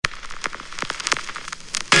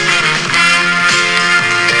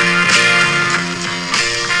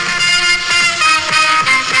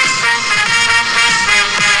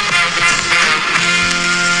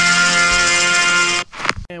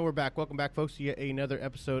back. Welcome back, folks, to yet another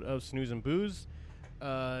episode of Snooze and Booze.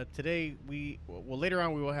 Today, later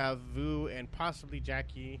on, we will have Vu and possibly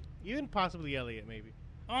Jackie, even possibly Elliot, maybe.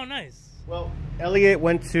 Oh, nice. Well, Elliot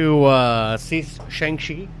went to see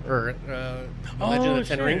Shang-Chi, or The Legend of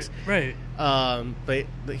the Ten Rings. Right. But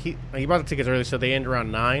he bought the tickets early, so they end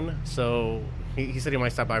around 9, so he said he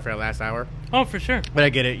might stop by for that last hour. Oh, for sure. But I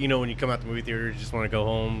get it. You know, when you come out the movie theater, you just want to go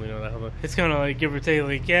home. You know that whole. It's kind of like give or take,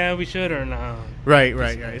 like, yeah, we should or not.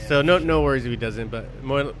 Right. So no worries if he doesn't. But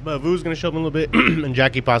Vu's gonna show up in a little bit, and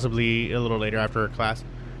Jackie possibly a little later after her class.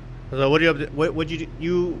 So what are you up to? What you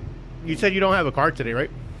do? You said you don't have a car today, right?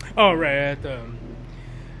 Oh, right. I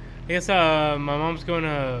guess my mom's going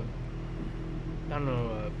to, I don't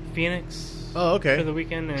know, Phoenix. Oh, okay. For the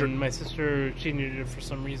weekend, and my sister, she needed it for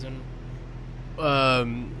some reason.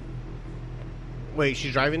 Wait,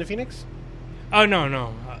 she's driving to Phoenix? Oh,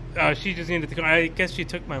 no. She just needed to go. I guess she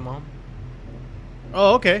took my mom.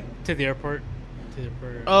 Oh, okay. To the airport.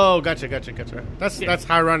 Oh, gotcha. That's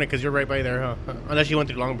ironic because you're right by there, huh? Unless you went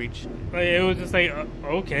through Long Beach. It was just like,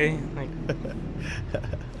 okay. Like,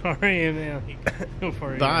 all right, man. Go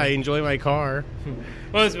for it. Bye. Enjoy my car.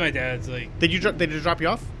 Well, it's my dad's. Like, Did they drop you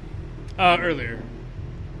off? Earlier.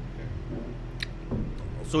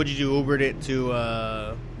 So what did you do? Ubered it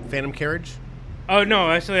to Phantom Carriage? Oh,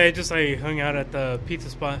 no, actually, I just hung out at the pizza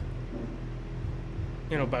spot.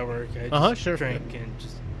 You know, by work. I just sure. drank and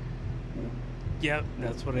just... Yep,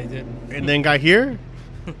 that's what I did. And then got here?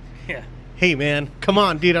 Yeah. Hey, man. Come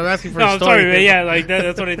on, dude. I'm asking for a I'm story. sorry, man. Yeah, like,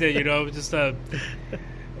 that's what I did, you know. Just,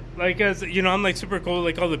 like, as, you know, I'm, like, super cool.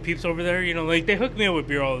 Like, all the peeps over there, you know. Like, they hook me up with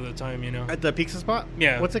beer all the time, you know. At the pizza spot?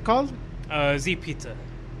 Yeah. What's it called? Z Pizza.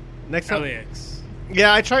 Next time? LAX.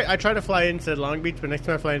 Yeah, I try to fly into Long Beach, but next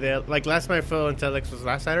time I fly into... Like, last time I flew into LAX was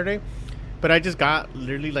last Saturday. But I just got,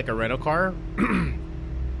 literally, like, a rental car.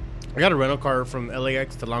 I got a rental car from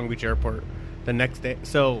LAX to Long Beach Airport the next day.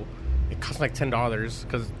 So it cost like $10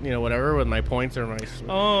 because, you know, whatever with my points or my...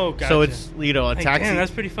 Oh, gotcha. So it's, you know, a taxi... Damn,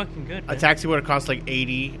 that's pretty fucking good, man. A taxi would have cost like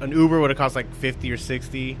 $80. An Uber would have cost like $50 or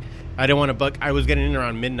 $60. I didn't want to bug... I was getting in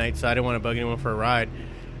around midnight, so I didn't want to bug anyone for a ride.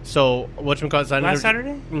 So, whatchamacallit... Last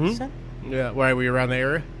Saturday? Mm-hmm. Yeah, why were you around the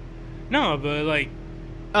area? No, but like...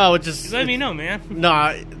 Oh, it just... Let me know, man. No,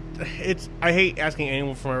 I hate asking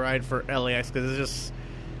anyone for a ride for LAX because it's just...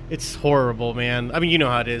 It's horrible, man. I mean, you know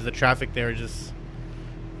how it is. The traffic there just...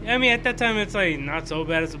 I mean, at that time, it's, like, not so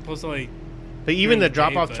bad as opposed to, like... But even the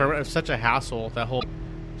drop-off terminal is such a hassle, that whole...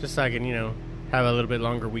 Just so I can, you know, have a little bit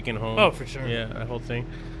longer weekend home. Oh, for sure. Yeah, that whole thing.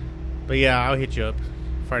 But yeah, I'll hit you up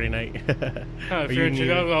Friday night. If you're in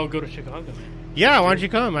Chicago, I'll go to Chicago, man. Yeah, why don't you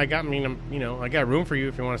come? I got room for you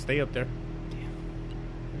if you want to stay up there.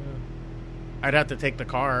 Damn. I'd have to take the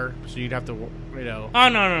car, so you'd have to, you know... Oh,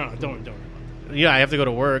 no. Don't. Yeah, I have to go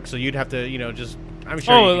to work, so you'd have to, you know, just... I'm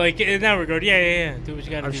sure. Oh, like in that regard, yeah. Do what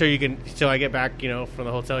you gotta do. I'm sure you can. Till I get back, you know, from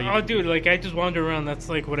the hotel. Oh, dude, like I just wander around. That's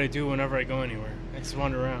like what I do whenever I go anywhere. I just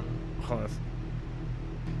wander around.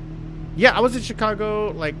 Yeah, I was in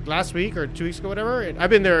Chicago like last week or 2 weeks ago, whatever. And I've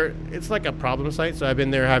been there. It's like a problem site, so I've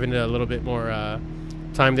been there having a little bit more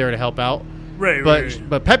time there to help out. Right.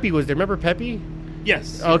 But Pepe was there. Remember Pepe?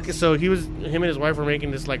 Yes. Okay, so him and his wife were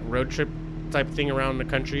making this like road trip type thing around the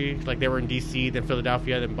country. Like they were in D.C., then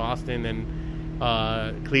Philadelphia, then Boston, then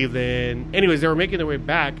Cleveland. Anyways, they were making their way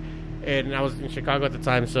back, and I was in Chicago at the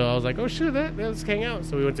time, so I was like, oh shit, let's hang out.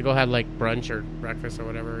 So we went to go have like brunch or breakfast or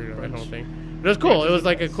whatever, you know, that whole thing. But it was cool. It was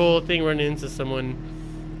like a cool thing running into someone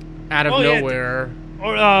out of nowhere.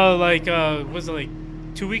 Yeah. Was it like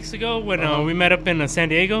 2 weeks ago when we met up in San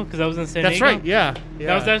Diego? Because I was in San Diego. That's right. Yeah.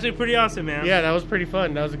 That was actually pretty awesome, man. Yeah, that was pretty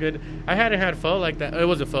fun. That was a good. I hadn't had pho like that. It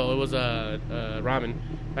was a pho. It was ramen.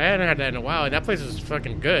 I hadn't had that in a while, and that place was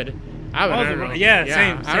fucking good. Same. I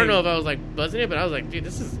don't know if I was like buzzing it, but I was like, dude,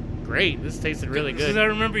 this is great. This tasted really good. Because I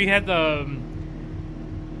remember you had the,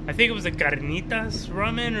 I think it was a carnitas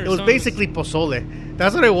ramen or something. It was basically pozole.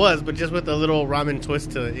 That's what it was, but just with a little ramen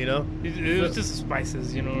twist to it, you know? It was just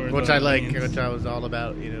spices, you know? Which I like, which I was all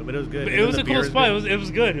about, you know, but it was good. But it was a cool spot. It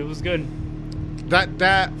was good. It was good.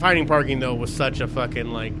 That finding parking, though, was such a fucking,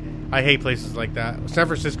 like, I hate places like that. San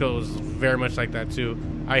Francisco was very much like that, too.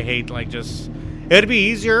 I hate, like, just, it'd be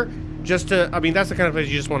easier just to, I mean, that's the kind of place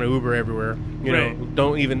you just want to Uber everywhere. You know,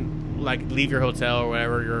 don't even, like, leave your hotel or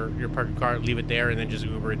whatever, your parking car, leave it there, and then just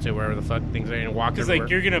Uber it to wherever the fuck things are, and walk everywhere. Because, like,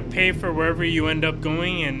 you're going to pay for wherever you end up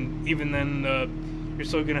going, and even then, you're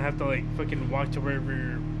still going to have to, like, fucking walk to wherever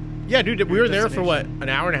you're... Yeah, dude, we were there for, what, an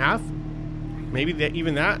hour and a half? Maybe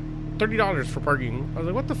even that? $30 for parking. I was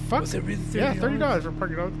like, what the fuck? Was it really $30? Yeah, $30 for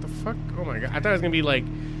parking. What the fuck? Oh, my God. I thought it was going to be, like,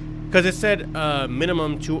 because it said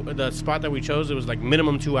minimum the spot that we chose, it was like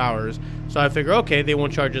minimum 2 hours. So I figure, okay, they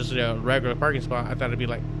won't charge us a regular parking spot. I thought it'd be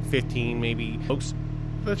like 15 maybe. Folks,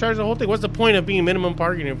 they charge the whole thing. What's the point of being minimum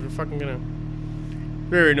parking if you're fucking gonna...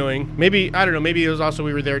 Very annoying. Maybe, I don't know, maybe it was also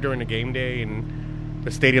we were there during the game day and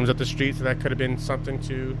the stadium's up the street, so that could have been something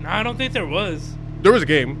to... No, I don't think there was. There was a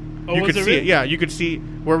game. Oh, you was could there see really? it. Yeah, you could see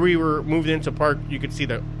where we were moved into park. You could see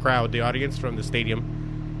the crowd, the audience from the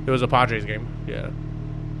stadium. It was a Padres game. Yeah.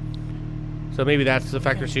 So maybe that's the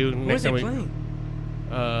factor too. Who was Next they time playing?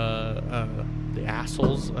 the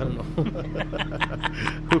assholes. I don't know.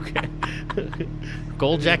 Who can?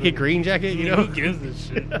 Gold jacket, green jacket. You know. Who gives a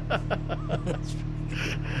shit?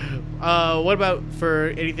 What about for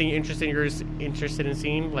anything interesting you're interested in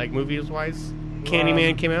seeing, like movies wise?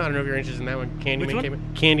 Candyman came out. I don't know if you're interested in that one. Candyman came out.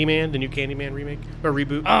 Candyman, the new Candyman remake or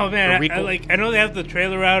reboot. Oh man, or I know they have the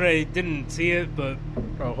trailer out. I didn't see it, but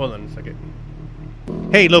Oh, hold on a second.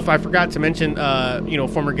 Hey, Loaf, I forgot to mention,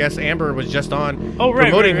 former guest Amber was just on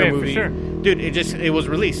promoting her movie. For sure. Dude, it was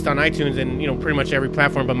released on iTunes and, pretty much every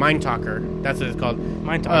platform, but Mind Talker. That's what it's called.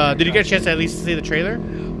 Mind Talker. Did you get a chance to at least see the trailer?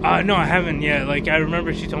 No, I haven't yet. Like, I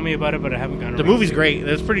remember she told me about it, but I haven't gotten The movie's great.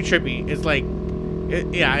 It's pretty trippy. It's like,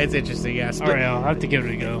 it's interesting, yeah. All right, I'll have to give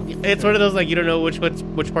it a go. It's one of those, like, you don't know which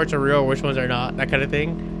parts are real, which ones are not, that kind of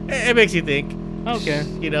thing. It makes you think. Okay.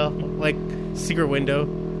 Like Secret Window.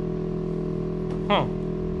 Huh.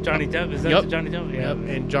 Johnny Depp? Is that Yep. Johnny Depp? Yeah. Yep,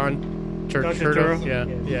 and John Turturro.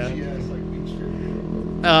 Turturro.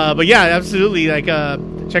 Yeah. But yeah, absolutely. Like,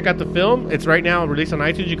 check out the film. It's right now released on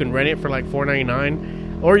iTunes. You can rent it for like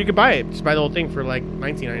 $4.99, or you can buy it. Just buy the whole thing for like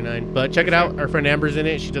 $19.99. But check it out. Our friend Amber's in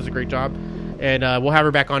it. She does a great job, and we'll have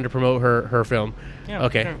her back on to promote her film. Yeah,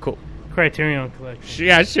 okay, sure. cool. Criterion Collection.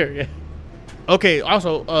 Yeah, sure. Yeah. Okay.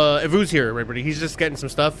 Also, Ivu's here, everybody. He's just getting some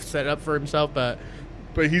stuff set up for himself, but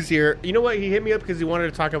he's here. You know what? He hit me up because he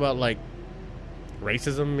wanted to talk about like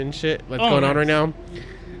racism and shit that's going on right now.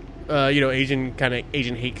 Asian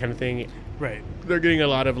hate kind of thing. Right. They're getting a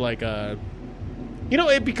lot of like, I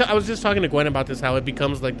was just talking to Gwen about this, how it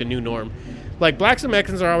becomes like the new norm. Like blacks and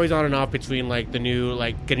Mexicans are always on and off between like the new,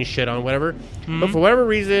 like getting shit on, whatever. Mm-hmm. But for whatever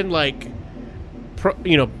reason, like, post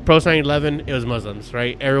 9/11, it was Muslims,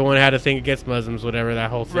 right? Everyone had a thing against Muslims, whatever,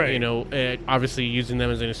 that whole thing, right. Obviously using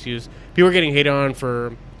them as an excuse. People were getting hated on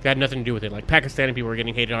for, that had nothing to do with it. Like Pakistani people were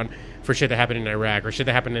getting hated on for shit that happened in Iraq or shit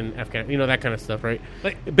that happened in Afghanistan, that kind of stuff, right?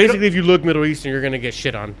 Like, basically, if you look Middle Eastern, you're going to get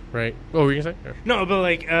shit on, right? What were you going to say? Yeah. No, but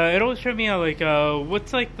like, it always tripped me out, like,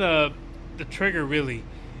 what's like the trigger really?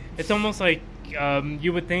 It's almost like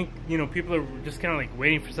you would think, people are just kind of like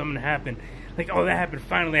waiting for something to happen. Like, oh, that happened.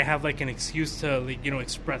 Finally, I have like an excuse to, like,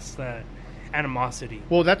 express that animosity.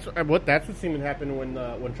 Well, that's what seemed to happen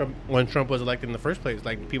when Trump was elected in the first place.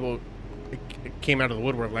 Like, people came out of the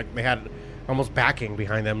woodwork, like they had almost backing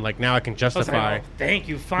behind them. Like, now I can justify. Like, oh, thank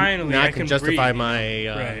you. Finally, now I can justify breathe. my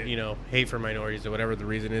Right. hate for minorities or whatever the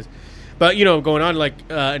reason is. But going on, like,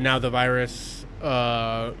 now the virus,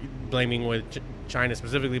 blaming with China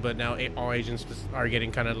specifically, but now all Asians are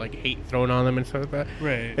getting kind of like hate thrown on them and stuff like that.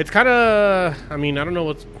 Right. It's kind of, I don't know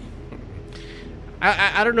what's,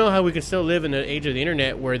 I don't know how we can still live in the age of the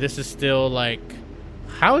internet where this is still like,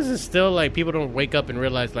 how is this still like people don't wake up and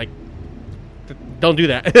realize like, don't do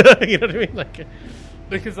that. You know what I mean? Like,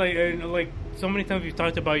 because like so many times we've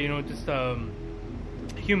talked about just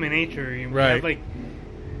human nature. Right. Like,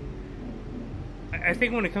 I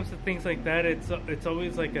think when it comes to things like that, it's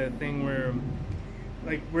always like a thing where,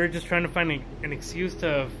 like, we're just trying to find an excuse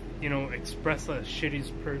to express the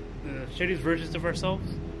shittiest versions of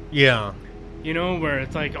ourselves. Yeah. Where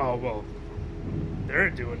it's like, oh well, they're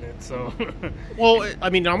doing it, so. Well,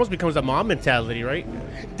 it almost becomes a mob mentality, right?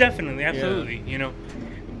 Definitely, absolutely,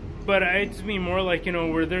 But I just mean more like,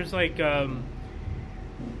 where there's like, I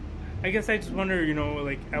guess I just wonder,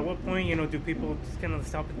 like, at what point, do people just kind of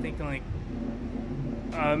stop and think, like,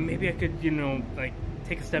 maybe I could, like,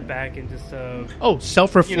 take a step back and just...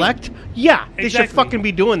 self-reflect? Yeah, they exactly. should fucking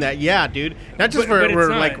be doing that. Yeah, dude. Not just but for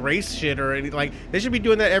not. like, race shit or anything. Like, they should be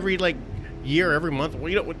doing that every, like, year, every month.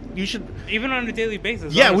 Well, you should... Even on a daily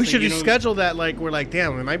basis. Yeah, honestly, we should schedule that, like, we're like,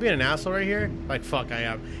 damn, am I being an asshole right here? Like, fuck, I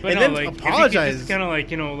am. But and no, then like, apologize. Just kind of, like,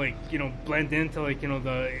 blend into, like,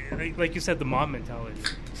 the... Like you said, the mob mentality.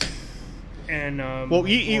 And, well,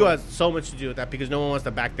 ego has so much to do with that because no one wants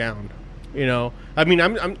to back down. I'm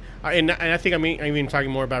and I think I'm even talking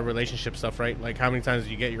more about relationship stuff, right? Like how many times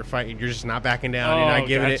you get your fight and you're just not backing down, you're not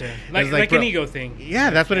giving gotcha. it. Like bro, an ego thing.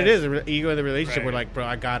 Yeah, that's what it is. The ego of the relationship. Right. We're like, bro,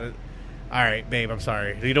 I got it. All right, babe, I'm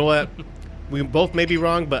sorry. You know what? We both may be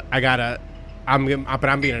wrong, but but I'm being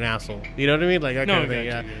an asshole. You know what I mean? Like that kind of thing.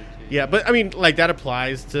 Yeah. Yeah, but I mean, like that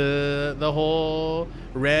applies to the whole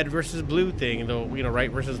red versus blue thing, the right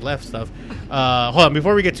versus left stuff. Hold on,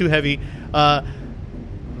 before we get too heavy,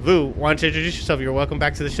 Vu, why don't you introduce yourself? You're welcome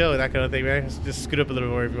back to the show, that kind of thing, man. Just scoot up a little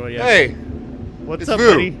more if you want. Yeah. Hey, what's it's up, Vu.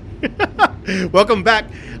 buddy? Welcome back.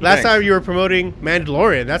 Last Thanks. time you were promoting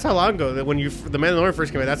Mandalorian. That's how long ago that when the Mandalorian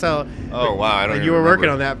first came out. That's how. Oh wow, I don't. You even were working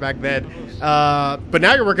remember. on that back then. But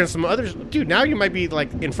now you're working on some others, dude. Now you might be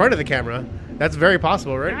like in front of the camera. That's very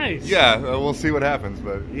possible, right? Nice. Yeah, we'll see what happens,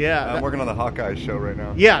 but Yeah, I'm working on the Hawkeye show right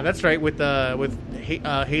now. Yeah, that's right. With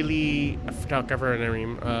Haley, I forgot her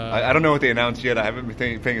name. I don't know what they announced yet. I haven't been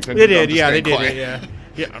paying attention. They so I'm did, just yeah, they staying did, quiet.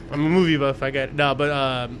 yeah. I'm a movie buff. I get it. No,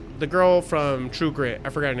 but the girl from True Grit, I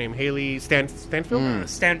forgot her name. Haley Stanfield,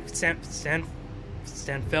 Stanfeld?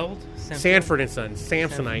 Sanford and Sons,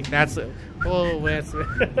 Samsonite. That's it. Oh, that's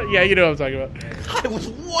yeah. You know what I'm talking about. I was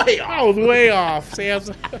way off. I was way off,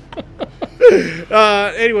 Samson.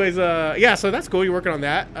 Anyways, yeah. So that's cool. You're working on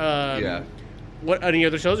that. Yeah. What any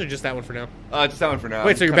other shows or just that one for now? Just that one for now.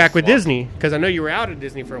 Wait, so I'm you're kinda back with swamped. Disney because I know you were out at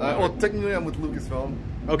Disney for a while. Well, technically I'm with Lucasfilm,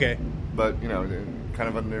 Okay. but kind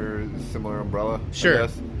of under a similar umbrella. Sure. I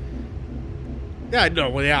guess. Yeah, no,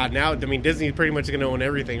 well, yeah. Now, I mean, Disney's pretty much going to own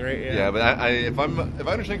everything, right? Yeah, but if I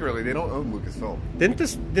understand correctly, they don't own Lucasfilm.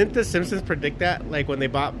 Didn't the Simpsons predict that, like when they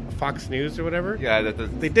bought Fox News or whatever? Yeah,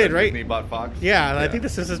 They did, right? Disney bought Fox. Yeah, I think the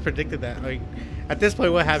Simpsons predicted that. Like, at this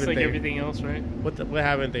point, what It's haven't like they? everything else, right? What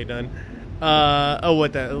haven't they done?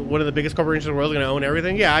 One of the biggest corporations in the world is going to own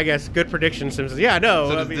everything? Yeah, I guess. Good prediction, Simpsons. Yeah, no.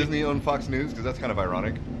 So I does mean, Disney own Fox News? Because that's kind of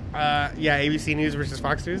ironic, yeah, ABC News versus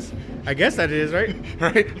Fox News. I guess that is right.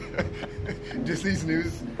 right? Disney's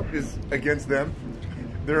news is against them,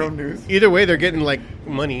 their own news. Either way, they're getting like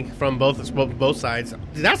money from both sides.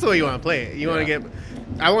 That's the way you want to play it. You want to Yeah. get.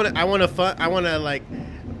 I want to like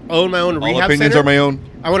own my own All rehab opinions center. are my own.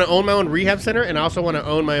 I want to own my own rehab center, and I also want to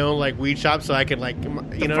own my own like weed shop, so I can like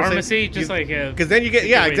you know Pharmacy, just like because then you get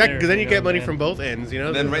right exactly there, because then you you get know, money man. from both ends. You know,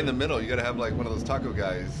 And then right in the middle, you got to have like one of those taco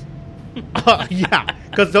guys. yeah,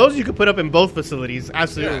 because those you could put up in both facilities.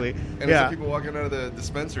 Absolutely, And yeah. some people walking out of the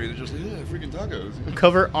dispensary, they're just like, yeah, freaking tacos.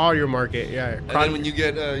 Cover all your market. Yeah, And then when you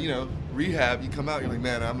get, rehab, you come out, you're like,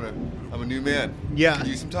 man, I'm a new man. Yeah. Could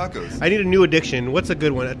use some tacos. I need a new addiction. What's a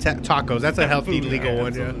good one? Tacos. That's a healthy, legal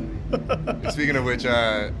one. Yeah. And speaking of which,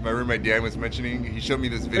 my roommate Dan was mentioning, he showed me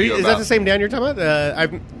this Is video that about. the same Dan you're talking about?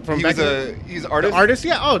 I'm from He back was he's an artist. artist.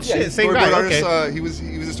 Yeah. Oh Yeah, shit, he's a same storyboard guy. artist. Okay. He was a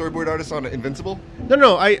storyboard artist on Invincible.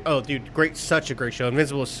 No. Dude, great. Such a great show.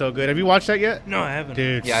 Invincible is so good. Have you watched that yet? No, I haven't.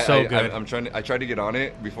 Dude, Yeah, so I good. I'm trying. I tried to get on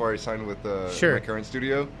it before I signed with Sure. my current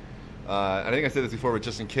studio. I think I said this before, but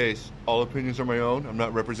just in case, all opinions are my own. I'm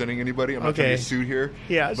not representing anybody. I'm not trying Okay. to get sued here.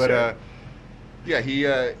 Yeah, but sure. yeah,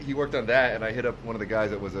 he worked on that, and I hit up one of the guys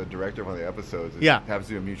that was a director of one of the episodes. It Yeah. happens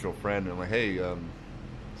to be a mutual friend, and I'm like, hey,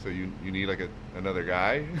 so you need like another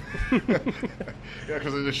guy? Yeah,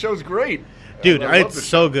 because the show's great, Dude, I love it's the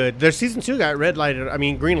so good. Their season 2 got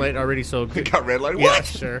green light already. So It good. got red light. Yeah, What?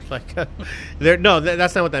 sure. Like,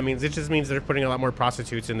 that's not what that means. It just means they're putting a lot more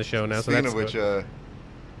prostitutes in the show now. Speaking so of that's which,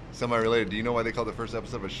 semi-related. Do you know why they called the first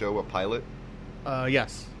episode of a show a pilot?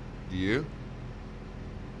 yes. Do you?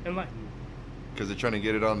 Enlighten. Because they're trying to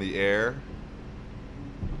get it on the air.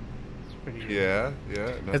 It's pretty. Yeah.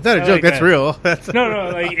 No. It's not a I joke. like That's that. real. That's No,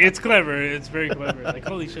 like it's clever. It's very clever. Like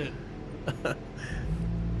holy shit.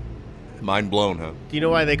 Mind blown, huh? Do you know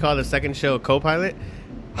why they call the second show a co-pilot?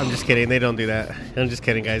 I'm just kidding. They don't do that. I'm just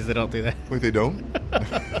kidding, guys. They don't do that. Wait, they don't?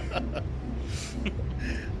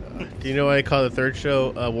 Do you know why they call the third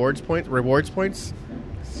show rewards points?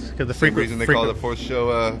 Because the Same reason they call the fourth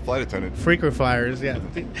show flight attendant. frequent flyers. Yeah,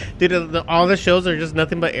 dude. All the shows are just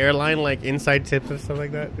nothing but airline like inside tips and stuff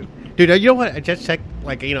like that. Dude, you know what? I just checked.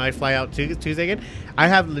 Like, I fly out Tuesday again. I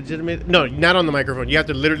have legitimate. No, not on the microphone. You have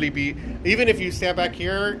to literally be. Even if you stand back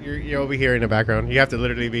here, you're over here in the background. You have to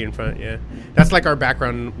literally be in front. Yeah, that's like our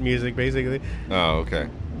background music, basically. Oh, okay.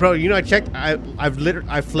 Bro, I checked.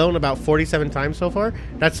 I've flown about 47 times so far.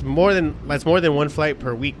 That's more than one flight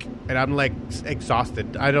per week, and I'm like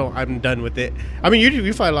exhausted. I'm done with it. I mean,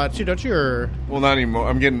 you fly a lot too, don't you? Or Well, not anymore.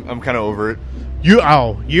 I'm kind of over it.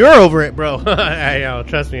 you're over it, bro. I know.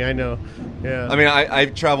 Trust me, I know. Yeah. I mean, I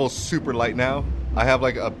travel super light now. I have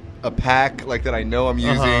like a pack like that I know I'm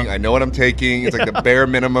using. Uh-huh. I know what I'm taking. It's like the bare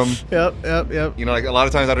minimum. Yep. You know, like a lot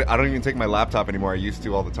of times I don't even take my laptop anymore. I used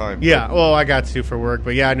to all the time. Yeah. Well, I got to for work,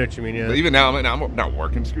 but yeah, I know what you mean. But Yeah. even now, I'm not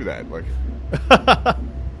working. Screw that. Like,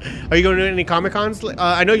 Are you going to any Comic Cons?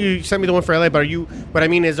 I know you sent me the one for LA, but what I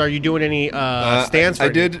mean is, are you doing any stands? For I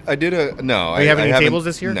did no. Are you having any tables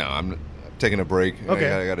this year? No, I'm taking a break.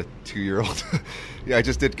 Okay. I got a 2-year-old. Yeah, I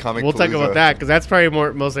just did Comic We'll talk Palooza. about that because that's probably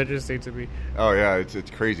most interesting to me. Oh yeah,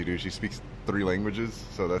 it's crazy, dude. She speaks 3 languages,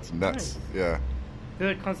 so that's nuts. Nice. Yeah,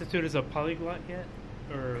 Does that constitute as a polyglot yet?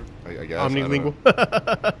 Or I guess. I don't know.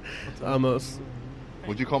 Omnilingual. Almost.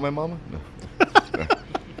 Would you call my mama? No.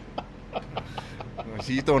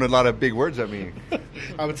 She's throwing a lot of big words at me.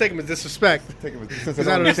 I would take him as disrespect. Take him since Because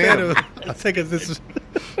I don't understand him. I'll take it as disrespect.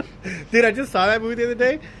 Dude, I just saw that movie the other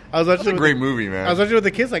day. I was watching It's a great movie, man. I was watching with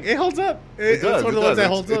the kids. Like, it holds up. It does. It's one of it the does. ones that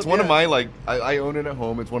holds up. It's one of yeah. my, like, I own it at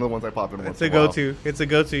home. It's one of the ones I pop in once It's a in a while. go-to. It's a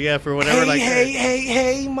go-to. Yeah, for whatever.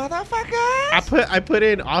 Hey, motherfucker! I put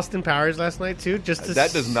in Austin Powers last night too, just to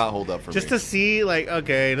That does not hold up for just me. to see, like,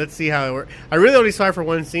 okay, let's see how it works. I really only saw it for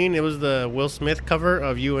one scene. It was the Will Smith cover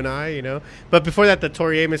of You and I, you know. But before that, the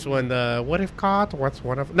Tori Amos one, the What If Caught? What's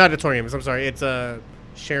one of? Not the Tori Amos. I'm sorry. It's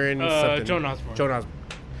Sharon. something. Joan Osborne. Joan Osborne.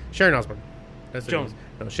 Sharon Osborne. That's what it Joan. was.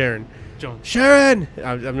 No, Sharon. Joan. Sharon.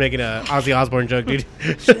 I'm making a Ozzy Osbourne joke, dude.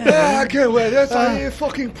 I can't wait. That's a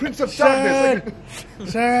fucking Prince of Darkness.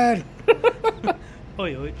 Sharon.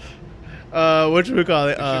 Oi, oi. What should we call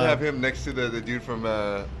it? Should have him next to the dude from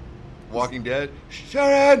Walking Dead.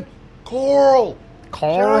 Sharon, Coral.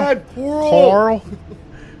 Sharon, Coral.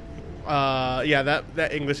 Yeah,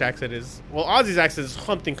 that English accent is Ozzy's accent is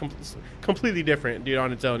something completely different, dude,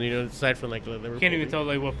 on its own. You know, aside from like Liverpool. Can't even tell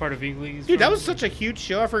like what part of England he's Dude, that from. was such a huge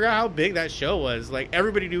show. I forgot how big that show was. Like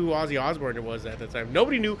everybody knew who Ozzy Osbourne was at the time.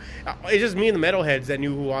 Nobody knew. It's just me and the metalheads that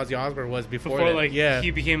knew who Ozzy Osbourne was before that. like yeah,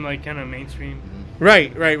 he became like kind of mainstream.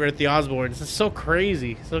 right. At the Osbournes. It's so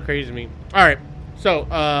crazy to me. All right,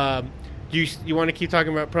 so you want to keep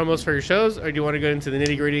talking about promos for your shows, or do you want to go into the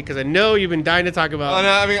nitty gritty? Because I know you've been dying to talk about. No,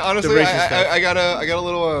 I mean, honestly, the racist stuff. I got a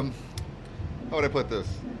little. How would I put this?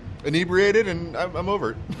 Inebriated, and I'm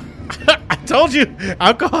over it. I told you,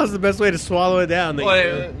 alcohol is the best way to swallow it down. Like,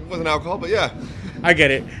 Well, it wasn't alcohol, but yeah, I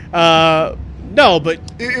get it. No, but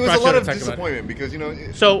it was I a lot of should've talked about it. disappointment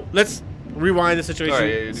because So let's rewind the situation. All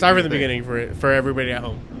right, yeah, Start from the do your beginning for everybody at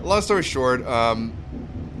home. Long story short,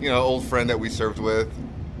 old friend that we served with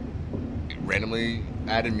randomly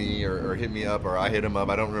added me or hit me up, or I hit him up.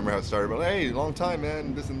 I don't remember how it started, but hey, long time,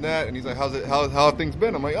 man, this and that. And he's like, how have things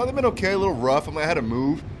been? I'm like, oh, they've been okay, a little rough. I'm like, I had to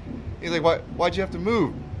move. He's like, why'd you have to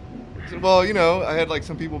move? I said, well, I had like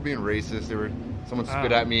some people being racist. Someone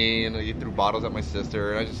spit at me and he threw bottles at my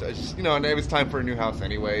sister. And I just and it was time for a new house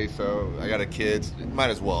anyway, so I got a kid. Might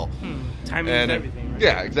as well. Timing is everything, right?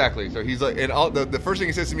 Yeah, exactly. So he's like, and the first thing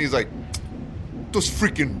he says to me is like, those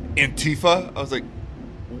freaking Antifa. I was like,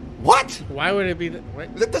 what? Why would it be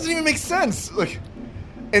what? That doesn't even make sense. Like,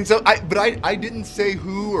 and so I didn't say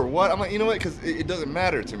who or what. I'm like, you know what? Because it doesn't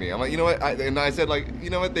matter to me. I'm like, you know what? And I said, like,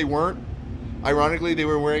 you know what? They weren't. Ironically, they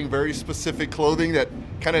were wearing very specific clothing that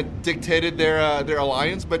kind of dictated their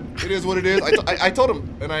alliance. But it is what it is. I told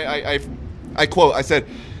him, and I quote. I said,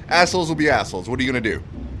 "Assholes will be assholes. What are you gonna do?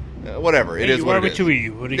 Whatever. It is what it is.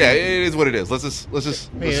 What are you Yeah, it is what it is. Let's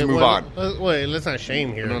just move on. Wait, let's not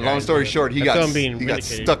shame here. And long story short, he got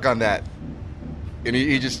stuck on that, and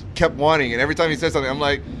he just kept wanting. And every time he said something, I'm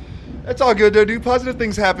like, "It's all good, though, dude. Positive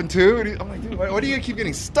things happen too." And I'm like, "Dude, why do you keep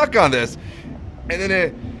getting stuck on this?" And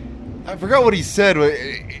then I forgot what he said.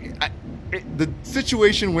 The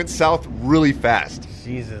situation went south really fast.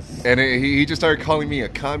 Jesus. And he just started calling me a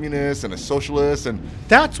communist and a socialist, and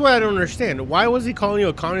That's what I don't understand. Why was he calling you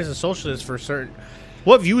a communist and socialist for certain?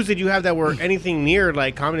 What views did you have that were anything near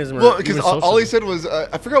like communism? Or well, because even all he socialism? said was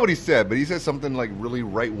I forgot what he said, but he said something like really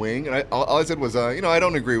right wing, and all I said was I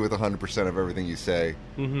don't agree with 100% of everything you say.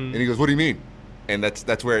 And he goes, "What do you mean?" And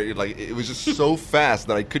that's where it was just so fast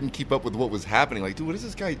that I couldn't keep up with what was happening. Like, dude, what is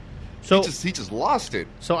this guy? So he just lost it.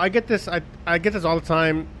 So I get this. I get this all the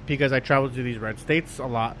time because I travel to these red states a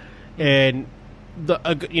lot, and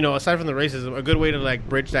aside from the racism, a good way to like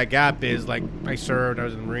bridge that gap is like I served. I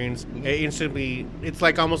was in the Marines. It's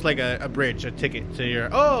like almost like a bridge, a ticket to your.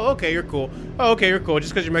 Oh, okay, you're cool. Oh, okay, you're cool.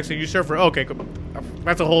 Just because you're Mexican, you serve for. Okay, cool.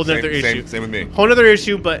 That's a whole other issue. Same with me. Whole other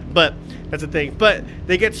issue, but that's the thing. But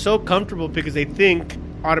they get so comfortable because they think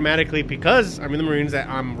automatically because I'm in the Marines that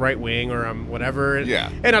I'm right wing or I'm whatever.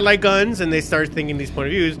 Yeah. And I like guns, and they start thinking these point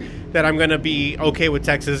of views that I'm gonna be okay with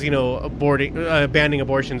Texas, banning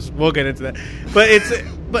abortions. We'll get into that. But it's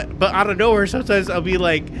but out of nowhere, sometimes I'll be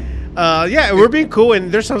like, yeah, we're being cool,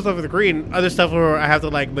 and there's some stuff with green, other stuff where I have to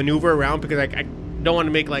like maneuver around because I don't want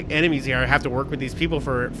to make like enemies here. I have to work with these people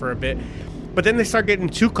for a bit. But then they start getting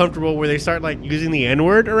too comfortable where they start like using the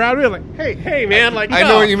N-word around me. I'm like, hey, man, like, I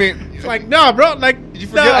know what you mean. It's like, no, bro, like, you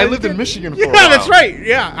forget I lived in Michigan for a while. Yeah, that's right.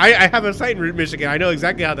 Yeah, I have a site in Michigan. I know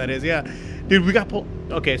exactly how that is. Yeah, dude, we got pulled.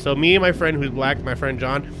 Okay, so me and my friend who's black, my friend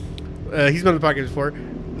John, he's been on the podcast before.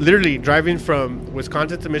 literally driving from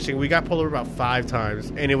Wisconsin to Michigan, we got pulled over about 5 times,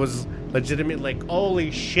 and it was legitimate. Like,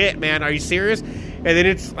 holy shit, man, are you serious? And then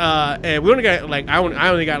it's and we only got like I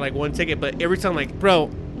only got like 1 ticket, but every time like, bro,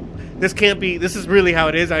 this can't be. This is really how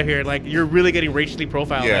it is out here. Like, you're really getting racially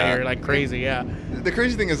profiled out here, like crazy. Yeah. The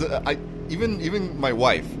crazy thing is, even my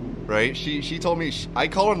wife, right? She told me I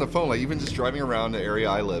call her on the phone, like even just driving around the area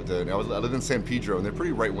I lived in. I lived in San Pedro, and they're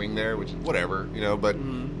pretty right wing there, which is whatever, you know. But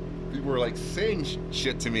people were like saying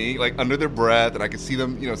shit to me, like under their breath, and I could see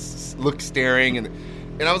them, you know, staring, and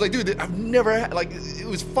I was like, dude, I've never had, like, it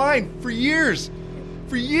was fine for years.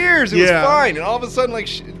 For years, it was fine, and all of a sudden, like,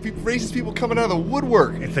 racist people coming out of the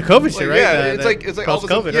woodwork. It's the COVID shit, right? Yeah, it's like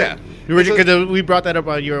post-COVID, yeah. Right? Because we brought that up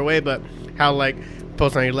while you were away, but how like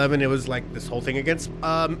post 9/11, it was like this whole thing against,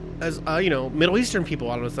 you know, Middle Eastern people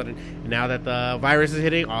all of a sudden. Now that the virus is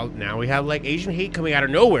hitting, now we have like Asian hate coming out of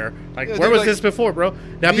nowhere. Like, where was this before, bro?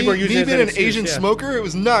 Now people are using it as an being an excuse, Asian smoker, it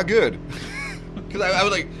was not good. Because I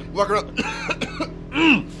would like walk around.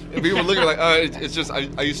 And people would look at me like, it's just,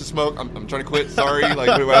 I used to smoke. I'm trying to quit. Sorry. Like,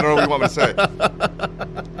 I don't know what you want me to say.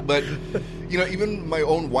 But, you know, even my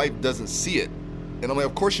own wife doesn't see it. And I'm like,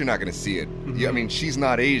 of course you're not going to see it. Yeah, I mean, she's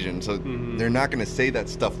not Asian, so they're not going to say that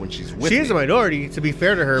stuff when she's with me. She is a minority, to be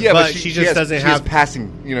fair to her, but she just doesn't have... She's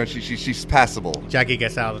passing, you know, she's passable. Jackie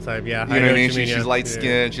gets out all the time, yeah. You know what I mean? She's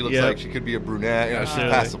light-skinned. She looks like she could be a brunette. You know, she's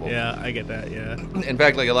passable. Yeah, I get that, yeah. In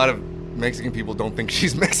fact, like, a lot of Mexican people don't think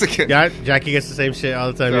she's Mexican. Yeah, Jackie gets the same shit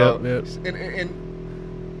all the time. So, yep.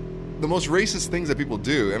 And the most racist things that people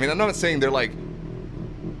do, I mean, I'm not saying they're like,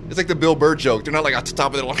 it's like the Bill Burr joke. They're not like at the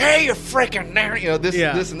top of it, like, hey, you're freaking there, you know, this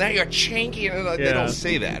and that, you're chinky. And they don't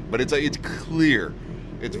say that, but it's clear.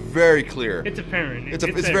 It's very clear. It's apparent. It's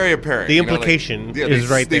very apparent. The implication is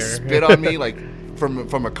right there. They spit on me like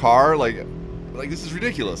from a car, like this is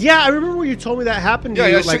ridiculous. Yeah, I remember when you told me that happened. Yeah,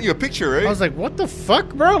 I sent you a picture, right? I was like, what the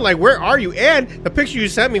fuck, bro? Like, where are you? And the picture you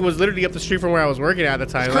sent me was literally up the street from where I was working at the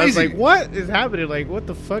time. It's crazy. I was like, what is happening? Like, what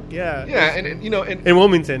the fuck? Yeah. Yeah, and you know, in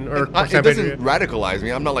Wilmington it doesn't radicalize me.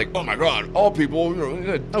 I'm not like, oh my god, all people. You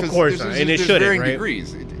know, of course not. And it there's shouldn't, varying right?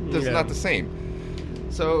 degrees. It's not the same.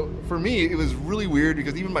 So for me, it was really weird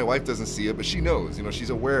because even my wife doesn't see it, but she knows. You know, she's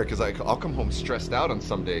aware because I'll come home stressed out on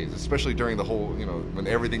some days, especially during the whole, you know, when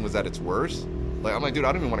everything was at its worst. Like, I'm like, dude,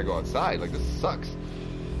 I don't even want to go outside. Like, this sucks.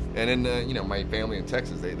 And then, you know, my family in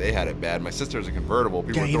Texas, they had it bad. My sister has a convertible.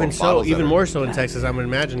 People were throwing bottles at her. Even more so in Texas, I would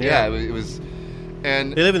imagine. Yeah, it was.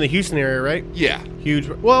 And they live in the Houston area, right? Yeah. Huge.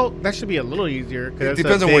 Well, that should be a little easier. It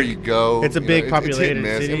depends on where you go. It's a big populated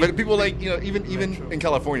city. But people like, you know, even in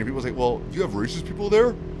California, people say, well, do you have racist people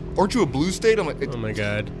there? Aren't you a blue state? I'm like, oh my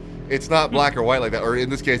god. It's not black or white like that, or in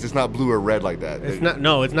this case, it's not blue or red like that. It's not.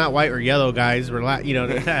 No, it's not white or yellow, guys. You know.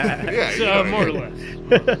 Yeah, so, you know, more or less.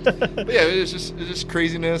 But yeah, it's just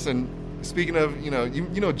craziness. And speaking of, you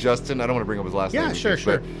know Justin. I don't want to bring up his last name. Yeah, sure.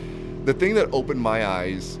 But the thing that opened my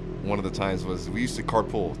eyes one of the times was we used to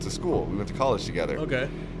carpool to school. We went to college together. Okay.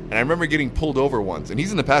 And I remember getting pulled over once, and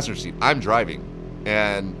he's in the passenger seat. I'm driving,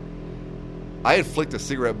 and I had flicked a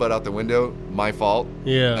cigarette butt out the window. My fault.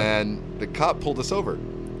 Yeah. And the cop pulled us over.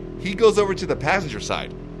 He goes over to the passenger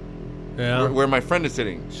side, where my friend is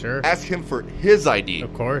sitting. Sure. Ask him for his ID.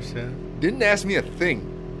 Of course, yeah. Didn't ask me a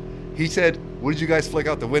thing. He said, "What did you guys flick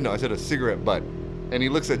out the window?" I said, "A cigarette butt." And he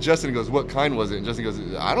looks at Justin and goes, "What kind was it?" And Justin goes,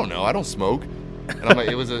 "I don't know. I don't smoke." And I'm like,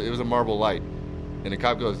 "It was a Marlboro Light." And the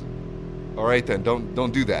cop goes, "All right then,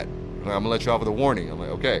 don't do that. I'm gonna let you off with a warning." I'm like,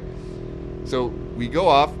 "Okay." So we go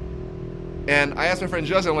off. And I asked my friend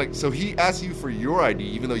Justin, I'm like, so he asked you for your ID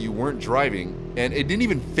even though you weren't driving, and it didn't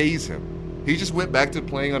even faze him. He just went back to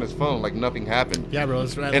playing on his phone like nothing happened. Yeah, bro.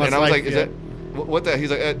 That's right. And I was like, is that what the? He's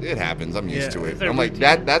like, it happens. I'm used to it. I'm like,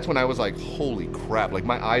 that's when I was like, holy crap! Like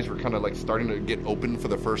my eyes were kind of like starting to get open for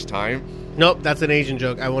the first time. Nope, that's an Asian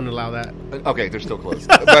joke. I wouldn't allow that. Okay, they're still closed.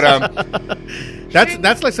 But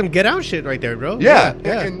that's like some Get Out shit right there, bro. Yeah.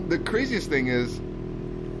 And the craziest thing is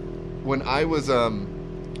when I was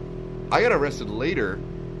I got arrested later,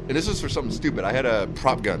 and this was for something stupid. I had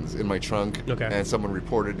prop guns in my trunk, and someone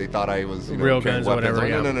reported they thought I was real guns or whatever. Like,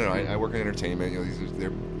 no. I work in entertainment. You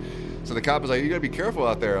know, so the cop was like, "You gotta be careful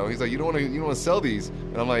out there." He's like, "You don't want to sell these,"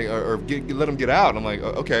 and I'm like, "Or let them get out." And I'm like,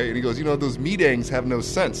 "Okay." And he goes, "You know, those meetangs have no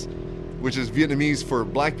sense." which is Vietnamese for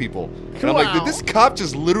black people. And I'm like, Wow. did this cop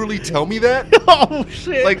just literally tell me that? Oh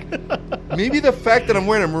shit! Like, maybe the fact that I'm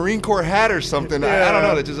wearing a Marine Corps hat or something, I don't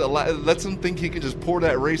know, that just lets him think he can just pour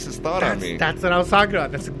that racist thought on me. That's what I was talking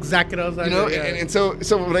about. That's exactly what I was talking You know, about. Yeah. and so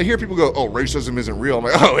when I hear people go, "Oh, racism isn't real," I'm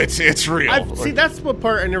like, "Oh, it's real." See, that's what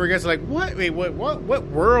part I never guess. Like, what? Wait, what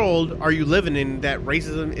world are you living in that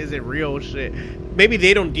racism isn't real? Shit. Maybe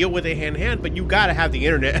they don't deal with it hand in hand, but you gotta have the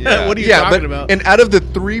internet. What are you talking about? And out of the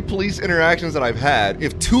 3 police interactions that I've had,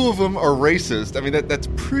 if 2 of them are racist, I mean that's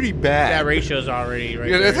pretty bad. That ratio's already right.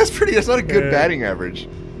 Yeah, there. that's not a good Yeah. batting average.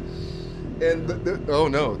 And oh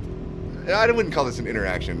no, I wouldn't call this an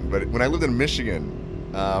interaction, but when I lived in Michigan,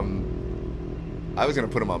 I was gonna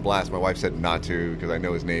put him on blast. My wife said not to because I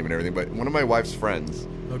know his name and everything. But one of my wife's friends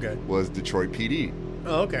Okay. was Detroit PD.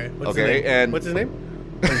 Oh, okay. What's Okay, his name? and- What's his name?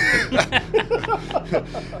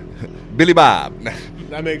 Billy Bob.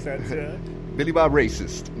 That makes sense. Yeah. Billy Bob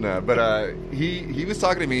racist. No, but he was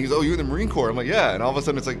talking to me. He's, "Oh, you're in the Marine Corps." I'm like, "Yeah." And all of a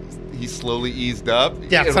sudden, it's like he slowly eased up.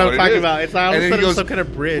 Yeah, that's what I'm talking about. It's all of a And then he sudden some kind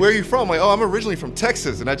of bridge. "Where are you from?" I'm like, "Oh, I'm originally from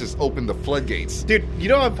Texas," and I just opened the floodgates. Dude, you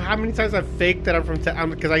know how many times I've faked that I'm from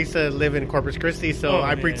because I used to live in Corpus Christi, so Oh, I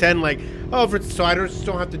yeah. pretend like, so I just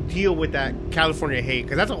don't have to deal with that California hate,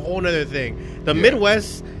 because that's a whole other thing. The Yeah.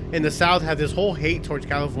 Midwest and the South have this whole hate towards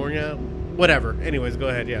California. Whatever. Anyways, go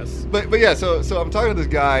ahead. Yes. But yeah, so I'm talking to this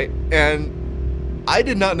guy, and I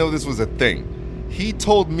did not know this was a thing. He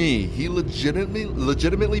told me he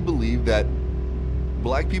legitimately believed that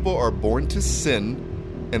black people are born to sin,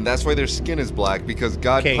 and that's why their skin is black, because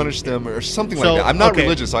God Okay. punished them or something So, like that. I'm not okay.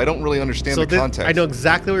 religious, so I don't really understand the context. I know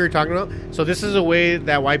exactly what you're talking about. So this is a way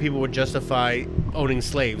that white people would justify owning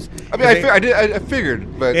slaves. I mean, I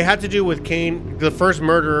figured, but It had to do with Cain, the first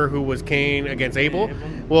murderer, who was Cain against Abel.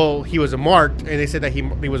 Well, he was marked, and they said that he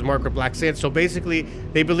was marked with black sand. So basically,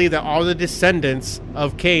 they believe that all the descendants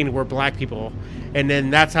of Cain were black people, and then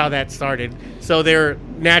that's how that started. So they're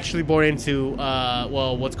naturally born into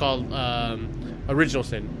what's called original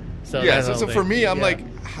sin. So yeah. that's So, how so they- for me, I'm yeah.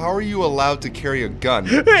 like, how are you allowed to carry a gun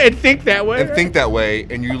and think that way, and think that way,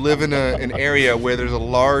 and you live in an area where there's a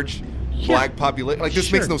large black population? Like, this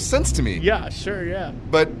Sure. makes no sense to me. Yeah, sure, yeah.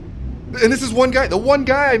 But, and this is one guy, the one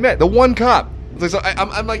guy I met, the one cop. So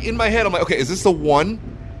I'm like, in my head, I'm like, okay, is this the one?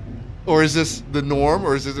 Or is this the norm?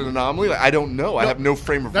 Or is this an anomaly? Like, I don't know. I have no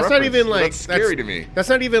frame of That's reference. not even like That's scary to me. That's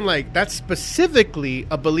not even like that's specifically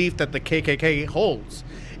a belief that the KKK holds,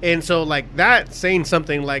 and so like that saying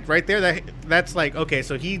something like right there that's like, okay,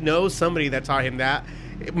 so he knows somebody that taught him that.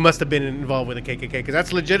 It must have been involved with the KKK, because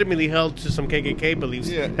that's legitimately held to some KKK beliefs.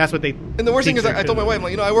 Yeah. That's what they. And the worst thing is, think I told my they're wife, I'm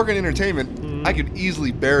like, I work in entertainment. I could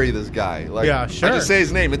easily bury this guy. Like, Yeah, sure. I just say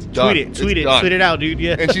his name. It's done. Tweet It's done. tweet it out, dude.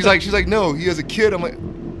 Yeah. And she's like, no, he has a kid. I'm like,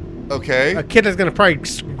 okay. a kid that's gonna probably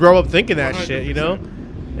grow up thinking that shit, you know.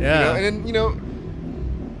 100%. Yeah. And then,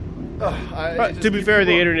 But to be fair,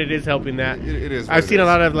 the internet is helping that. It is what I've it seen a is.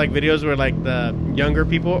 lot of like videos where like the younger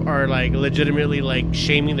people are like legitimately like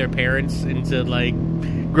shaming their parents into like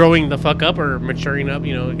growing the fuck up or maturing up,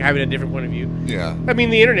 you know, having a different point of view. Yeah. I mean,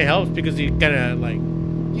 the internet helps because you kind of like.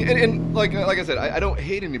 Yeah, and like I said, I don't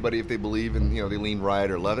hate anybody if they believe in, they lean right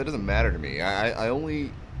or left. It doesn't matter to me. I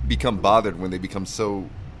only become bothered when they become so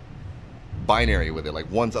binary with it. Like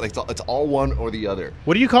one side, like it's all one or the other.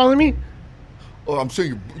 What are you calling me? Oh, I'm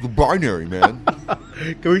saying you're binary, man.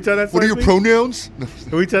 Can we tell that story? What are your please? pronouns?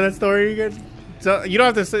 Can we tell that story again? So you don't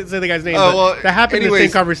have to say the guy's name. Oh, but well, that happened in the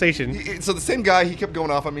anyways, same conversation. So the same guy, he kept going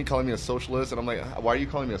off on me, calling me a socialist, and I'm like, why are you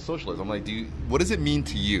calling me a socialist? I'm like, what does it mean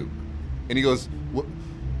to you? And he goes, what,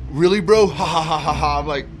 really, bro? Ha ha ha ha ha. I'm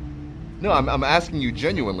like, no, I'm asking you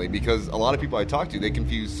genuinely, because a lot of people I talk to, they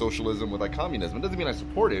confuse socialism with like communism. It doesn't mean I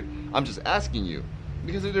support it. I'm just asking you,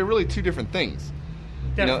 because they're really two different things.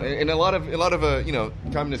 Definitely. In a lot of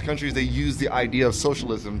communist countries, they use the idea of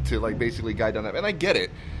socialism to like basically guide down that, and I get it.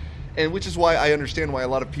 And which is why I understand why a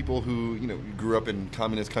lot of people who, grew up in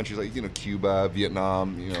communist countries like, Cuba,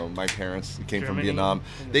 Vietnam, my parents came from Germany. Vietnam.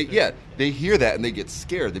 They hear that and they get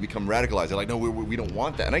scared. They become radicalized. They're like, no, we don't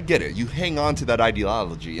want that. And I get it. You hang on to that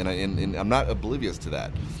ideology, and I'm not oblivious to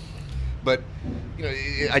that. But,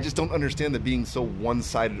 I just don't understand that being so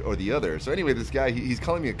one-sided or the other. So anyway, this guy, he's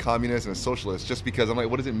calling me a communist and a socialist just because I'm like,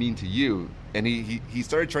 what does it mean to you? And he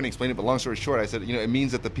started trying to explain it, but long story short, I said, it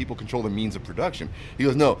means that the people control the means of production. He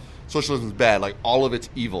goes, no, socialism is bad. Like, all of it's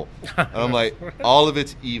evil. And I'm like, all of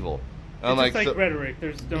it's evil. And I'm It's like, just like rhetoric.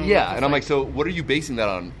 There's no. yeah, and I'm like, so what are you basing that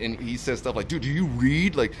on? And he says stuff like, dude, do you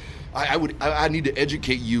read? Like, I need to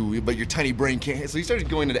educate you, but your tiny brain can't. So he started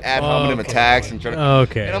going into ad hominem attacks and trying to.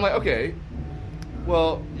 Okay. And I'm like, okay,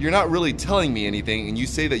 well, you're not really telling me anything, and you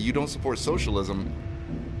say that you don't support socialism.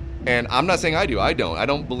 And I'm not saying I do. I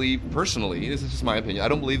don't believe, personally, this is just my opinion, I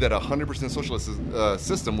don't believe that a 100% socialist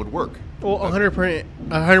system would work. Well,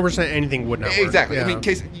 100% anything would not work. Exactly. Yeah. I mean, in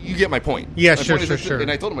case you get my point. Yeah, My sure, point is sure.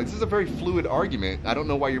 And I told him, like, this is a very fluid argument. I don't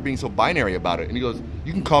know why you're being so binary about it. And he goes,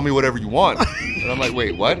 you can call me whatever you want. And I'm like,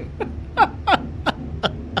 wait, what?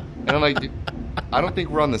 And I'm like, I don't think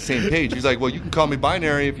we're on the same page. He's like, well, you can call me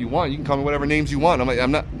binary if you want. You can call me whatever names you want. I'm like,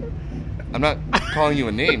 I'm not calling you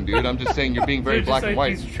a name, dude. I'm just saying you're being very They're black just and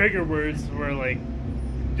like white. these trigger words were like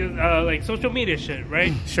social media shit,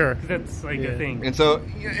 right? Sure. 'Cause that's like Yeah. a thing. And so,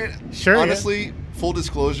 Sure, honestly, full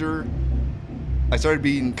disclosure, I started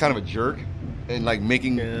being kind of a jerk and like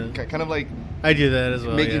making kind of like I do that as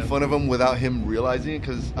well. making fun of him without him realizing it,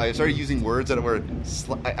 because I started using words that were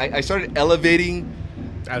I started elevating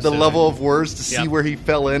Absolutely. the level of words to see Yep. where he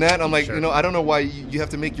fell in at. I'm like, Sure. you know, I don't know why you have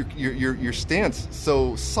to make your stance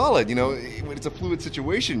so solid. You know, it's a fluid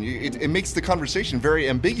situation. It makes the conversation very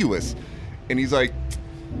ambiguous. And he's like,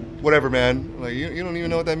 whatever, man. Like, you don't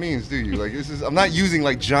even know what that means, do you? Like, I'm not using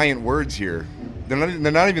like giant words here. They're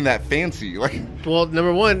not even that fancy. Like, Well,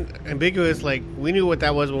 number one, ambiguous. Like we knew what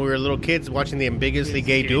that was when we were little kids watching the ambiguously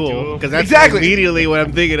gay Gay duel, Duel. because that's Exactly. immediately what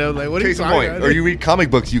I'm thinking of. Like, what are you case in talking point. about? Or you read comic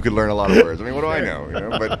books, you could learn a lot of words. I mean, what do I know? You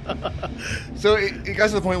know? But so it got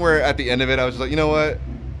to the point where at the end of it, I was just like, you know what?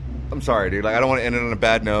 I'm sorry, dude. Like, I don't want to end it on a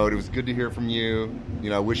bad note. It was good to hear from you. You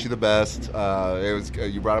know, I wish you the best.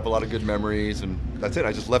 You brought up a lot of good memories, and that's it.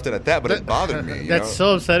 I just left it at that. But it bothered me. That's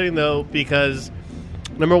so upsetting, though, because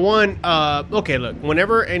number one, okay, look,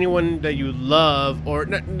 whenever anyone that you love, or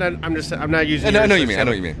I'm not using. I know yours what as you mean. an I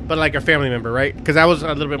know what you mean. But like a family member, right? Because that was a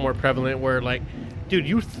little bit more prevalent, where like, dude,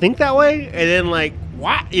 you think that way, and then like,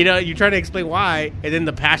 why? You know, you try to explain why, and then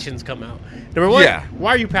the passions come out. Number one, Yeah.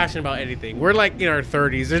 why are you passionate about anything? We're like in our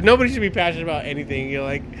 30s. There's nobody should be passionate about anything. You're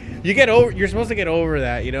like, you're supposed to get over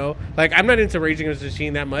that, you know? Like, I'm not into Rage Against the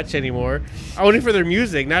Machine that much anymore. Only for their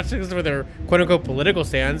music, not just for their quote unquote political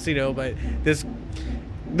stance, you know, but there's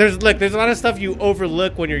a lot of stuff you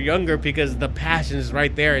overlook when you're younger because the passion is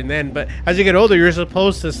right there and then. But as you get older, you're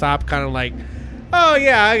supposed to stop kind of like, oh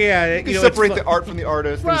yeah, You know, separate it's the art from the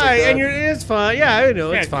artist, things right, like that. and it's fun. Yeah, I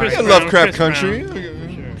know it's fine. Chris I Brown, love Crap Chris Country. Brown, for sure.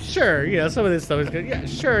 Sure, you know, some of this stuff is good. Yeah,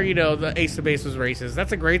 sure, you know, the Ace of Base was racist.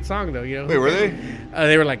 That's a great song, though, you know. Wait, were they?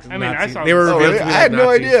 They were like I mean, I Nazis. saw They were this. Oh, revealed really? to be I like had no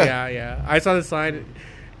Nazis. idea. Yeah. I saw the sign.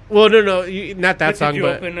 Well, no, not that But song, did you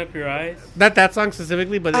but open up your eyes? not that song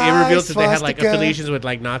specifically. But it I revealed that they had like swastika. affiliations with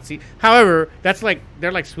like Nazi. However, that's like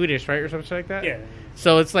they're like Swedish, right, or something like that. Yeah.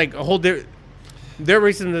 So it's like a whole their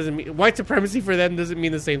racism doesn't mean white supremacy for them doesn't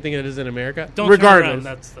mean the same thing that it is in America. Don't regardless. turn around.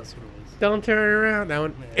 That's what it was. Don't turn around. That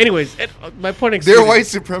one. Yeah. Anyways, my point. Their white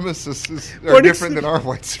supremacists are What different ex- than our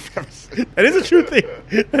white supremacists. That is a true thing.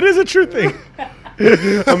 That is a true thing.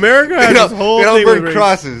 America They has don't, this whole they don't thing burn with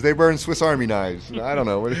crosses. They burn Swiss Army knives. I don't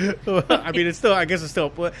know. I mean, it's still. I guess it's still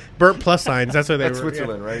burnt plus signs. That's what they That's were.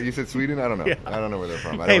 Switzerland, right? You said Sweden? I don't know. Yeah. I don't know where they're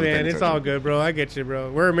from. Yeah. I Hey don't pay man, it's attention. all good, bro. I get you,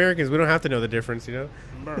 bro. We're Americans. We don't have to know the difference, you know.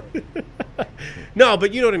 Bro. No,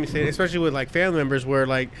 but you know what I'm saying. Especially with like family members, where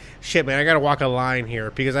like, shit, man, I gotta walk a line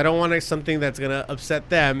here because I don't want something that's gonna upset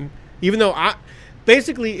them. Even though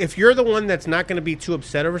basically, if you're the one that's not gonna be too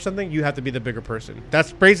upset over something, you have to be the bigger person.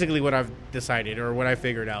 That's basically what I've decided or what I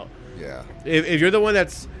figured out. Yeah. If you're the one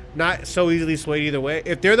that's not so easily swayed either way,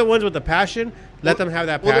 if they're the ones with the passion, let them have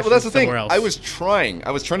that passion. Well, that's the thing. somewhere else. I was trying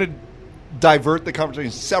to divert the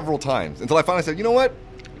conversation several times until I finally said, you know what?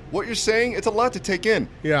 What you're saying, it's a lot to take in.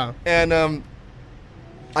 Yeah. And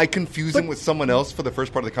I confused him with someone else for the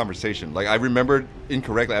first part of the conversation. Like, I remembered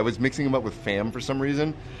incorrectly. I was mixing him up with Fam for some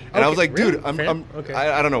reason. And I was like, really? dude, Fam? Okay.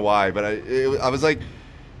 I don't know why, but I was like,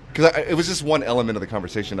 because it was just one element of the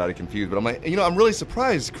conversation that I confused. But I'm like, you know, I'm really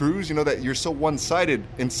surprised, Cruz, you know, that you're so one-sided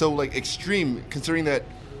and so, like, extreme, considering that,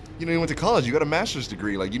 you know, you went to college, you got a master's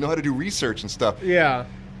degree, like, you know how to do research and stuff. Yeah.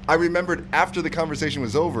 I remembered after the conversation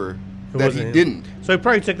was over It that wasn't he him. didn't. So he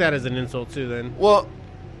probably took that as an insult too. Then, Well,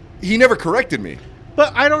 he never corrected me.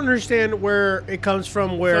 but I don't understand where it comes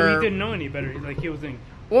from. Where So he didn't know any better. Like he was in.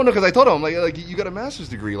 Well, no, because I told him, like you got a master's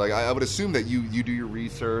degree. Like, I would assume that you do your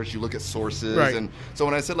research, you look at sources. Right. And so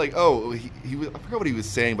when I said, like, oh, he was, I forgot what he was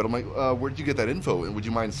saying, but I'm like, where did you get that info? And would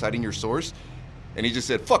you mind citing your source? And he just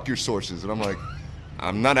said, fuck your sources. And I'm like,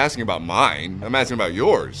 I'm not asking about mine. I'm asking about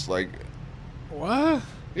yours. Like, what?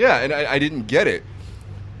 yeah, and I didn't get it.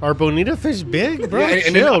 Are bonita fish big, bro? Yeah,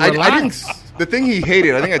 and Chill, I relax. didn't. The thing he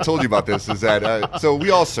hated, I think I told you about this, is that so we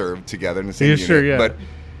all served together in the same Yeah, unit. sure, yeah. But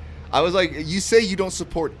I was like, you say you don't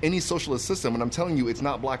support any socialist system, and I'm telling you, it's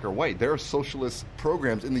not black or white. There are socialist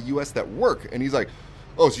programs in the U.S. that work. And he's like,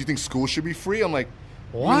 oh, so you think schools should be free? I'm like,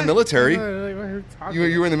 you were in the military.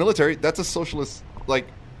 You were in the military. That's a socialist, like,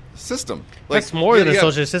 system. That's more than a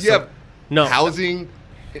socialist system. You have No. housing.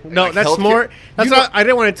 No, like that's healthcare. more. That's You know- what I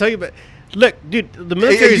didn't want to tell you, but look, dude, the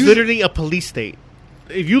military is literally a police state.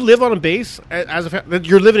 If you live on a base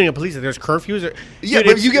you're living in a police state. There's curfews. Yeah,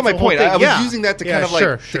 Dude, but you get my point. I was using that to kind of like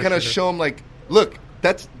sure, to kind of show him like, look,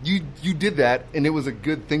 that's you did that, and it was a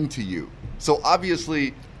good thing to you. So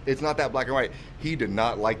obviously, it's not that black and white. He did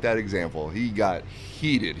not like that example. He got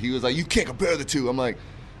heated. He was like, you can't compare the two. I'm like,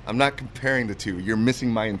 I'm not comparing the two. You're missing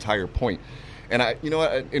my entire point. And you know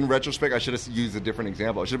what? In retrospect, I should have used a different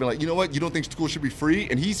example. I should have been like, you know what? You don't think school should be free?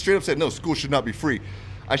 And he straight up said, no, school should not be free.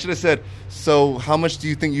 I should have said, so how much do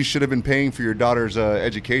you think you should have been paying for your daughter's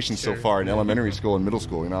education so far in elementary school and middle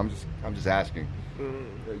school? You know, I'm just asking.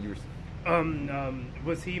 You were,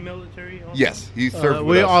 was he military? Also? yes, he served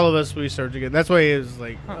with us. all of us we served together. That's why it's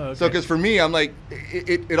like. Okay. So, because for me, I'm like,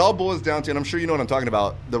 it all boils down to, and I'm sure you know what I'm talking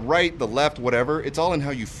about, the right, the left, whatever, it's all in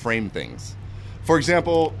how you frame things. For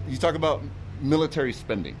example, you talk about military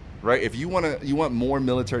spending, right? If you want more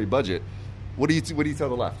military budget, what do you tell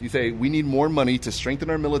the left? You say, we need more money to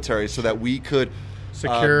strengthen our military so that we could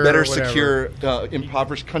better secure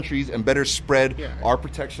impoverished countries and better spread our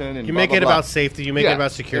protection. And you blah, make blah, it blah. about safety. You make it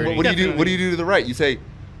about security. And what do you do? What do you do to the right? You say,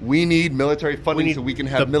 we need military funding so we can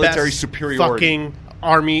have military superiority. Fucking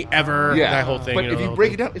army ever. Yeah. That whole thing. But if you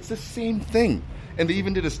break it down, it's the same thing. And they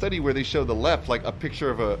even did a study where they showed the left like a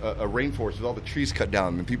picture of a rainforest with all the trees cut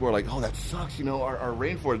down, and people are like, "Oh, that sucks," you know, our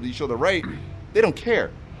rainforest. But you show the right, they don't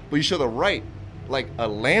care. But you show the right, like a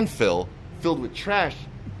landfill filled with trash,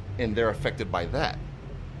 and they're affected by that.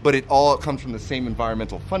 But it all comes from the same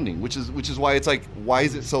environmental funding, which is why it's like, why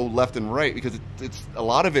is it so left and right? Because it's a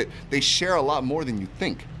lot of it. They share a lot more than you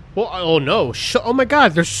think. Well, oh no! Oh my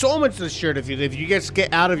God! There's so much that's shared if you guys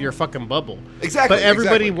get out of your fucking bubble. Exactly. But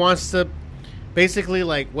everybody wants to. Basically,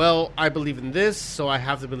 like, well, I believe in this, so I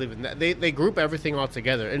have to believe in that. They group everything all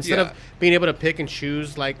together instead of being able to pick and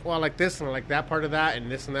choose, like, well, I like this and I like that part of that and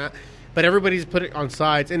this and that. But everybody's put it on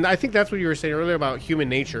sides, and I think that's what you were saying earlier about human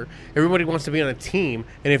nature. Everybody wants to be on a team,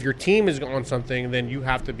 and if your team is on something, then you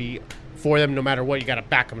have to be for them no matter what. You got to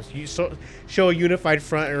back them. So you show a unified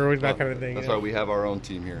front or that kind of thing. That's why we have our own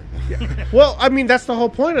team here. Well, I mean, that's the whole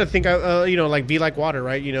point. I think, like, be like water,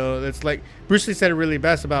 right? You know, it's like Bruce Lee said it really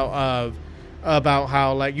best about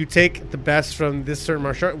how, like, you take the best from this certain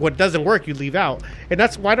martial art. What doesn't work, you leave out. And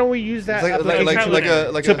that's why don't we use that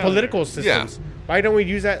to political systems? Yeah. Why don't we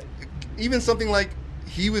use that? Even something like,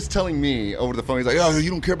 he was telling me over the phone, he's like, oh,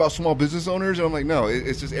 you don't care about small business owners? And I'm like, no,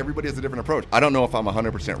 it's just everybody has a different approach. I don't know if I'm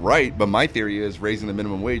 100% right, but my theory is raising the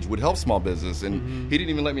minimum wage would help small business. And he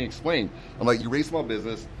didn't even let me explain. I'm like, you raise small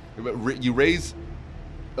business, you raise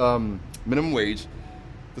minimum wage.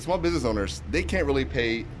 The small business owners, they can't really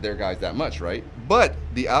pay their guys that much, right? But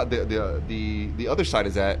the other side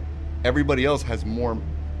is that everybody else has more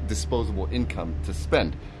disposable income to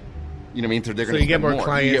spend. You know what I mean? So they're going to get more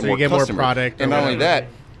clients, you get more product. And not only that,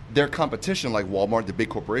 their competition, like Walmart, the big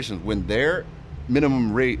corporations, when their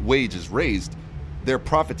minimum wage is raised, their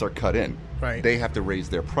profits are cut in. Right. They have to raise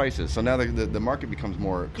their prices. So now the market becomes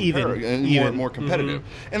more more competitive.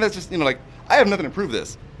 And that's just, like, I have nothing to prove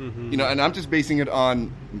this. And I'm just basing it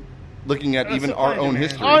on looking at even our own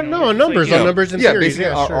history. Oh, no, numbers and theories. Basically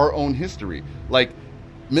our own history. Like,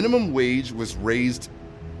 minimum wage was raised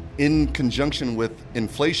in conjunction with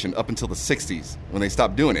inflation up until the 60s when they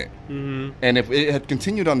stopped doing it. And if it had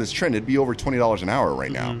continued on this trend, it'd be over $20 an hour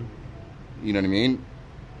right now. You know what I mean?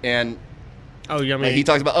 And he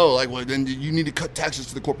talks about, well, then you need to cut taxes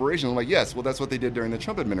to the corporation. I'm like, yes, well, that's what they did during the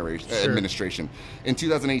Trump administration. In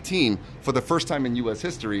 2018, for the first time in U.S.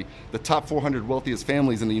 history, the top 400 wealthiest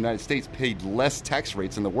families in the United States paid less tax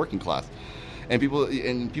rates than the working class. And people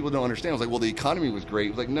don't understand. I was like, well, the economy was great.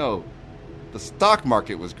 It was like, no, the stock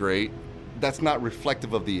market was great. That's not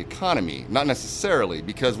reflective of the economy, not necessarily,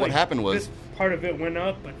 because what happened was this part of it went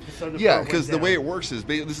up, but this other part because the way it works is,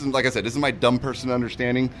 this is, like I said, this is my dumb person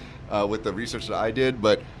understanding with the research that I did,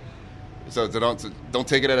 but so don't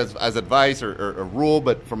take it as advice or a rule,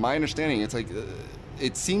 but from my understanding, it's like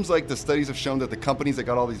it seems like the studies have shown that the companies that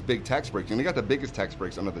got all these big tax breaks, and they got the biggest tax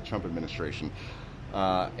breaks under the Trump administration.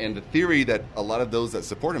 And the theory that a lot of those that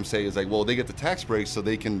support him say is like, well, they get the tax breaks so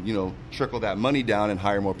they can, trickle that money down and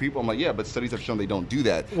hire more people. I'm like, yeah, but studies have shown they don't do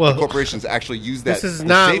that. Well, the corporations actually use that. This is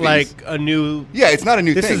not savings. Like a new. Yeah, it's not a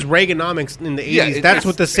new thing. This is Reaganomics in the 80s. That's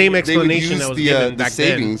what the same explanation that was given back then.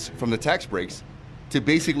 The savings from the tax breaks to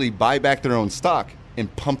basically buy back their own stock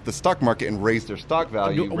and pump the stock market and raise their stock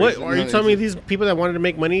value. What are you telling me? These people that wanted to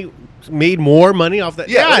make money made more money off that?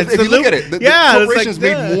 Yeah, if you look at it, the corporations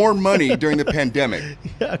made more money during the pandemic.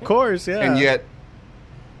 Yeah, of course, yeah. And yet,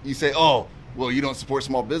 you say, oh, well, you don't support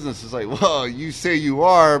small business. It's like, well, you say you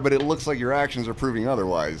are, but it looks like your actions are proving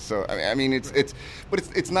otherwise. So, I mean,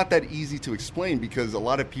 it's not that easy to explain because a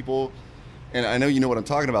lot of people, and I know you know what I'm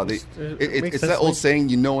talking about. It's that old saying,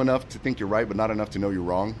 you know enough to think you're right, but not enough to know you're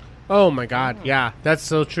wrong. Oh my God, yeah, that's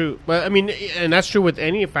so true. But I mean, and that's true with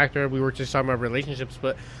any factor. We were just talking about relationships,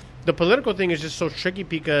 but the political thing is just so tricky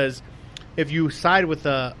because if you side with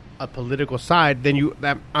a political side, then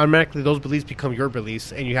that automatically those beliefs become your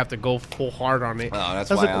beliefs, and you have to go full hard on it. Oh,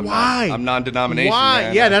 that's why I'm non-denominational. Why?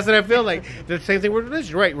 Man. Yeah, that's what I feel like. The same thing with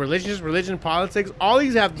religion, right? Religion, politics, all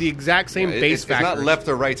these have the exact same base factors. It's not left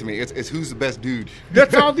or right to me. It's who's the best dude.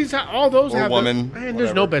 That's all those or have. Woman. Man,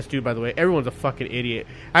 there's no best dude, by the way. Everyone's a fucking idiot.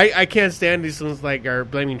 I can't stand these things like are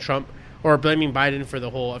blaming Trump or blaming Biden for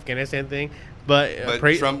the whole Afghanistan thing. But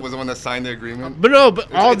Trump was the one that signed the agreement. But no,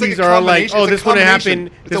 but all these are like, oh, this wouldn't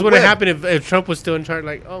happen. This wouldn't happen if Trump was still in charge.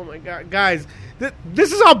 Like, oh my God, guys,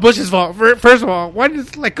 this is all Bush's fault. First of all, why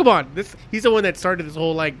does come on? He's the one that started this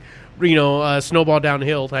whole snowball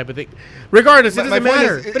downhill type of thing. Regardless, it doesn't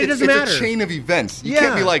matter. But it doesn't matter. It's a chain of events. You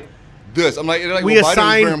can't be like this. I'm like, we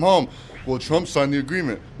assign him home. Well, Trump signed the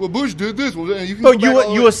agreement. Well, Bush did this. Well,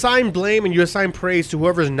 you assign blame and you assign praise to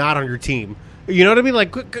whoever's not on your team. You know what I mean?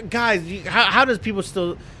 Like, guys, how does people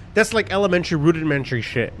still... That's like rudimentary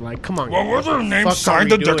shit. Like, come on. Well, what's their name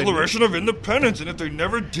signed the Declaration of Independence, and if they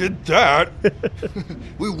never did that,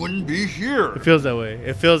 we wouldn't be here. It feels that way.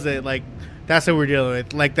 It feels that, like, that's what we're dealing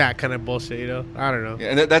with. Like that kind of bullshit, you know? I don't know.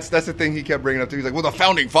 Yeah, and that's the thing he kept bringing up, too. He's like, well, the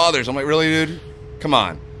Founding Fathers. I'm like, really, dude? Come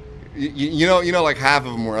on. You know, like half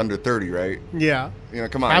of them were under 30, right? Yeah. You know,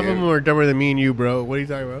 come on. Half of them were dumber than me and you, bro. What are you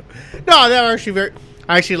talking about? No, they were actually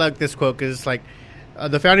I actually like this quote because it's like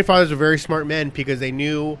the Founding Fathers were very smart men because they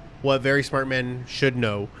knew what very smart men should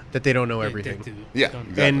know, that they don't know everything. Yeah,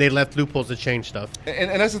 exactly. And they left loopholes to change stuff. And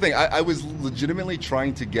that's the thing. I was legitimately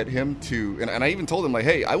trying to get him to, and I even told him, like,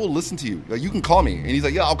 hey, I will listen to you. Like, you can call me. And he's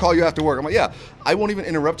like, yeah, I'll call you after work. I'm like, yeah, I won't even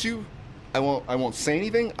interrupt you. I won't say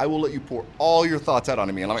anything. I will let you pour all your thoughts out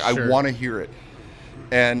onto me. And I'm like, sure. I want to hear it.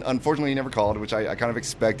 And unfortunately, he never called, which I kind of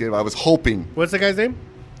expected. I was hoping. What's the guy's name?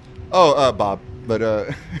 Oh, Bob.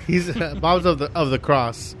 But he's Bob's of the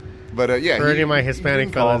cross. But yeah, for any of my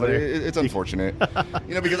Hispanic fellas, it's unfortunate,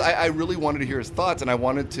 because I really wanted to hear his thoughts, and I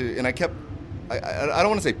wanted to, and I kept, I don't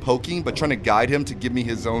want to say poking, but trying to guide him to give me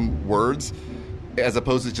his own words, as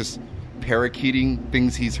opposed to just parakeeting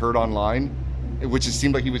things he's heard online, which it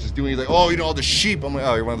seemed like he was just doing. He's like, oh, you know, all the sheep. I'm like,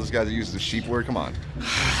 oh, you're one of those guys that uses the sheep word. Come on,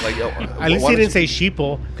 like, at least he didn't say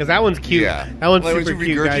sheeple, because that one's cute. Yeah, that one's super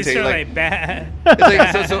cute, guys. It's like bad. It's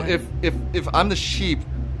like, so if I'm the sheep,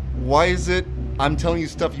 why is it I'm telling you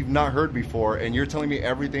stuff you've not heard before, and you're telling me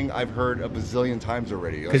everything I've heard a bazillion times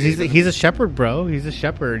already? Because he's a shepherd, bro. He's a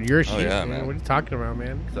shepherd. You're a sheep. Oh, yeah, man. What are you talking about,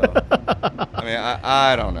 man? So, I mean,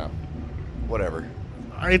 I don't know. Whatever.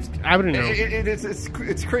 I don't know.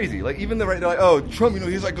 It's crazy. Like, even they're like, oh, Trump, you know,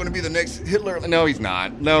 he's like going to be the next Hitler. No, he's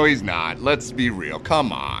not. Let's be real.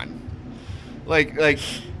 Come on. Like,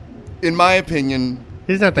 in my opinion,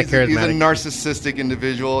 he's not that charismatic. He's a narcissistic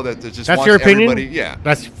individual that just that's wants your opinion? Everybody. Yeah,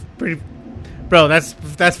 that's pretty. Bro, that's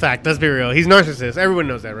fact. Let's be real. He's narcissist. Everyone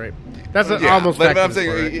knows that, right? That's almost fact. But I'm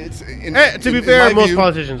saying, to be fair, most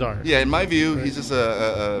politicians are. Yeah, in my view, he's just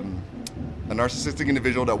a narcissistic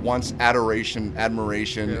individual that wants admiration,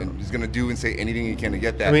 and he's going to do and say anything he can to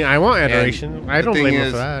get that. I mean, I want adoration. And I don't blame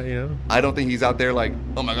him for that, you know. I don't think he's out there like,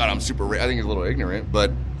 oh my God, I'm super rich. I think he's a little ignorant,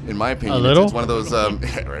 but in my opinion, it's one of those,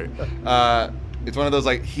 right? It's one of those,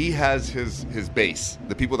 like, he has his base,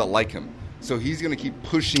 the people that like him. So he's going to keep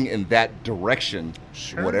pushing in that direction,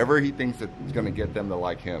 whatever he thinks that's going to get them to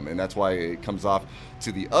like him. And that's why it comes off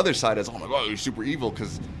to the other side as, oh my God, you're super evil,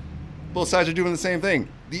 because both sides are doing the same thing.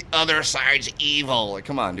 The other side's evil. Like,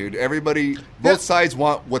 come on, dude. Both sides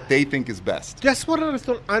want what they think is best. That's what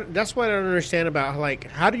that's what I don't understand about, like,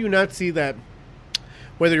 how do you not see that,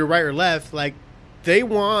 whether you're right or left, like,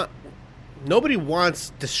 nobody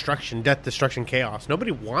wants destruction, death, destruction, chaos. Nobody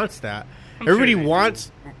wants that. Everybody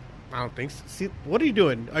wants... I don't think so. See, what are you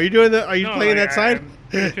doing? Are you playing that side?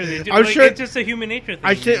 I'm sure it's just a human nature thing.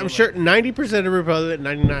 I'm sure 90% of Republicans,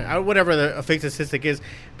 99, whatever the fake statistic is,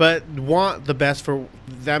 but want the best for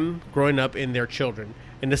them growing up in their children.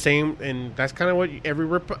 And that's kind of what every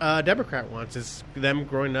Democrat wants, is them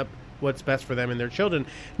growing up what's best for them and their children.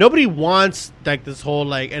 Nobody wants like this whole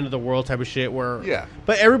like end of the world type of shit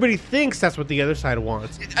but everybody thinks that's what the other side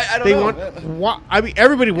wants. I don't know. I mean,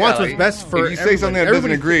 everybody wants what's best for if you say something that doesn't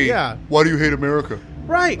agree, why do you hate America?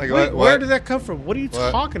 Right. Wait, where did that come from? What are you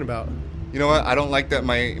talking about? you know what? I don't like that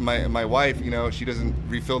my wife, she doesn't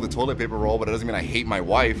refill the toilet paper roll, but it doesn't mean I hate my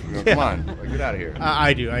wife. Come on, get out of here.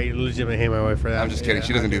 I do. I legitimately hate my wife for that. I'm just kidding.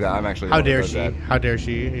 She doesn't do that. I'm actually. How dare she? That. How dare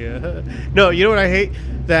she? Yeah. No, you know what I hate?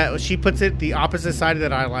 That she puts it the opposite side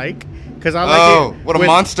that I like. Because I like it. What a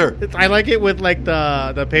monster! I like it with like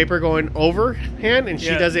the paper going overhand, and she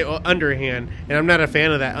does it underhand, and I'm not a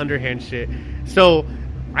fan of that underhand shit. So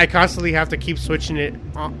I constantly have to keep switching it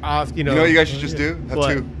off. You know what you guys should just do? Have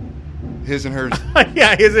what? two. His and hers.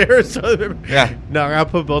 Yeah, his and hers. Yeah. No, I'll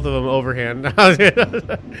put both of them overhand.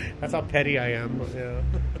 That's how petty I am. Yeah.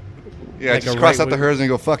 Yeah, like just cross out the hers and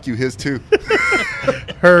go, fuck you, his too.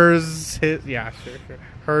 Hers, his. Yeah, sure.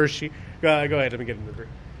 Hers, she. Go ahead, let me get another.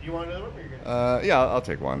 You want another one? Or you're good? Yeah, I'll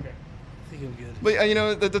take one. Okay. I think I'm good. But,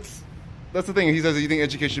 that's the thing. He says, you think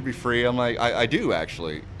education should be free? I'm like, I do,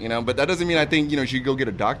 actually. But that doesn't mean I think, you should go get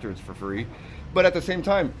a doctorate for free. But at the same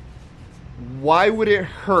time, why would it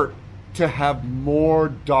hurt to have more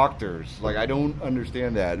doctors? Like, I don't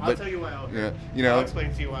understand that. I'll tell you why I'll hurt. Yeah, I'll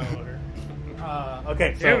explain to you why I'll hurt.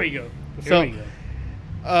 Okay, so there we go.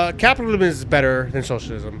 Capitalism is better than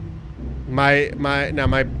socialism. My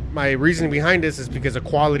reasoning behind this is because of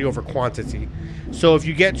quality over quantity. So if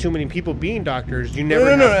you get too many people being doctors, you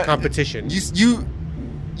never have competition. You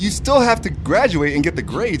still have to graduate and get the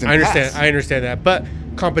grades. And I understand that, but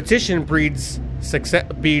competition breeds success,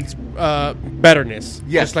 breeds betterness.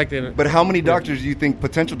 Yes, just like but how many doctors do you think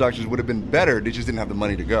potential doctors would have been better? They just didn't have the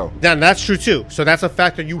money to go. Then that's true too. So that's a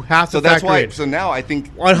factor you have to. So that's why. in. So now I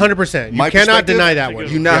think 100%. You cannot deny that one.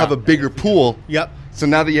 You now have a bigger pool. Yep. So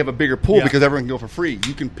now that you have a bigger pool, because everyone can go for free,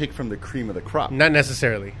 you can pick from the cream of the crop. Not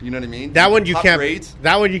necessarily. You know what I mean? That one you Top can't. grades.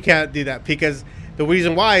 That one you can't do that because the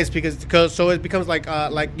reason why is because so it becomes like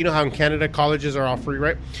you know how in Canada colleges are all free,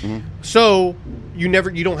 right? Mm-hmm. So you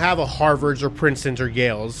don't have a Harvards or Princetons or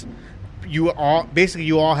Yales. You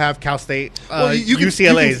all have Cal State,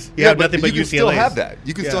 UCLA's. You have nothing but UCLA's. You can still have that.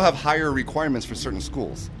 You can still have higher requirements for certain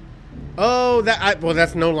schools. Oh,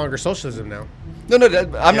 that's no longer socialism now. No,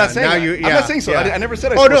 I'm not saying that. I'm not saying so. I never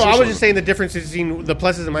said I no, socialism. I was just saying the difference between the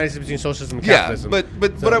pluses and minuses between socialism and capitalism. Yeah,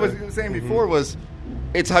 but what I was saying before was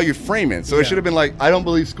it's how you frame it. So it should have been like, I don't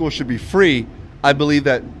believe school should be free. I believe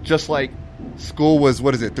that just like school was,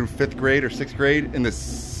 through 5th grade or 6th grade in the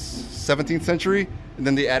 17th century, and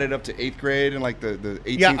then they added up to 8th grade and like the 18th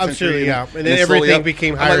century. Yeah, absolutely, and then everything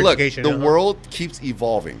became higher education. The world keeps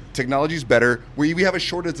evolving. Technology's better. We have a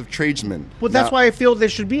shortage of tradesmen. Well, that's why I feel there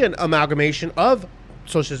should be an amalgamation of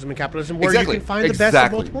socialism and capitalism where you can find the best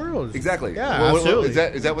of both worlds. Exactly. Yeah, absolutely.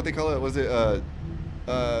 Is that what they call it? Was it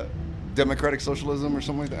democratic socialism or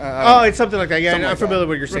something like that? It's something like that. Yeah, I'm familiar with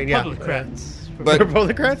what you're saying. Republicrats. But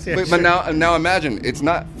Republicrats, yeah. But now imagine it's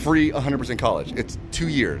not free 100% college. It's 2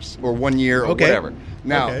 years or 1 year or whatever.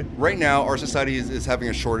 Now, right now, our society is having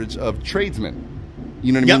a shortage of tradesmen.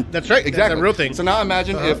 You know what I mean? That's right. Exactly. That's a real thing. So now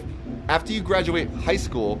imagine if after you graduate high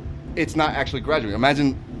school, it's not actually graduating.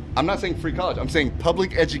 Imagine, I'm not saying free college. I'm saying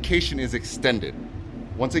public education is extended.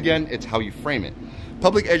 Once again, it's how you frame it.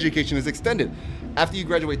 Public education is extended. After you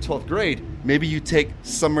graduate 12th grade, maybe you take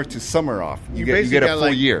summer to summer off. You get a full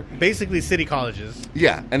year. Basically, city colleges.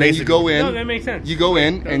 Yeah, and then you go in. No, that makes sense. You go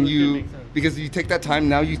in and because you take that time.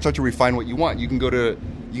 Now you start to refine what you want. You can go to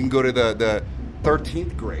the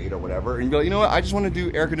 13th grade or whatever, and you be like, you know what? I just want to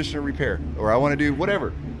do air conditioner repair, or I want to do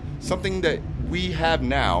whatever. Something that we have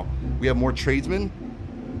now. We have more tradesmen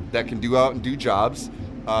that can do out and do jobs.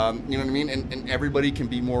 You know what I mean? And everybody can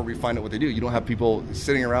be more refined at what they do. You don't have people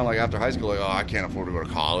sitting around like after high school like, oh, I can't afford to go to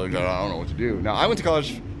college. I don't know what to do. Now, I went to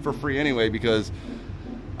college for free anyway because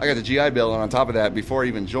I got the GI Bill, and on top of that, before I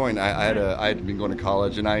even joined, I had been going to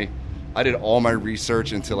college, and I did all my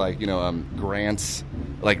research into grants,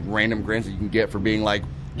 like random grants that you can get for being like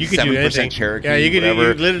you could 7% Cherokee. Yeah, you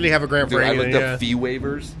literally have a grant for anything. The fee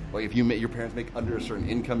waivers. Like if your parents make under a certain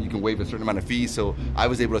income, you can waive a certain amount of fees. So I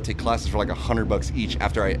was able to take classes for like $100 each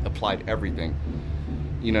after I applied everything.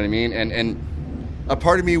 You know what I mean? And a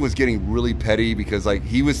part of me was getting really petty because like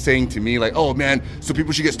he was saying to me like, oh man, so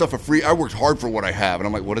people should get stuff for free. I worked hard for what I have, and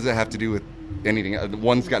I'm like, what does that have to do with anything?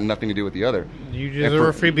 One's got nothing to do with the other. You deserve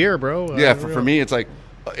a free beer, bro. Yeah, for me, it's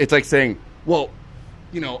like saying, well,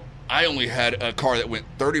 I only had a car that went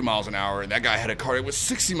 30 miles an hour, and that guy had a car that was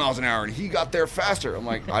 60 miles an hour, and he got there faster. I'm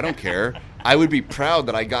like, I don't care. I would be proud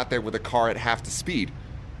that I got there with a car at half the speed.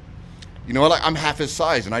 You know, like I'm half his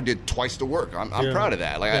size, and I did twice the work. I'm proud of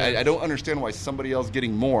that. Like I don't understand why somebody else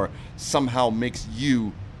getting more somehow makes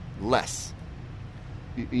you less.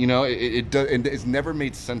 It's never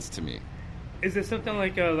made sense to me. Is it something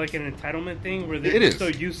like an entitlement thing where they're so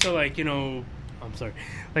used to they're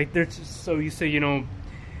so used to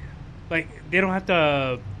like they don't have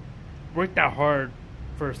to work that hard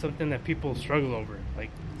for something that people struggle over. Like,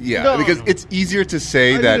 Yeah, No. because it's easier to say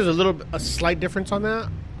I think that. there's a slight difference on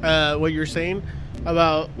that. What you're saying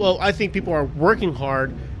about, well, I think people are working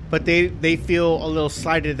hard, but they feel a little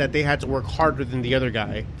slighted that they had to work harder than the other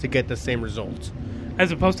guy to get the same results.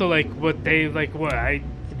 as opposed to like what they like. What I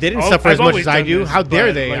They didn't I've suffer as much always as I done do. this, How dare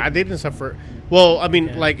but, they? like- They didn't suffer. Well, I mean,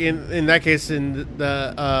 Yeah. like in that case, in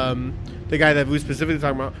the guy that we specifically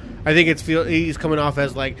talking about, I think he's coming off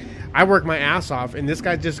as like, I work my ass off, and this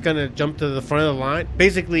guy's just gonna jump to the front of the line.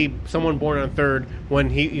 Basically, someone born on third when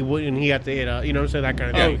he had to hit you know what I'm saying, that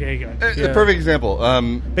kind of thing. okay, got it. A perfect example.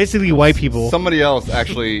 Basically, white people. Somebody else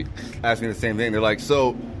actually asked me the same thing. They're like,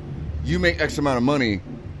 so you make X amount of money,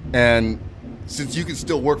 and since you can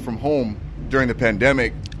still work from home during the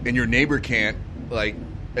pandemic, and your neighbor can't, like,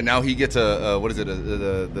 and now he gets what is it?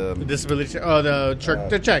 The disability. Oh, the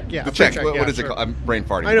check. Yeah, the check. What yeah, is it sure. called? I'm brain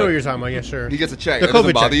farting. I know but what you're talking about. Yeah, sure. He gets a check. The That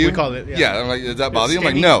doesn't COVID bother check, you? we call it, yeah. I'm like, does that bother you? I'm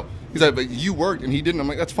like, Skinny. no. He's like, but you worked and he didn't. I'm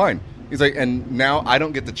like, that's fine. He's like, and now I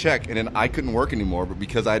don't get the check, and then I couldn't work anymore, but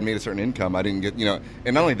because I had made a certain income, I didn't get,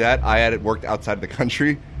 and not only that, I had worked outside of the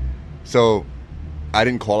country, so I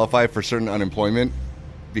didn't qualify for certain unemployment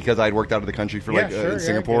because I had worked out of the country for in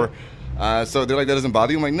Singapore. So they're like, that doesn't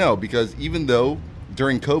bother you? I'm like, no, because even though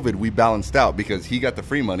during COVID we balanced out because he got the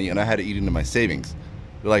free money and I had to eat into my savings.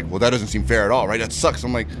 They're like, well, that doesn't seem fair at all, right? That sucks.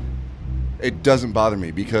 I'm like, it doesn't bother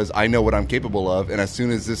me because I know what I'm capable of, and as soon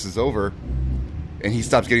as this is over and he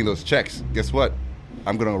stops getting those checks, guess what?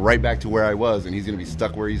 I'm going to go right back to where I was, and he's going to be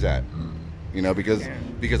stuck where he's at.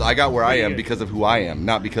 Because I got where I am because of who I am,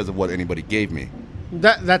 not because of what anybody gave me.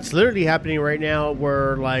 That's literally happening right now.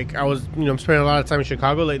 Where like I'm spending a lot of time in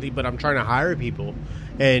Chicago lately, but I'm trying to hire people,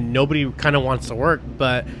 and nobody kind of wants to work.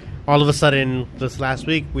 But all of a sudden, this last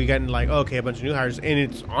week, we got like, okay, a bunch of new hires, and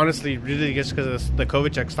it's honestly really just because the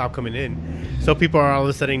COVID check stopped coming in, so people are all of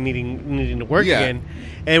a sudden needing to work again,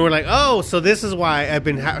 and we're like, oh, so this is why I've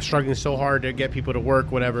been struggling so hard to get people to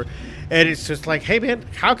work, whatever. And it's just like, hey man,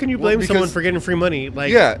 how can you blame someone for getting free money?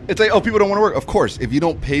 Like, yeah, it's like, oh, people don't want to work. Of course, if you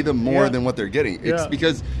don't pay them more than what they're getting, it's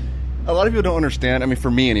because a lot of people don't understand. I mean,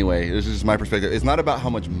 for me anyway, this is my perspective. It's not about how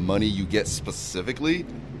much money you get specifically.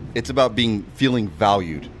 It's about feeling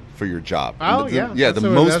valued for your job. Oh, yeah. The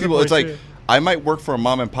most people, it's like, I might work for a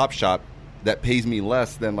mom and pop shop that pays me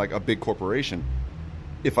less than like a big corporation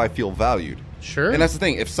if I feel valued. Sure. And that's the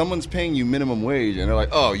thing. If someone's paying you minimum wage and they're like,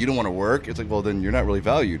 oh, you don't want to work, it's like, well, then you're not really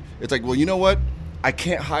valued. It's like, well, you know what? I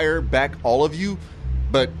can't hire back all of you,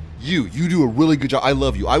 but you do a really good job. I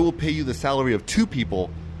love you. I will pay you the salary of 2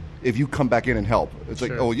 people if you come back in and help. It's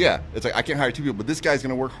like, oh, yeah. It's like, I can't hire 2 people, but this guy's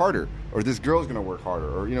going to work harder, or this girl's going to work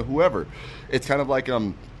harder, or, whoever. It's kind of like,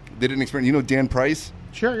 they didn't experience, Dan Price?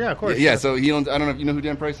 Sure, yeah, of course. Yeah, so he owns, I don't know if you know who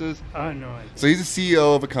Dan Price is? No. So he's the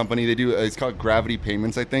CEO of a company. They do, it's called Gravity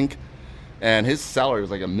Payments, I think. And his salary was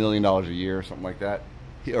like $1 million a year or something like that.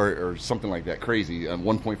 Or something like that, crazy.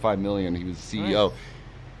 $1.5 million, he was CEO. Nice.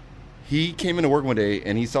 He came into work one day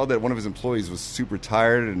and he saw that one of his employees was super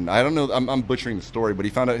tired, and I don't know, I'm butchering the story, but he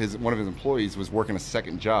found out one of his employees was working a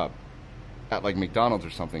second job at like McDonald's or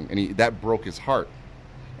something, and that broke his heart.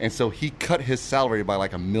 And so he cut his salary by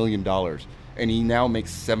like $1 million, and he now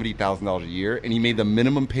makes $70,000 a year, and he made the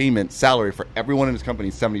minimum payment salary for everyone in his company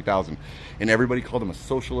 $70,000, and everybody called him a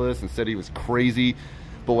socialist and said he was crazy.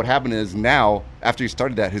 But what happened is now, after he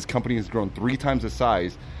started that, his company has grown 3 times the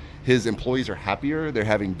size. His employees are happier. They're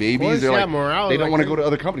having babies. They're like, morale, they don't want to go to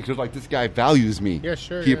other companies because like, this guy values me. Yeah,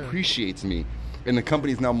 sure. He appreciates me, and the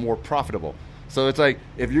company's now more profitable. So it's like,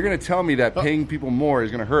 if you're going to tell me that paying people more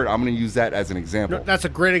is going to hurt, I'm going to use that as an example. No, that's a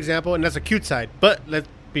great example, and that's a cute side. But let's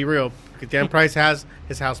be real. Dan Price has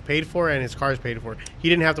his house paid for and his car is paid for. He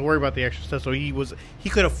didn't have to worry about the extra stuff, so he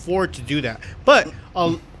could afford to do that. But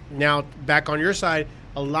now, back on your side,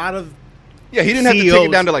 a lot of he didn't have to take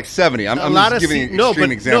it down to like 70. I'm just giving an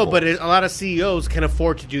extreme example. No, but a lot of CEOs can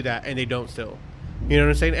afford to do that, and they don't still. You know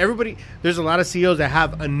what I'm saying? There's a lot of CEOs that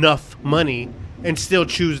have enough money and still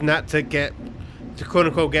choose not to quote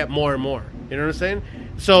unquote get more and more. You know what I'm saying?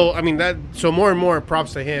 So I mean so more and more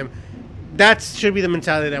props to him. That should be the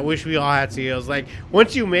mentality that I wish we all had CEOs. Like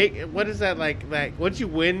once you make once you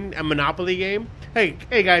win a Monopoly game, hey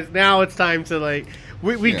guys, now it's time to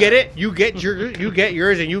we get it. You get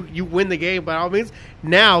yours and you win the game by all means.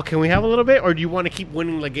 Now can we have a little bit, or do you want to keep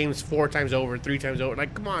winning the games 4 times over, 3 times over?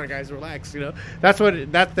 Like, come on guys, relax. That's the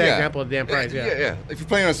example of Dan Price. Yeah. If you're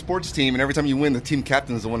playing on a sports team and every time you win, the team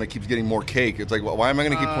captain is the one that keeps getting more cake. It's like, well, why am I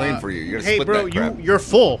going to keep playing for you? You're gonna split that crap. You're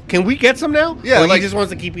full. Can we get some now? Yeah, or he just wants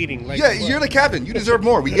to keep eating. You're the captain. You deserve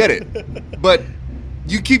more. We get it. But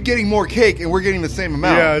you keep getting more cake, and we're getting the same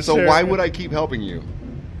amount. Yeah, so why would I keep helping you?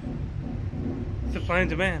 Supply and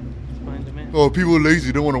demand. oh, people are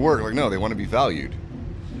lazy, don't want to work. Like, no, they want to be valued.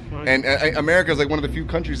 And America is like one of the few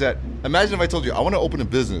countries that, imagine if I told you, I want to open a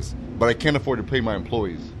business, but I can't afford to pay my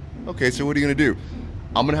employees. Okay, so what are you going to do?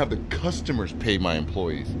 I'm going to have the customers pay my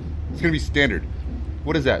employees. It's going to be standard.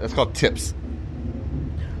 What is that? That's called tips.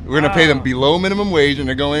 We're going to pay them below minimum wage, and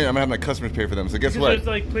they're going, I'm going to have my customers pay for them. So guess what? There's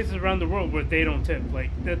like places around the world where they don't tip. Like,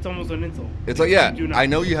 that's almost an insult. It's like, yeah, I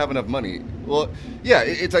know you have enough money. Well, yeah,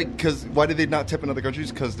 it's like, because why do they not tip in other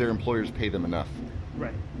countries? Because their employers pay them enough.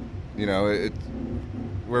 Right. You know,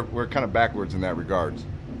 we're kind of backwards in that regards.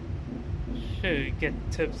 Shit, get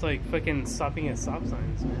tips like fucking stopping at stop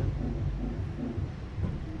signs, man.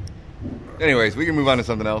 Anyways, we can move on to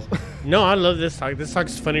something else. No, I love this talk. This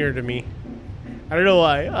talk's funnier to me. I don't know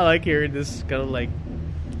why. I like hearing this kind of like,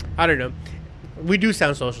 I don't know. We do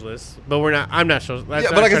sound socialists, but we're not. I'm not socialist. Yeah,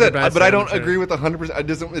 but like I said, but I don't agree with 100%. It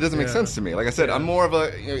doesn't make sense to me. Like I said, I'm more of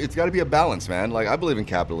a. You know, it's got to be a balance, man. Like I believe in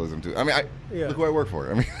capitalism too. I mean, look who I work for.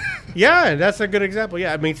 I mean, yeah, that's a good example.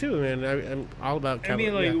 Yeah, me too, man. I'm all about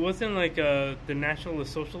capitalism. I mean, like, wasn't like the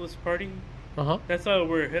Nationalist Socialist Party? That's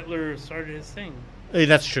where Hitler started his thing. Hey,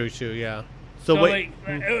 that's true too. Yeah. So like,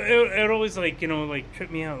 it always like like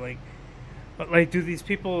tripped me out. Like, do these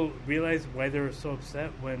people realize why they were so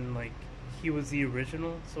upset when like he was the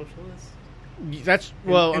original socialist? That's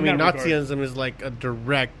I mean, Nazism is like a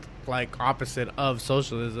direct like opposite of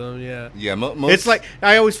socialism. Yeah. Yeah. It's like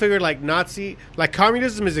I always figured like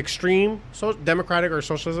communism is extreme, democratic or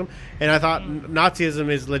socialism, and I thought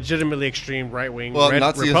Nazism is legitimately extreme right wing. Well,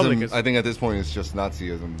 Nazism, I think at this point it's just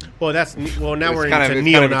Nazism. Well, now we're into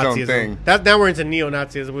neo-Nazism. Now we're into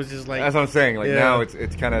neo-Nazism, which is like that's what I'm saying. Like now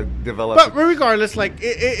it's kind of developed. But regardless, like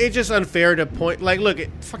it's just unfair to point. Like, look,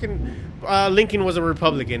 Lincoln was a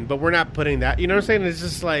Republican, but we're not putting that. You know what I'm saying? It's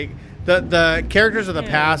just like. The characters of the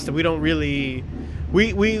past, we don't really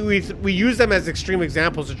we use them as extreme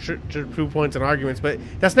examples to prove points and arguments, but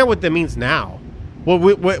that's not what that means now.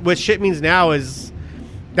 What shit means now is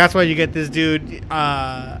that's why you get this dude.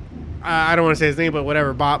 I don't want to say his name, but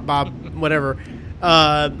whatever, Bob, whatever,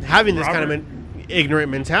 having this kind of ignorant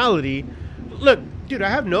mentality. Look, dude, I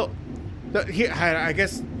have I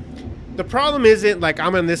guess the problem isn't like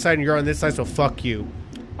I'm on this side and you're on this side, so fuck you.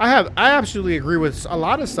 I absolutely agree with a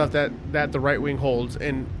lot of stuff that the right wing holds,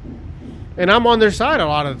 and I'm on their side a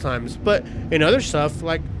lot of the times. But in other stuff,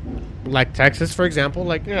 like Texas, for example,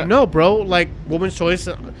 no, bro, like woman's choice.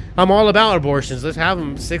 I'm all about abortions. Let's have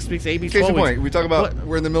them 6 weeks, 8 weeks, 12 weeks. Point. We talk about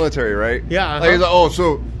we're in the military, right? Yeah. Like,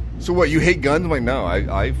 so what? You hate guns? I'm like, no,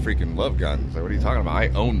 I freaking love guns. Like, what are you talking about? I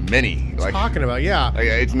own many. Yeah. Like,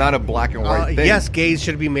 it's not a black and white thing. Yes, gays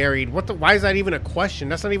should be married. Why is that even a question?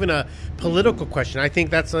 That's not even a political question. I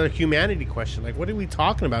think that's a humanity question. Like, what are we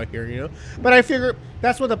talking about here? You know. But I figure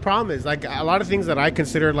that's what the problem is. Like, a lot of things that I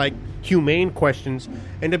consider like humane questions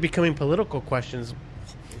end up becoming political questions.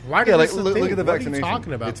 Why? Yeah, like look at the vaccination. What are you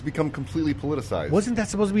talking about? It's become completely politicized. Wasn't that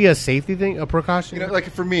supposed to be a safety thing, a precaution? You know,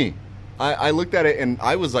 like for me. I looked at it and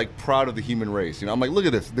I was like proud of the human race. You know, I'm like, look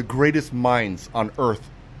at this, the greatest minds on earth.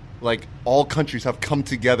 Like all countries have come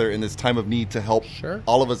together in this time of need to help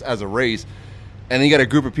all of us as a race. And then you got a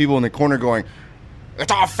group of people in the corner going,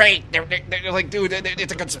 "It's all fake." They're like, "Dude,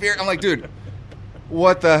 it's a conspiracy." I'm like, "Dude,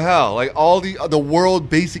 what the hell?" Like all the world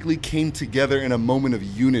basically came together in a moment of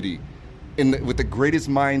unity. With the greatest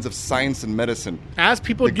minds of science and medicine, as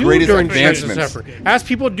people do during times of suffering,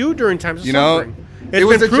 suffering. It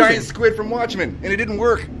was a giant squid from Watchmen, and it didn't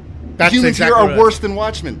work. Humans here are worse than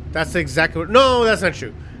Watchmen. That's exactly no, that's not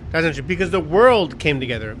true. That's not true because the world came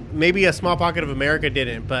together. Maybe a small pocket of America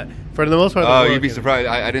didn't, but for the most part, the world you'd be surprised.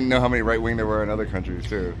 I didn't know how many right wing there were in other countries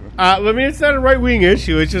too. I mean, it's not a right wing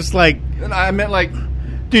issue. It's just like I meant like.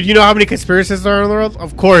 Dude, you know how many conspiracies there are in the world?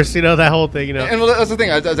 Of course, you know that whole thing. You know, and well, that's the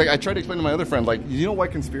thing. I tried to explain to my other friend, like, you know why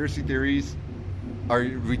conspiracy theories are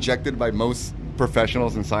rejected by most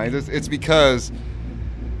professionals and scientists? It's because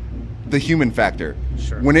the human factor.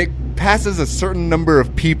 Sure. When it passes a certain number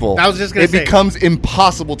of people, it becomes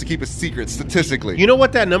impossible to keep a secret statistically. You know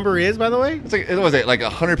what that number is, by the way? It's like, what was it, like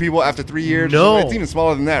 100 people after 3 years? No. It's even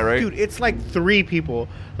smaller than that, right? Dude, it's like 3 people.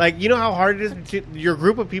 Like, you know how hard it is to your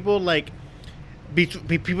group of people, like, be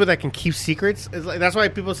people that can keep secrets. It's like, that's why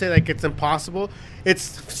people say like it's impossible. It's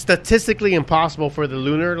statistically impossible for the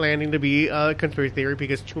lunar landing to be a conspiracy theory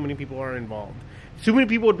because too many people are involved. too many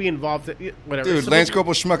people would be involved. Whatever. Dude, Lance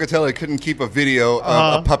Corporal Schmuckatelli couldn't keep a video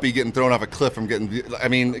of a puppy getting thrown off a cliff from getting. I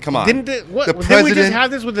mean, come on. Didn't we just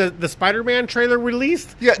have this with the Spider-Man trailer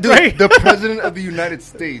released? Yeah, dude. Right? The president of the United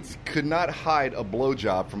States could not hide a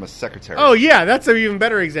blowjob from a secretary. Oh yeah, that's an even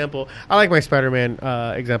better example. I like my Spider-Man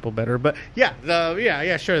example better, but yeah,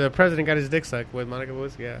 sure. The president got his dick sucked with Monica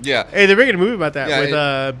Lewinsky. Yeah. Hey, they're making a movie about that with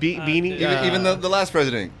Beanie. Even the last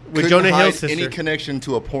president with Jonah Hill's sister. Any connection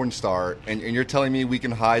to a porn star, and you're telling me we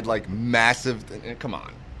can hide like massive? Come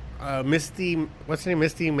on. Misty, what's her name?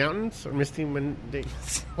 Misty Mountains or Misty?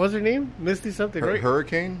 What's her name? Misty something, right?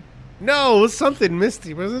 Hurricane? No, it was something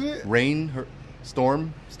Misty, wasn't it? Rain,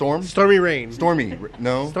 storm, Stormy Rain. Stormy,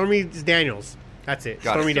 no. Stormy Daniels. That's it.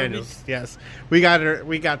 Got Stormy it. Daniels. Yes, we got her.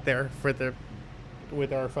 We got there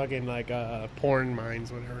with our fucking porn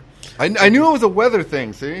minds, whatever. I knew it was a weather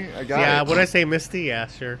thing. See, I got it. Yeah, when I say Misty, yeah,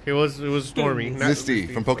 sure. It was Stormy. not Misty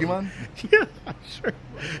from Pokemon. Yeah, sure.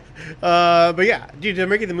 But yeah, dude, they're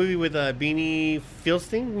making the movie with Beanie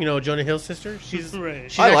Feldstein. You know, Jonah Hill's sister. She's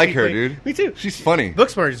I like her, dude. Me too. She's funny.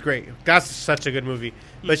 Booksmart is great. That's such a good movie.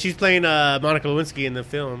 But she's playing Monica Lewinsky in the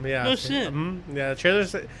film. Yeah. Oh shit. Yeah, the trailer.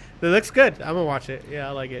 It looks good. I'm gonna watch it. Yeah,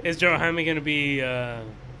 I like it. Is Joe Hammond gonna be?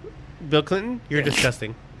 Bill Clinton? You're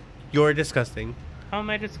disgusting. You're disgusting. How am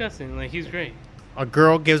I disgusting? Like, he's great. A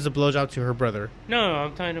girl gives a blowjob to her brother. No,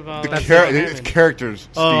 I'm talking about it's characters.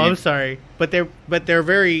 Steve. Oh, I'm sorry, but they're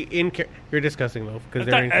very You're disgusting though,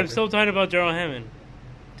 because I'm still talking about Daryl Hammond.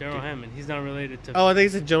 Daryl Hammond. He's not related to. Oh, I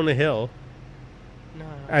think it's Jonah Hill. No.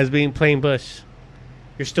 As being plain Bush.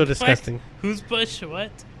 You're still disgusting. What? Who's Bush?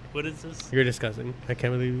 What? What is this? You're disgusting. I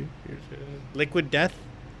can't believe you. Liquid death.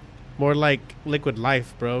 More like liquid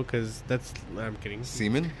life, bro, because that's... I'm kidding.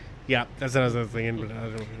 Semen? Yeah, that's what I was thinking, but I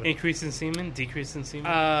don't know. Increase in semen? Decrease in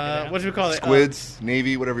semen? What do we call it? Squids,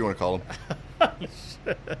 Navy, whatever you want to call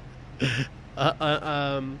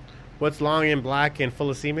them. What's long and black and full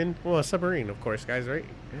of semen? Well, a submarine, of course, guys, right?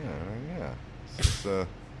 Yeah.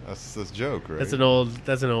 That's this joke, right? That's an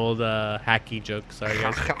old hacky joke. Sorry,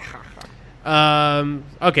 guys.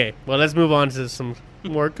 Okay, well, let's move on to some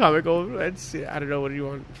more comical. Let's see. I don't know. What do you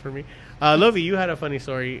want from me? Lovey, you had a funny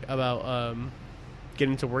story about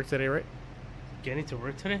getting to work today, right? Getting to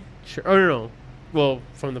work today? Sure. Oh, no. Well,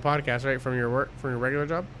 from the podcast, right? From your regular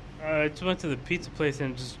job? I just went to the pizza place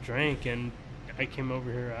and just drank, and I came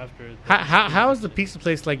over here after. How is the pizza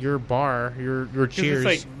place like your bar, your Cheers?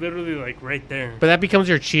 It's like literally like right there. But that becomes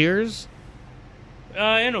your Cheers?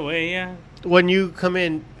 In a way, yeah. When you come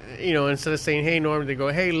in, instead of saying, hey, Norm, they go,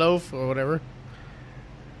 hey, loaf, or whatever.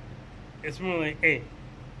 It's more like, hey.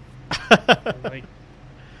 Like,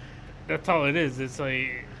 that's all it is. It's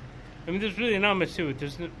like, I mean, there's really not much to it.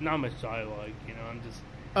 There's not much dialogue, I'm just...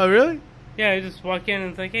 Oh, really? Yeah, I just walk in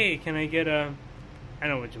and it's like, hey, can I get a... I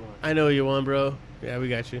know what you want. I know what you want, bro. Yeah, we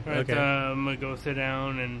got you. Right, okay. I'm going to go sit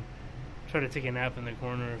down and try to take a nap in the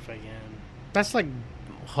corner if I can. That's like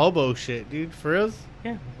hobo shit, dude. For reals?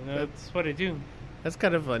 Yeah, that's what I do. That's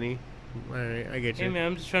kind of funny. All right, I get you. Hey, man,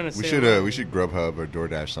 I'm just trying to we should Grubhub or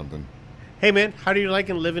DoorDash something. Hey, man, how do you like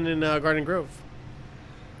living in Garden Grove?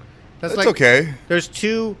 That's like, okay. There's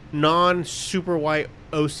two non-super white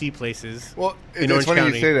OC places. Well, in it's Orange funny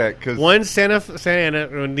County. you say that because one's Santa Ana,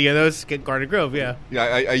 and the other's Garden Grove. Yeah. Yeah,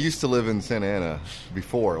 I used to live in Santa Ana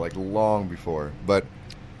before, like long before. But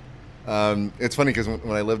it's funny because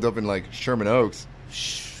when I lived up in like Sherman Oaks,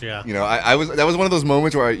 yeah, I was that was one of those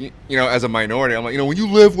moments where as a minority, I'm like, when you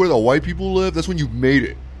live where the white people live, that's when you've made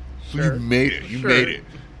it. So you made it. You made it.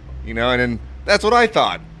 And then that's what I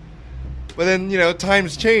thought. But then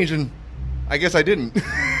times change, and I guess I didn't.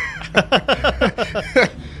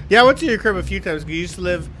 Yeah, I went to your crib a few times. You used to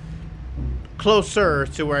live closer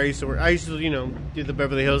to where I used to work. I used to, do the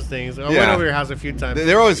Beverly Hills things. I went over your house a few times.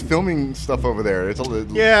 They're always filming stuff over there. It's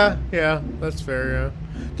yeah, that's fair. Yeah,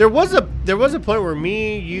 there was a point where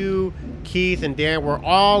me, you, Keith, and Dan were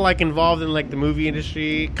all like involved in like the movie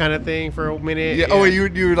industry kind of thing for a minute. Yeah. Oh,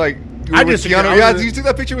 you were like. I just Keanu. Yeah, you took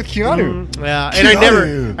that picture with Keanu. Yeah,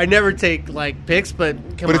 Keanu. and I never take like pics, but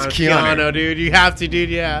it's Keanu, dude. You have to, dude.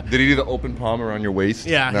 Yeah. Did he do the open palm around your waist?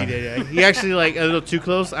 Yeah, he did. Yeah. He actually like a little too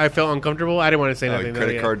close. I felt uncomfortable. I didn't want to say nothing.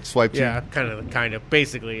 Credit card swiped you. Yeah, kind of,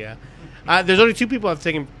 basically. Yeah. There's only two people I've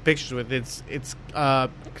taken pictures with. It's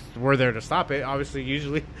we're there to stop it, obviously,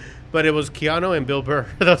 usually, but it was Keanu and Bill Burr.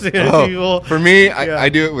 Those are the two people. For me, I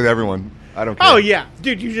do it with everyone. I don't care. Oh yeah,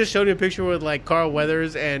 dude, you just showed me a picture with like Carl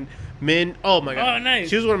Weathers and Min. Oh my god. Oh nice.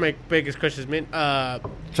 She was one of my biggest crushes. Min.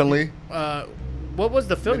 Chun-Li. What was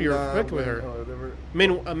the film you were working with her?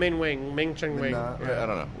 Ming Chun Wing. I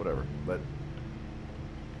don't know. Whatever. But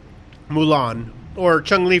Mulan or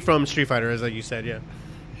Chun-Li from Street Fighter, as you said. Yeah.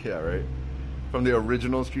 Yeah. Right. from the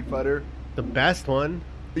original Street Fighter. The best one.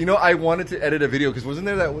 You know, I wanted to edit a video because wasn't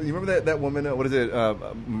there that you remember that woman? What is it,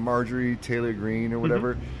 Marjorie Taylor Greene or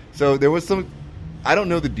whatever? Mm-hmm. So there was some. I don't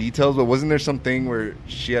know the details, but wasn't there something where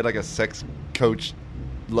she had like a sex coach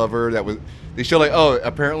lover that was? They show like, oh,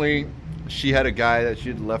 apparently she had a guy that she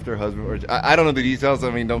had left her husband. Or I don't know the details.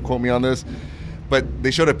 I mean, don't quote me on this. But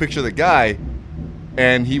they showed a picture of the guy,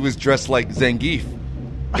 and he was dressed like Zangief,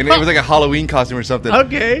 and it was like a Halloween costume or something.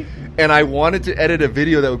 Okay. And I wanted to edit a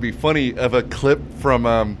video that would be funny of a clip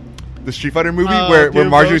from the Street Fighter movie where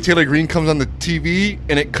Marjorie Taylor Greene comes on the TV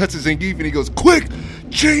and it cuts to Zangief and he goes, "Quick,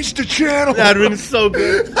 change the channel." That would have been so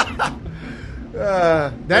good.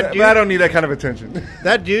 That dude, I don't need that kind of attention.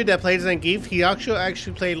 That dude that played Zangief, he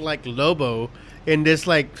actually played like Lobo in this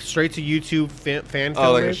like straight to YouTube fan film.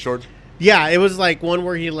 Oh, like a short. Yeah, it was like one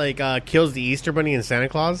where he like kills the Easter Bunny and Santa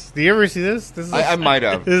Claus. Did you ever see this? This is I might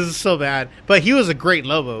have. This is so bad, but he was a great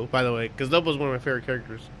Lobo, by the way, because Lobo's one of my favorite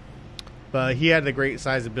characters. But he had the great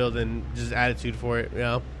size of build and just attitude for it.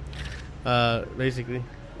 You know, basically.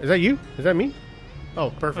 Is that you? Is that me?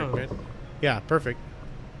 Oh, perfect, man. Yeah, perfect,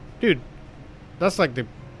 dude. That's like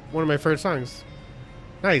one of my favorite songs.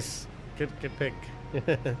 Nice, good pick.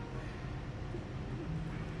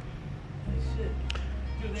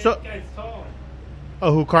 So, that guy's tall.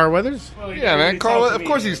 Oh, who Carl Weathers? Well, Yeah, man. Carl, of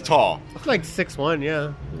course he's tall. Looks like 6'1",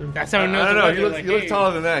 yeah. That's how I I know. don't know. He looks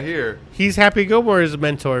taller than that here. He's Happy Gilmore's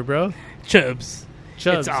mentor, bro. Chubbs.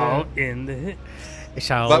 Chubbs, It's all in the hit.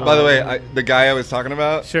 But by the way, the guy I was talking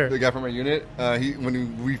about, Sure. the guy from my unit,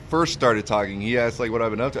 when we first started talking, he asked like what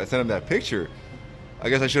I've been up to. I sent him that picture. I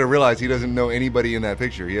guess I should have realized he doesn't know anybody in that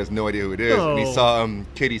picture. He has no idea who it is. No. And he saw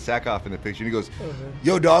Katie Sackhoff in the picture, and he goes,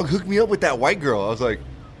 "Yo, dog, hook me up with that white girl." I was like,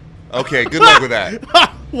 "Okay, good luck with that."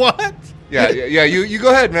 What? Yeah. You go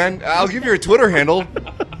ahead, man. I'll give you her Twitter handle.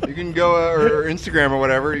 You can go or Instagram or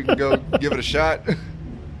whatever. You can go give it a shot.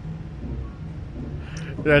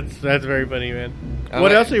 That's very funny, man. I'm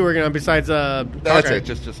What like- else are you working on besides That's Hawkeye? it.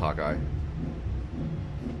 Just Hawkeye.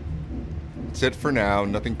 That's it for now.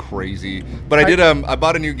 Nothing crazy. But I did. I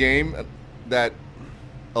bought a new game that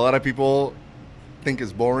a lot of people think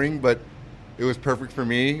is boring, but it was perfect for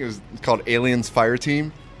me. It's called Aliens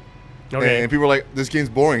Fireteam. Okay. And people are like, "This game's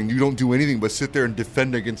boring. You don't do anything but sit there and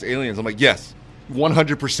defend against aliens." I'm like, "Yes,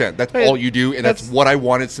 100%. That's Hey, all you do, and that's that's- what I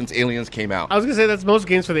wanted since Aliens came out." I was gonna say that's most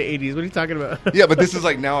games for the '80s. What are you talking about? Yeah, but this is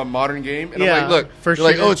like now a modern game, and Yeah, I'm like, look, for they're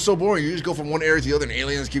like, sure. "Oh, it's so boring. You just go from one area to the other, and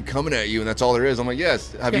aliens keep coming at you, and that's all there is." I'm like,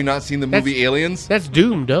 "Yes." Have you not seen the That's- movie Aliens? That's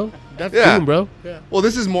Doom, though. That's Yeah. Doom, bro. Yeah. Well,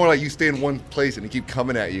 this is more like you stay in one place and they keep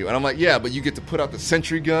coming at you, and I'm like, "Yeah, but you get to put out the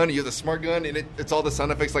sentry gun, you have the smart gun, and it's all the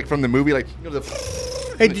sound effects like from the movie, like you know, the."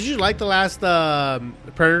 Hey, did you like the last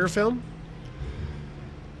Predator film?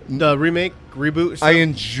 The remake, reboot. I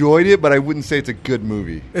enjoyed it, but I wouldn't say it's a good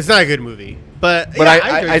movie. It's not a good movie, but But yeah,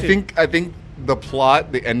 I agree too. think the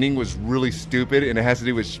plot, the ending was really stupid, and it has to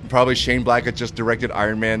do with probably Shane Black had just directed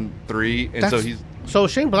Iron Man 3, and so That's- he's. So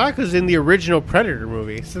Shane Black was in the original Predator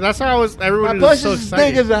movie, so that's how everyone was so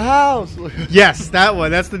excited. a house. Yes, that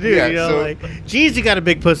one. That's the dude. Yeah, you know, so- like, geez, you got a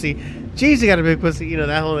big pussy. Geez, you got a big pussy. You know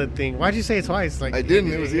that whole thing. Why'd you say it twice? Like I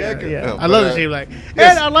didn't. It was the yeah, actor. yeah. No, I but, love the Shane Black,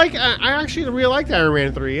 yes. and I actually really liked Iron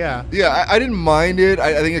Man 3. Yeah, Yeah, I didn't mind it.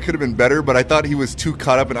 I think it could have been better, but I thought he was too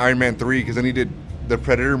caught up in Iron Man 3 because then he did the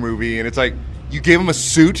Predator movie, and it's like, you gave him a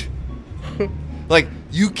suit. Like,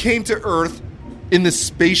 you came to Earth in this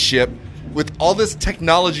spaceship with all this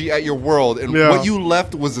technology at your world, and Yeah. what you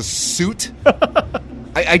left was a suit?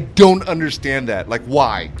 I don't understand that. Like,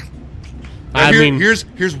 why? I mean- here's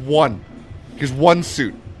one. Here's one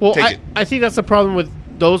suit. well, Take it. I think that's the problem with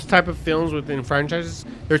those type of films within franchises.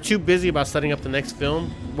 They're too busy about setting up the next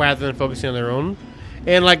film rather than focusing on their own.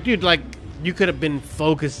 And like, dude, like you could have been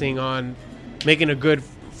focusing on making a good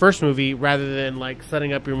first movie rather than like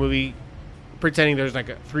setting up your movie, pretending there's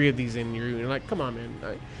like three of these in your. You're like, come on,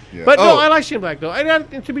 man. Yeah. But no, Oh. I like Shane Black though.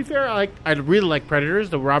 And to be fair, I really like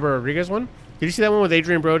Predators, the Robert Rodriguez one. Did you see that one with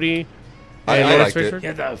Adrian Brody? I and Lawrence liked it. Fishburne?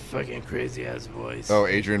 Yeah, that fucking crazy ass voice. Oh,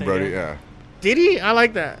 Adrian Brody, yeah. Did he? I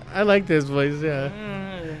like that. I like this voice. Yeah,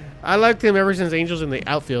 I liked him ever since Angels in the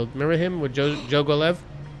Outfield. Remember him with Joe Golev?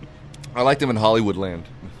 I liked him in Hollywoodland.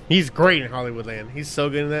 He's great in Hollywoodland. He's so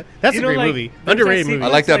good in that. That's You a know, great like, movie. there's Underrated that scene- movie.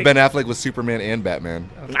 I like that like- Ben Affleck was Superman and Batman.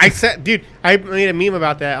 I said, dude, I made a meme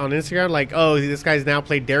about that on Instagram. Like, oh, this guy's now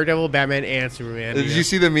played Daredevil, Batman, and Superman. Did you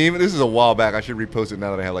see the meme? This is a while back. I should repost it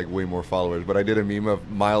now that I have like way more followers. But I did a meme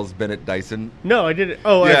of Miles Bennett Dyson. No, I did it.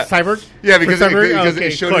 Oh, Yeah. Cyborg. Yeah, because, For Cyborg? because Okay,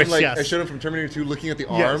 it showed of course, him like yes. I showed him from Terminator 2 looking at the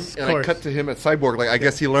Yes, arm, of and I course. cut to him at Cyborg. Like I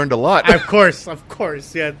guess he learned a lot. Of course.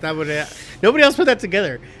 Yeah, that would. Nobody else put that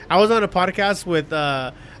together. I was on a podcast with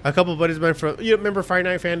a couple of buddies of mine from. You remember Friday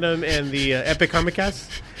Night Fandom and the Epic Comic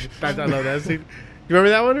Cast? I love that. You remember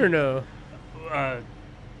that one or no?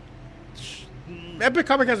 Epic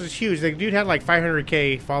Comic Cast was huge. The dude had like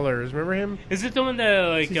 500K followers. Remember him? Is it the one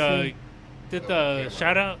that did the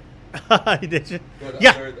shout out? Did you?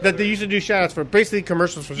 Yeah, that they used to do shout outs for basically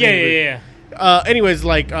commercials for. Yeah. Anyways,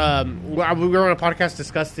 like we were on a podcast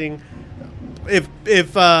discussing if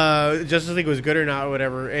Justice League was good or not or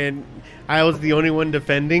whatever, and I was the only one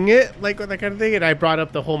defending it, like that kind of thing, and I brought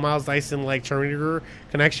up the whole Miles Dyson like Terminator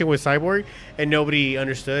connection with Cyborg, and nobody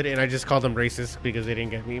understood, and I just called them racist because they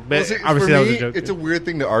didn't get me. But see, obviously for that me, was a joke. it's a weird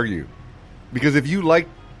thing to argue because if you like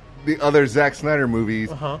the other Zack Snyder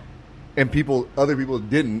movies and other people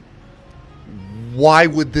didn't, why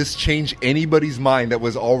would this change anybody's mind that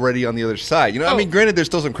was already on the other side? You know, I mean, granted, there's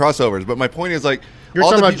still some crossovers, but my point is like you're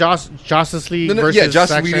talking about Justice League versus Joss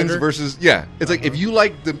Zack Whedon's Snyder? versus It's like if you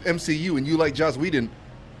like the MCU and you like Joss Whedon,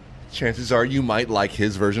 chances are you might like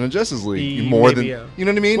his version of Justice League more than you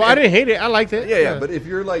know what I mean. Well, I didn't hate it. I liked it. Yeah. But if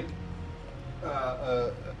you're like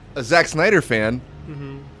a Zack Snyder fan,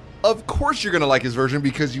 of course you're gonna like his version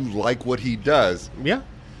because you like what he does. Yeah,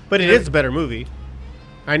 but it is a better movie.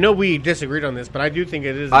 I know we disagreed on this, but I do think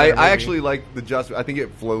it is. I actually like the Joss. I think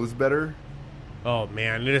it flows better. Oh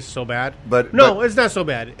man, it is so bad. But it's not so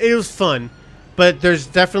bad. It was fun, but there's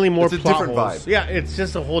definitely more it's a plot different holes. vibe. Yeah, it's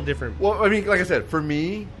just a whole different. Well, I mean, like I said, for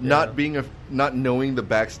me, not knowing the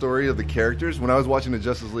backstory of the characters, when I was watching the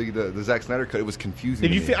Justice League, the Zack Snyder cut, it was confusing.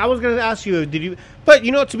 Did you feel? I was going to ask you. Did you? But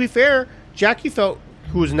you know, to be fair, Jackie felt,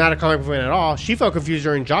 who was not a comic book fan at all, she felt confused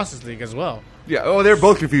during Justice League as well. Yeah. Oh, they're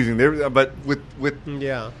both confusing. But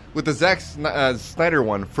with the Zack Snyder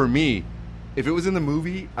one, for me, if it was in the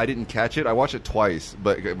movie, I didn't catch it. I watched it twice,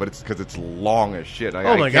 but it's because it's long as shit.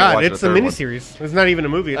 Oh my god, it's a miniseries. It's not even a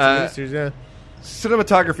movie. It's a miniseries. Yeah.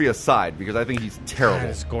 Cinematography aside, because I think he's terrible.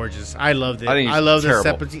 It's gorgeous. I loved it. I love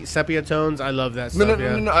terrible. the sepia tones. I love that stuff.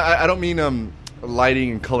 No. I don't mean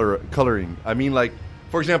lighting and coloring. I mean, like,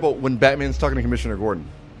 for example, when Batman's talking to Commissioner Gordon,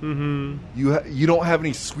 you don't have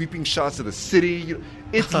any sweeping shots of the city.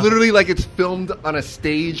 It's literally like it's filmed on a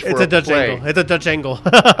stage. It's a Dutch angle. It's a Dutch angle.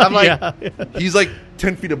 I'm like, he's like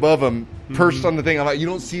 10 feet above him, perched on the thing. I'm like, you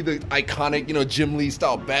don't see the iconic, Jim Lee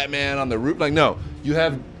style Batman on the roof. Like, no, you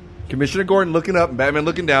have Commissioner Gordon looking up and Batman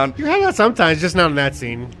looking down. You have that sometimes, just not in that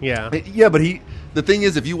scene. Yeah. Yeah, but the thing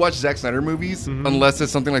is, if you watch Zack Snyder movies, unless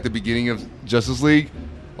it's something like the beginning of Justice League,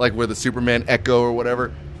 like where the Superman Echo or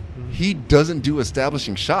whatever, he doesn't do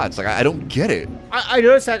establishing shots. Like, I don't get it. I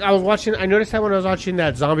noticed that I noticed that when I was watching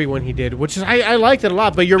that zombie one he did, which is I liked it a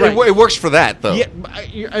lot. But you're right. It works for that though. Yeah,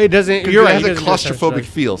 it doesn't. You're right. It has a claustrophobic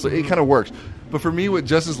feel, so it kind of works. But for me with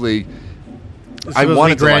Justice League, I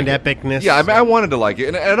wanted to grand like epicness. It. Yeah, I wanted to like it,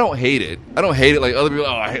 and I don't hate it. I don't hate it like other people.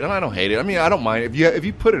 Oh, I don't hate it. I mean, I don't mind if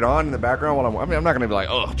you put it on in the background while I'm not going to be like,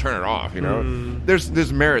 oh, turn it off.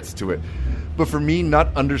 There's merits to it. But for me,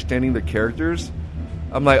 not understanding the characters,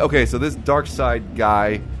 I'm like, okay, so this Darkseid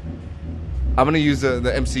guy, I'm going to use the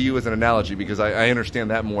MCU as an analogy because I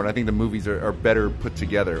understand that more, and I think the movies are better put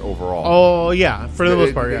together overall. Oh, yeah, for the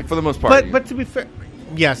most part, yeah. For the most part. But to be fair,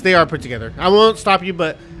 yes, they are put together. I won't stop you,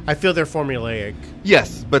 but I feel they're formulaic.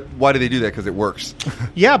 Yes, but why do they do that? Because it works.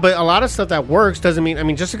 Yeah, but a lot of stuff that works doesn't mean... I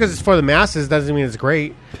mean, just because it's for the masses doesn't mean it's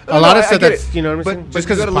great. A lot of stuff that's... You know what I'm saying? Just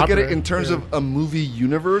because you got to look at it in terms of a movie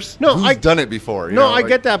universe. No, who's done it before? I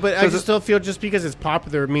get that, but I just still feel just because it's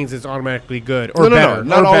popular means it's automatically good or better.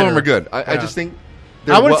 No, not all of them are good. I just think...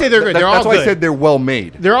 I wouldn't say they're good. They're all good. That's why I said they're well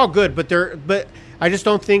made. They're all good, but I just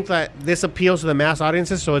don't think that this appeals to the mass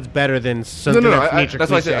audiences, so it's better than something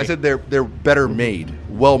that's why I said they're better made,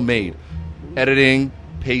 well made. Editing,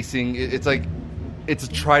 pacing, it's like it's a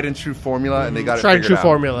tried and true formula, and they got it tried and true out.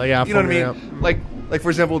 formula. Yeah, you know what I mean. Like for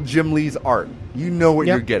example, Jim Lee's art. You know what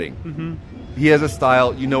you're getting. He has a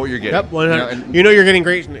style. You know what you're getting. Yep, you know you're getting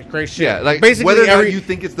great shit. Yeah, like basically whether or not you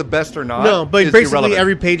think it's the best or not. No, but basically irrelevant.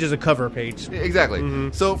 every page is a cover page.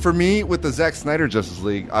 Exactly. So for me, with the Zack Snyder Justice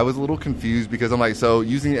League, I was a little confused because I'm like, so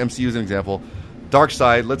using the MCU as an example,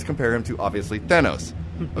 Darkseid, let's compare him to obviously Thanos.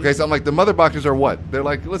 Okay, so I'm like, the mother boxes are what? They're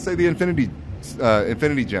like, let's say the Infinity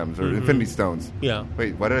Gems or Infinity Stones. Yeah.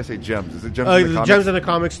 Wait, why did I say gems? Is it gems in the comics? Gems in the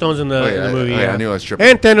comic, stones in the movie. I knew I was tripping.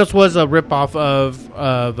 And Thanos was a ripoff of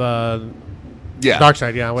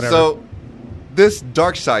Darkseid. Yeah, whatever. So this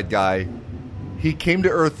Darkseid guy, he came to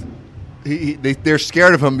Earth. They're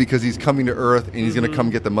scared of him because he's coming to Earth and he's going to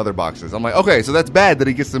come get the mother boxes. I'm like, okay, so that's bad that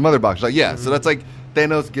he gets the mother box. Like, yeah, so that's like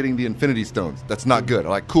Thanos getting the Infinity Stones. That's not good.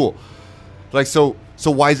 I'm like, cool. Like, so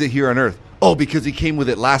why is it here on Earth? Oh, because he came with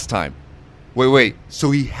it last time. Wait. So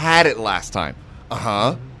he had it last time.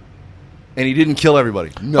 and he didn't kill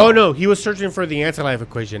everybody. No. Oh no, he was searching for the anti-life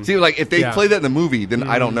equation. See, like if they Yeah. play that in the movie, then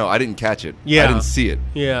I don't know. I didn't catch it. Yeah. I didn't see it.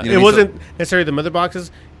 Yeah, You know it what I mean? wasn't necessarily the mother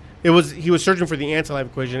boxes. It was he was searching for the anti-life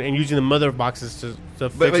equation and using the mother boxes to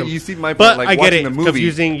fix But them. you see my point. But Like I get watching it. the It's movie,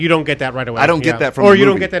 confusing. You don't get that right away. I don't get that from or the you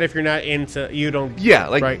don't movie. get that if you're not into. You don't. Yeah,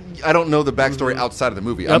 like Right. I don't know the backstory outside of the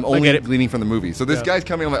movie. Yep, I'm I only get it. gleaning from the movie. So this Yeah. guy's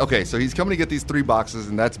coming. I'm like, okay, so he's coming to get these 3 boxes,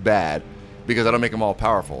 and that's bad because I don't make him all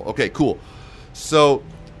powerful. Okay, cool. So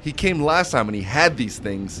he came last time and he had these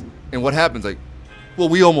things, and what happens? Like, well,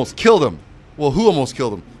 we almost killed him. Well, who almost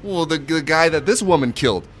killed him? Well, the guy that this woman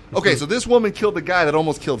killed. Okay, so this woman killed the guy that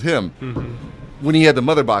almost killed him. When he had the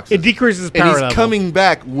mother boxes. It decreases and power he's level. coming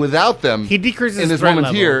back without them. He decreases and this threat woman's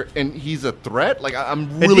level. here, and he's a threat. Like I'm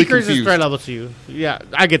It really decreases confused. threat level to you. Yeah,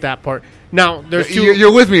 I get that part. Now there's 2.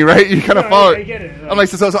 You're with me, right? You kind of No, follow. I get it. I'm like,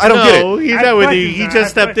 so I don't no, get it. he's I not with you. questioned He that. just I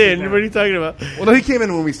stepped questioned in. that. What are you talking about? Well, no, he came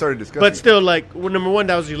in when we started discussing. But still, like, well, number one,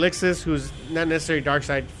 that was Ulysses, who's not necessarily dark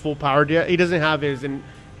side full powered yet. He doesn't have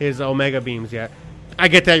his Omega beams yet. I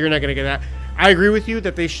get that. You're not going to get that. I agree with you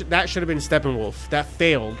that that should have been Steppenwolf. That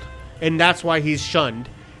failed, and that's why he's shunned,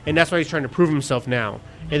 and that's why he's trying to prove himself now.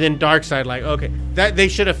 And then Darkseid, like, okay, that they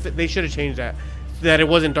should have changed that. That it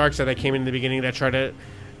wasn't Darkseid that came in the beginning that tried to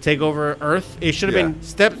take over Earth. It should have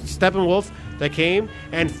Yeah. been Steppenwolf that came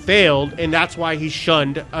and failed, and that's why he's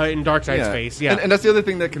shunned in Darkseid's face. Yeah, And that's the other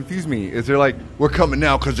thing that confused me is they're like, we're coming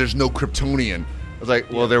now because there's no Kryptonian. I was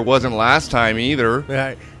like, well, there wasn't last time either.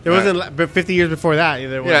 right. There wasn't, but 50 years before that,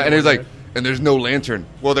 there Yeah, and he's like, and there's no lantern.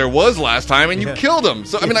 Well, there was last time, and you killed him.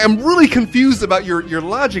 So I mean, I'm really confused about your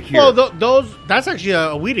logic here. well, that's actually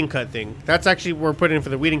a Whedon cut thing. That's actually we're putting in for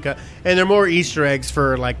the Whedon cut, and they're more Easter eggs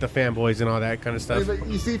for like the fanboys and all that kind of stuff. But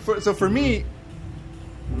you see, so for me,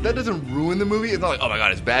 that doesn't ruin the movie. It's not like, oh my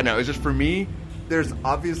god, it's bad now. It's just for me, there's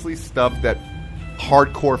obviously stuff that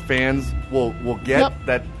hardcore fans will get Yep.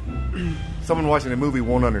 that someone watching the movie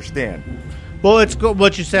won't understand. Well, it's good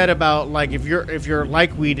what you said about like if you're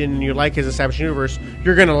like Whedon and you like his established universe,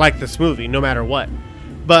 you're gonna like this movie no matter what.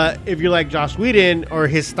 But if you like Joss Whedon or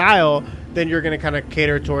his style, then you're gonna kind of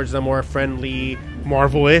cater towards the more friendly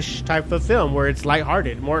Marvel-ish type of film where it's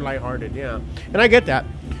lighthearted, more lighthearted. Yeah, and I get that,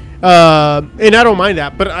 and I don't mind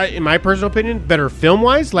that. But in my personal opinion, better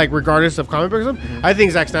film-wise, like regardless of comic books, I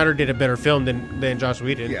think Zack Snyder did a better film than Joss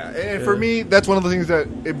Whedon. Yeah, and for me, that's one of the things that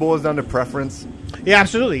it boils down to preference. Yeah,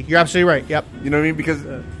 absolutely. You're absolutely right. Yep. You know what I mean? Because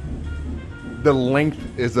the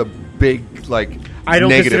length is a big I don't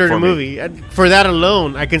negative consider it for a me. movie. For that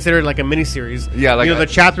alone, I consider it like a miniseries. Yeah, like the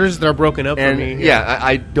chapters they're broken up And for me.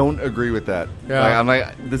 I don't agree with that. Yeah. Like, I'm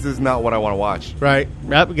like, this is not what I want to watch. Right.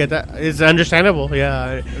 Yep. We get that. It's understandable.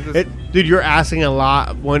 Yeah. just- Dude, you're asking a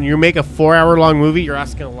lot. When you make a 4-hour long movie, you're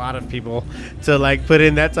asking a lot of people to like put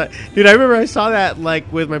in that time. Dude, I remember I saw that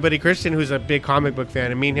like with my buddy Christian, who's a big comic book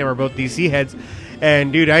fan, and me and him are both DC heads.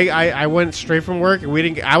 And dude, I went straight from work,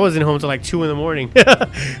 and I wasn't home till like 2 a.m.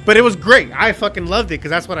 But it was great. I fucking loved it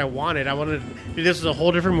because that's what I wanted. Dude, this was a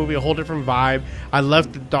whole different movie, a whole different vibe. I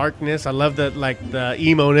loved the darkness. I loved the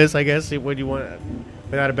emo-ness, I guess. What do you want?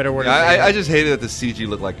 Without a better word. Yeah, to say. I just hated that the CG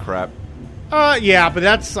looked like crap. Yeah, but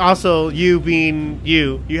that's also you being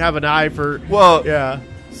you. You have an eye for. Well, Yeah,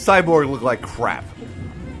 Cyborg looked like crap.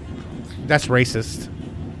 that's racist.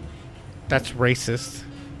 That's racist.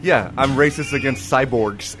 Yeah, I'm racist against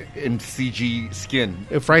cyborgs in CG skin.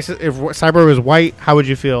 If Cyborg was white, how would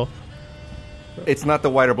you feel? It's not the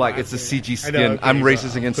white or black; it's the CG skin. okay, I'm so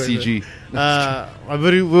racist against CG. For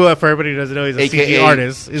everybody who doesn't know, he's a AKA CG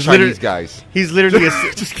artist. He's Chinese guys. He's literally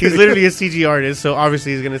Just he's kidding. literally a CG artist. So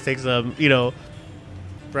obviously he's gonna take some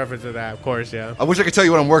preference to that. Of course, yeah. I wish I could tell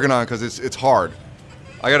you what I'm working on because it's hard.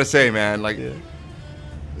 I gotta say, man,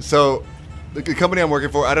 so the company I'm working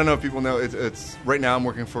for, I don't know if people know, it's right now I'm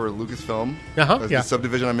working for Lucasfilm. Yeah. The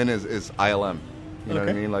subdivision I'm in is ILM. You know what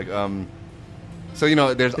I Okay. mean? So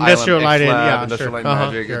there's Industrial ILM, Light and- X-Lab, yeah, Industrial sure. Light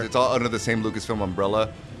and Magic. Sure. It's all under the same Lucasfilm umbrella.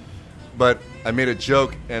 But I made a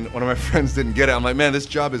joke, and one of my friends didn't get it. I'm like, man, this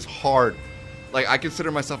job is hard. Like, I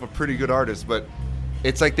consider myself a pretty good artist, but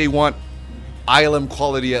it's like they want ILM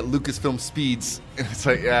quality at Lucasfilm speeds. And it's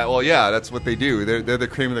like, yeah, that's what they do. They're the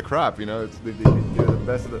cream of the crop, you know? They're the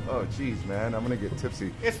best of the... Oh, jeez, man, I'm going to get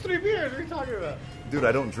tipsy. It's 3 beers. What are you talking about? Dude,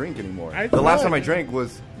 I don't drink anymore. I The last know. time I drank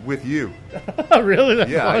was with you. Really?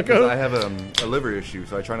 That's Yeah, long because ago? I have a liver issue,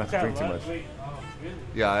 so I try not to drink too much.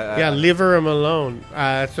 Yeah, Yeah, leave him alone.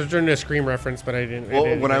 So during a Scream reference, but I didn't.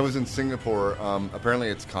 Well, when I was in Singapore, apparently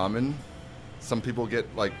it's common. Some people get,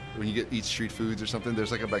 like, when you eat street foods or something,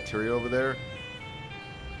 there's like a bacteria over there.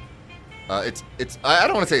 I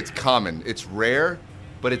don't want to say it's common. It's rare,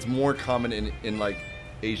 but it's more common in like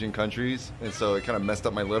Asian countries, and so it kind of messed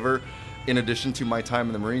up my liver. in addition to my time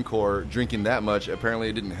in the Marine Corps, drinking that much, apparently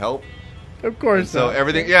it didn't help. Of course. So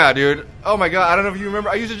everything, yeah, dude. Oh my god, I don't know if you remember.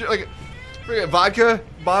 I used to drink like a vodka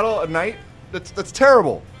bottle a night. That's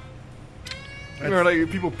terrible. You remember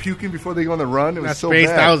like people puking before they go on the run? It was so bad.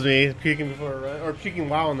 That was me puking before a run, or puking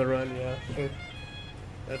while on the run. Yeah,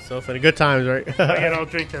 that's so funny. Good times, right? I'll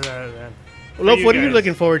drink to that, man. Loaf, what are you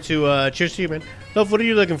looking forward to? Cheers to you, man. Loaf, what are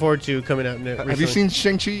you looking forward to coming up? Have you seen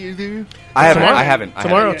Shang-Chi? Either of you? I haven't.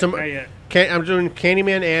 Tomorrow, Not I'm doing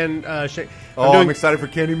Candyman and I'm excited for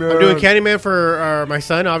Candyman. I'm doing Candyman for my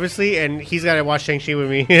son, obviously, and he's got to watch Shang-Chi with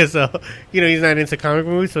me. So, he's not into comic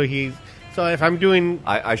movies, so if I'm doing...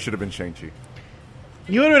 I should have been Shang-Chi.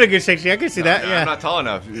 You would have been a good Shang-Chi. I could see that, yeah. I'm not tall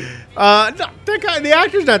enough. No, the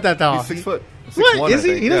actor's not that tall. He's 6 foot. What? Is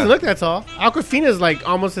he? He doesn't look that tall. Awkwafina's like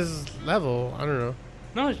almost his level. I don't know.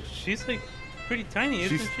 No, she's like pretty tiny,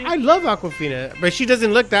 isn't she? I love Awkwafina, but she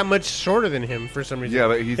doesn't look that much shorter than him for some reason. Yeah,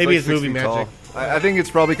 but he's maybe like it's movie magic. I think it's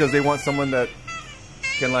probably because they want someone that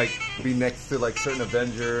can like be next to like certain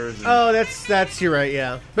Avengers. Oh, that's you're right.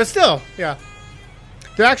 Yeah, but still, yeah.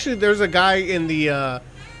 There's a guy in the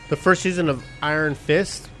first season of Iron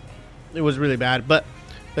Fist. It was really bad, but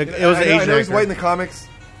it was an Asian I know he's actor. white in the comics.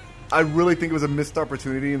 I really think it was a missed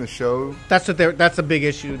opportunity in the show. That's a big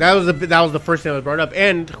issue. That was the first thing that was brought up,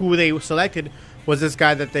 and who they selected was this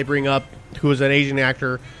guy that they bring up, who was an Asian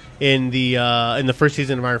actor in the first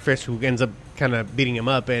season of Iron Fist, who ends up kind of beating him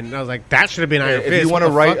up. And I was like, that should have been Iron Fist. If you want to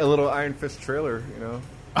write a little Iron Fist trailer,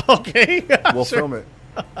 okay, we'll film it.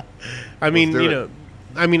 I mean,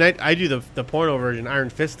 I do the porno version, Iron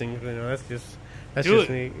Fisting. That's just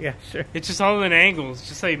me. Yeah, sure. It's just all in angles.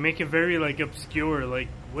 Just like make it very like obscure. Like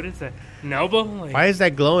what is that? An elbow? Like, why is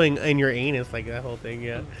that glowing in your anus? Like that whole thing.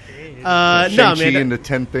 Yeah. Shang-Chi and the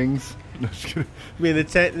 10 things. No, just kidding. I mean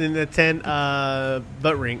the 10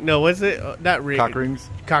 butt ring. No, what's it? Not ring. Cock rings.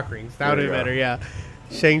 Cock rings. That would be better. Yeah.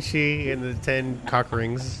 Shang-Chi and the 10 cock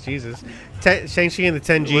rings. Jesus. Shang-Chi and the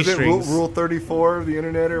 10 G strings. Was it Rule 34 of the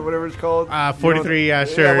internet or whatever it's called? 43. Yeah,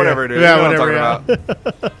 sure. Yeah, whatever it is. Yeah, whatever. What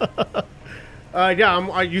I'm talking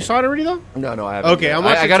about. You saw it already though? No, I haven't. Okay,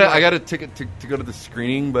 I got a ticket to go to the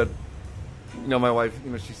screening, but my wife,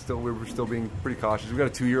 we're still being pretty cautious. We've got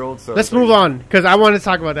a 2-year-old, so let's move on because I want to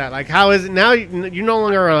talk about that. Like, how is it now? You no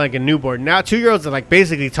longer are like a newborn. Now 2-year-olds are like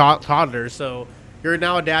basically toddlers. So you're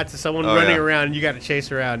now a dad to someone running around, and you got to chase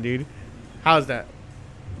around, dude. How's that?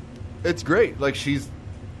 It's great. Like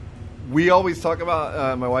we always talk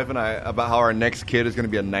about my wife and I about how our next kid is going to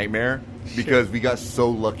be a nightmare because we got so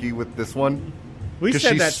lucky with this one. We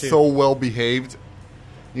said that too. She's so well behaved,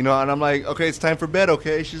 and I'm like, okay, it's time for bed.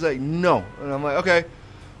 Okay, she's like, no, and I'm like, okay,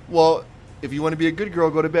 well, if you want to be a good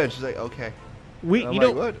girl, go to bed. She's like, okay.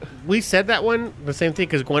 We said that one the same thing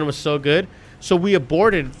because Gwen was so good, so we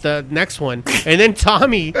aborted the next one, and then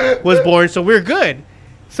Tommy was born, so we're good.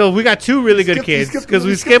 So we got 2 really good kids because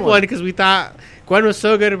we skipped one because we thought Gwen was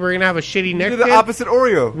so good, we're gonna have a shitty next. You did the opposite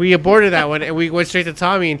Oreo. We aborted that one and we went straight to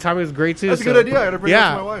Tommy, and Tommy was great too. That's a good idea. I gotta bring it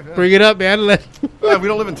up to my wife. Yeah. Bring it up, man. We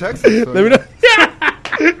don't live in Texas. So let me know.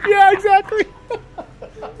 Yeah, exactly.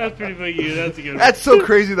 That's pretty big. That's a good one. That's so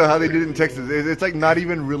crazy though how they did it in Texas. It's like not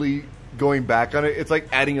even really going back on it. It's like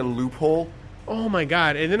adding a loophole. Oh my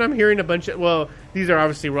god! And then I'm hearing a bunch of these are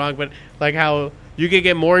obviously wrong, but like how you could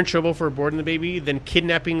get more in trouble for aborting the baby than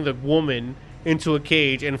kidnapping the woman into a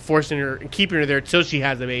cage and forcing her and keeping her there till she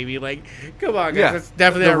has a baby. Like, come on, guys. Yeah. That's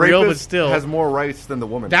definitely not real, but still has more rights than the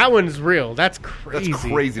woman. That one's real. That's crazy. That's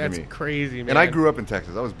crazy to me. That's crazy, man. And I grew up in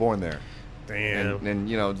Texas. I was born there. Damn.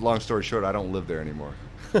 And long story short, I don't live there anymore.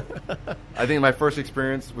 I think my first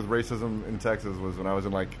experience with racism in Texas was when I was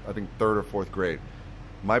in 3rd or 4th grade.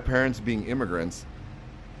 My parents being immigrants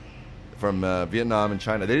from Vietnam and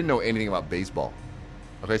China, they didn't know anything about baseball.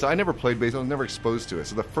 Okay, so I never played baseball. I was never exposed to it.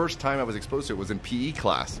 So the first time I was exposed to it was in PE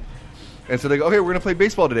class. And so they go, okay, we're going to play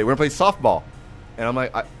baseball today. We're going to play softball. And I'm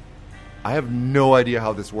like, I have no idea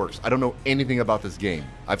how this works. I don't know anything about this game.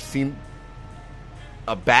 I've seen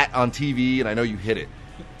a bat on TV, and I know you hit it.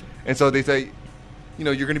 And so they say,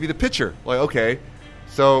 you're going to be the pitcher. Like, okay.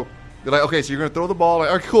 So they're like, okay, so you're going to throw the ball. Like,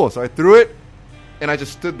 all right, cool. So I threw it. And I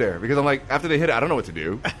just stood there because I'm like, after they hit it, I don't know what to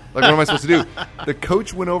do. Like, what am I supposed to do? The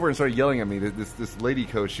coach went over and started yelling at me. This lady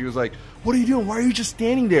coach, she was like, "What are you doing? Why are you just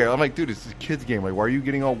standing there?" I'm like, "Dude, it's a kid's game. Like, why are you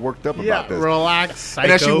getting all worked up about this?" Relax, psycho.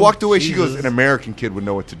 And as she walked away, she goes, "An American kid would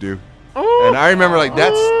know what to do." And I remember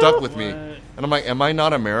that stuck with me. And I'm like, "Am I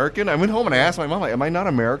not American?" I went home and I asked my mom, like, "Am I not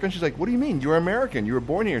American?" She's like, "What do you mean? You're American. You were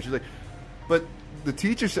born here." She's like, "But." The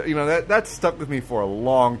teacher said, that stuck with me for a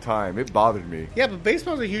long time. It bothered me. Yeah, but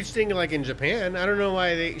baseball's a huge thing, like in Japan. I don't know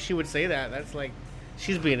why she would say that. That's like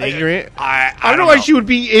she's being ignorant. I don't know why she would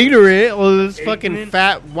be ignorant. Well, this fucking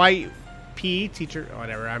fat white PE teacher,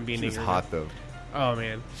 whatever. I'm being She was ignorant. hot though. Oh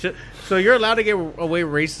man. So you're allowed to get away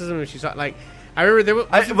with racism if she's hot. Like I remember there was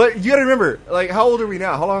But you gotta remember, like, how old are we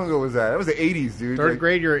now? How long ago was that? That was the 80s, dude. third Like,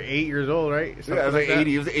 grade. You're 8 years old, right? Something Yeah, it was like that.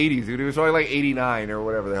 80. It was the 80s, dude. It was probably like 89 or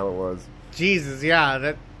whatever the hell it was. Jesus, yeah.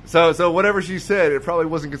 That So whatever she said, it probably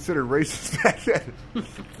wasn't considered racist back then.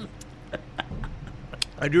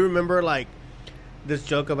 I do remember like this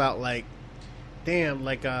joke about like, damn,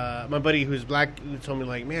 like my buddy who's black told me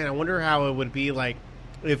like, man, I wonder how it would be like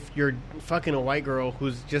if you're fucking a white girl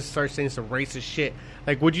who's just starts saying some racist shit.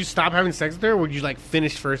 Like, would you stop having sex with her, or would you like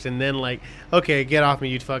finish first and then like, okay, get off me,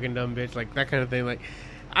 you fucking dumb bitch, like that kind of thing. Like,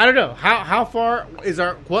 I don't know how far is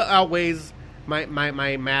what outweighs my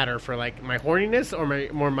matter for like my horniness or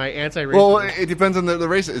my anti-racism. Well, it depends on the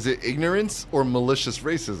race. Is it ignorance or malicious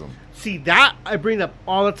racism? See, that I bring up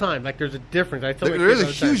all the time. Like, there's a difference. I tell my There is kids a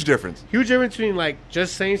all the time. huge difference. Huge difference between like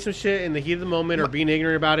just saying some shit in the heat of the moment or being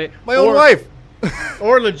ignorant about it. My own wife.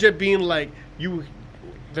 Or legit being like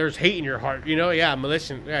there's hate in your heart. You know, yeah,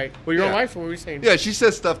 malicious. Right. Well, your own Yeah. wife. What were you saying? Yeah, she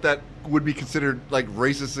says stuff that would be considered like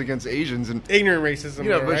racist against Asians, and Ignorant racism. you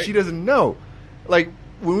know, though, but right? she doesn't know. Like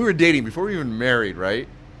when we were dating, before we were even married, right?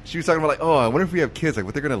 She was talking about like, oh, I wonder if we have kids, like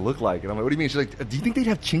what they're gonna look like. And I'm like, what do you mean? She's like, do you think they'd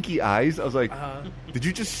have chinky eyes? I was like, did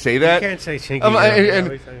you just say that? You can't say chinky.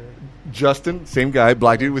 And Justin, same guy,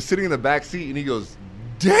 black dude, was sitting in the back seat, and he goes,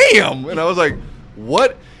 "Damn!" And I was like,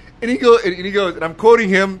 "What?" And he goes, and I'm quoting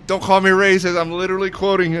him. Don't call me racist. I'm literally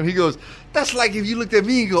quoting him. He goes, "That's like if you looked at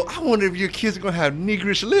me and go, I wonder if your kids are gonna have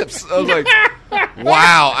niggerish lips." I was like,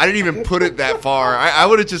 "Wow!" I didn't even put it that far. I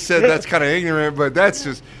would have just said that's kind of ignorant, but that's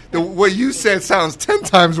just what you said sounds 10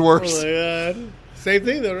 times worse. Oh my god. Same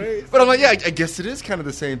thing though, right? But I'm like, yeah, I guess it is kind of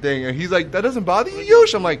the same thing. And he's like, that doesn't bother you,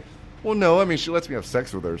 Yosh? I'm like, well, no. I mean, she lets me have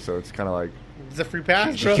sex with her, so it's kind of like It's a free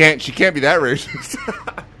pass. she bro. can't be that racist.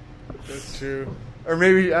 That's true. Or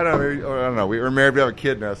maybe I don't know. We're married. We have a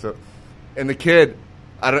kid now, so and the kid,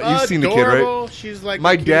 you've seen the kid, Adorable. right? She's like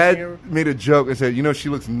My the cutest thing ever. dad made a joke and said, she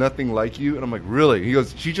looks nothing like you, and I'm like, really? He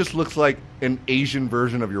goes, she just looks like an Asian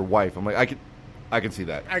version of your wife. I'm like, I can see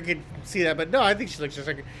that. I could see that, but no, I think she looks just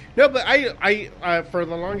like. No, but I for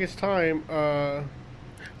the longest time.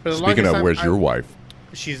 Speaking of, where's your wife?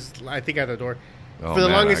 She's, I think, at the door. Oh, for the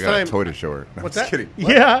man, longest I got time. a toy to show her. No, What's I'm that? just kidding.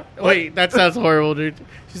 What? Yeah. Wait, that sounds horrible, dude.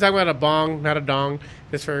 She's talking about a bong, not a dong.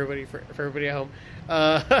 Just for everybody, for everybody at home.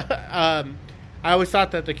 I always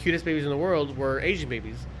thought that the cutest babies in the world were Asian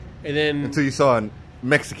babies, and then Until you saw a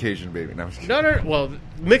Mexican baby. No, I'm just kidding. no. Well,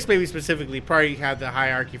 mixed babies specifically probably had the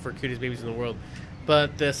hierarchy for cutest babies in the world,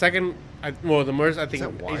 but the second, the most I think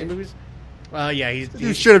that wine? Asian babies. Yeah, You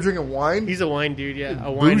he's straight up drinking wine? he's a wine dude. Yeah,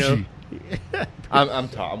 a Bougie. wino.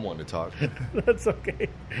 I'm one to talk. That's okay.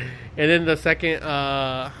 And then the second,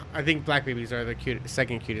 I think black babies are the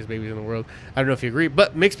second cutest babies in the world. I don't know if you agree,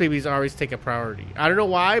 but mixed babies always take a priority. I don't know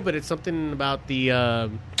why, but it's something about the, I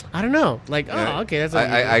don't know. Like, Yeah. oh, okay, that's.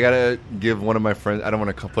 I gotta give one of my friends. I don't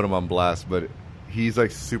want to put him on blast, but he's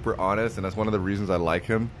like super honest, and that's one of the reasons I like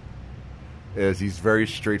him. Is he's very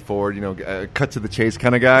straightforward, cut to the chase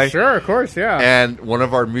kind of guy. Sure, of course, yeah. And one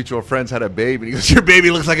of our mutual friends had a baby, and he goes, "Your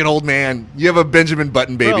baby looks like an old man. You have a Benjamin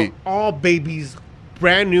Button baby." Bro, all babies,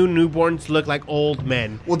 brand new newborns, look like old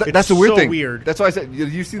men. Well, It's that's the weird so thing. Weird. That's why I said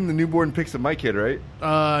you've seen the newborn pics of my kid, right?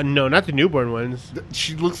 No, not the newborn ones.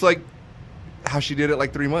 She looks like how she did at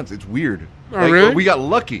like 3 months. It's weird. Oh, Like, really? We got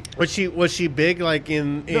lucky. Was she big like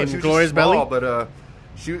in No, she was just Gloria's small, belly? but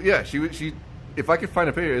she. If I could find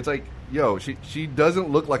a picture, it's like, she doesn't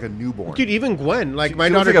look like a newborn. Dude, even Gwen, like She my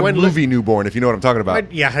looks daughter like Gwen, a movie newborn, if you know what I'm talking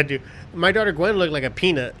about. yeah, I do. My daughter Gwen looked like a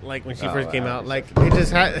peanut, like when she Oh, first came wow. out. Like it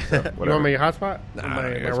just had. You whatever. want my hotspot? Nah, my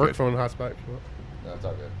that's work good. phone hotspot. No, it's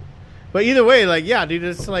all good. But either way, like yeah, dude,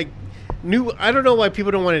 it's like new. I don't know why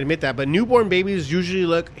people don't want to admit that, but newborn babies usually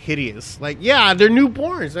look hideous. Like yeah, they're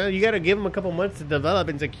newborns. You got to give them a couple months to develop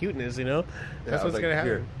into cuteness. That's I what's was like, gonna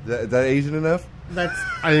happen. here, is that Asian enough? That's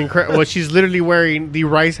incredible. Well, she's literally wearing the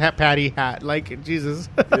rice patty hat. Like Jesus.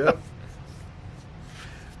 Yep.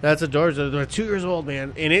 That's adorable. They're 2 years old,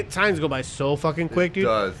 man, and times go by so fucking quick, dude.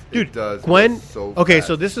 does. Dude, It does. Gwen. It's so okay, fast.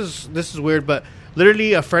 so this is weird, but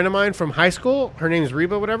literally a friend of mine from high school. Her name's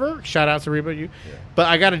Reba, whatever. Shout out to Reba, you. Yeah. But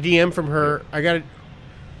I got a DM from her.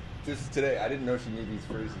 Just today, I didn't know she knew these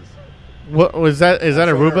phrases. What was that? Is that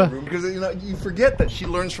Aruba? Because you forget that she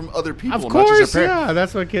learns from other people, Of not course, just her parents. yeah.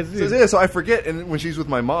 That's what kids do. So I forget, and when she's with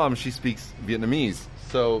my mom, she speaks Vietnamese.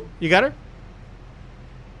 So You got her,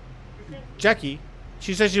 Jackie.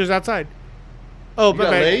 She said she was outside. Oh, you but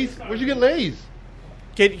got man, Lay's? Where'd you get Lay's?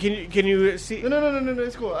 can you see? No,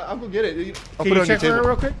 it's cool. I'll go get it. I'll Can put you it on your check for her table.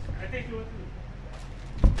 real quick? I think you went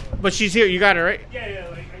through. But she's here. You got her right. Yeah,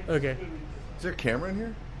 like. Okay. Is there a camera in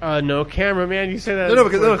here? No, cameraman. You said that. No,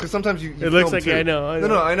 because sometimes you it looks film like too. I know.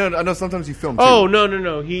 I know. Sometimes you film. Oh too.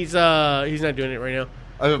 no. He's not doing it right now.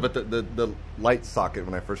 I mean, but the light socket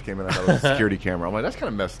when I first came in, I thought it was a security camera. I'm like, that's kind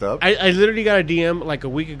of messed up. I literally got a DM like a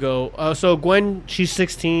week ago. So Gwen, she's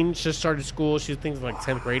 16. She just started school. She thinks like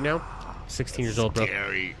 10th grade now. 16 years old, bro.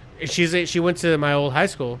 Scary. She went to my old high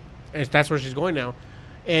school, and that's where she's going now.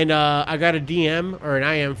 And I got a DM or an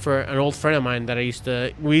IM for an old friend of mine that we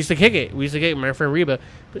used to kick it. We used to kick it with my friend Reba.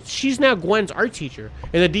 But she's now Gwen's art teacher.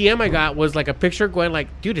 And the DM I got was like a picture of Gwen,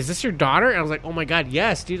 like, dude, is this your daughter? And I was like, oh my God,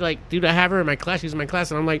 yes, dude. Like, dude, I have her in my class. She's in my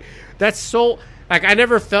class. And I'm like, that's so, like, I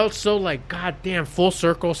never felt so, like, goddamn full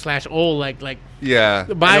circle / old. Like, Yeah,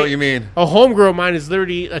 I know what you mean. A homegirl of mine is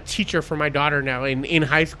literally a teacher for my daughter now in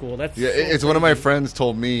high school. That's It's one of my friends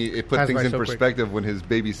told me it put Pass things by in so quick. perspective when his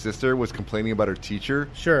baby sister was complaining about her teacher.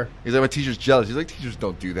 Sure. He's like, my teacher's jealous. He's like, teachers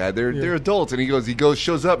don't do that. They're adults. And he goes,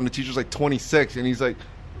 shows up, and the teacher's like 26, and he's like,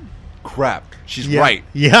 crap, she's right.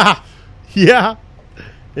 Yeah.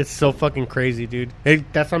 It's so fucking crazy, dude.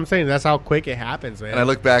 That's what I'm saying. That's how quick it happens, man. And I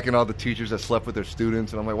look back at all the teachers that slept with their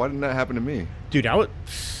students, and I'm like, why didn't that happen to me? Dude, oh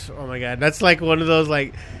my God. That's like one of those,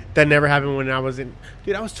 like, that never happened when I was in.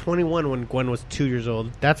 Dude, I was 21 when Gwen was 2 years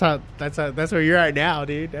old. That's where you're at now,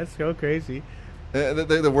 dude. That's so crazy.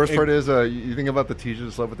 The worst part is, you think about the teachers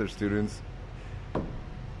that slept with their students.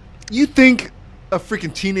 You think a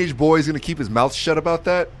freaking teenage boy is going to keep his mouth shut about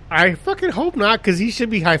that? I fucking hope not, because he should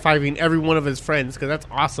be high-fiving every one of his friends, because that's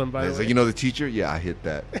awesome, by the It's way. like, you know the teacher? Yeah, I hit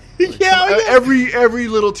that. Yeah. Every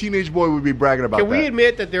little teenage boy would be bragging about Can that. we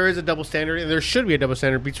admit that there is a double standard, and there should be a double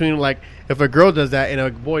standard between, like, if a girl does that and a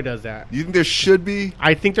boy does that? You think there should be?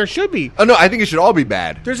 I think there should be. Oh, no, I think it should all be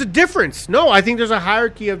bad. There's a difference. No, I think there's a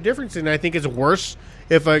hierarchy of difference, and I think it's worse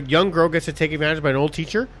if a young girl gets to take advantage by an old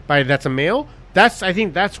teacher, that's a male. I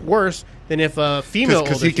think that's worse than if a female.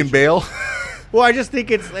 Because he older can teacher. bail? Well, I just think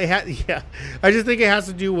I just think it has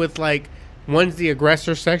to do with, like, one's the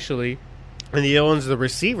aggressor sexually, and the other one's the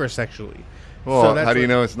receiver sexually. Well, So how do you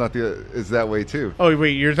know it's that way, too? Oh,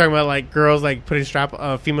 wait, you're talking about, like, girls, like, putting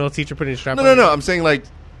female teacher putting strap on? No. I'm saying, like,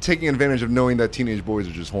 taking advantage of knowing that teenage boys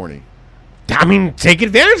are just horny. I mean, take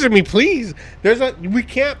advantage of me, please. We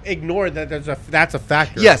can't ignore that that's a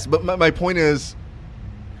factor. Yes, but my point is,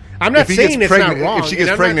 I'm not if he saying gets it's pregnant, not wrong. if she gets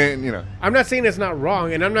and pregnant, you know. I'm not saying it's not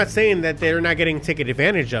wrong, and I'm not saying that they're not getting taken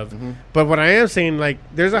advantage of. Mm-hmm. But what I am saying, like,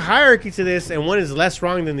 there's a hierarchy to this, and one is less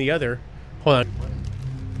wrong than the other. Hold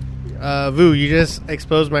on. Vu, you just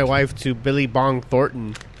exposed my wife to Billy Bong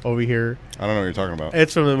Thornton over here. I don't know what you're talking about.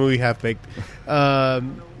 It's from the movie Half Baked.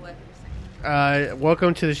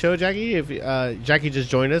 Welcome to the show, Jackie. If Jackie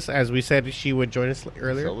just joined us, as we said she would join us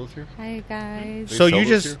earlier. Hi guys. So you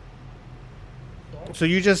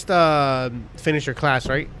just finished your class,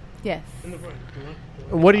 right? Yes.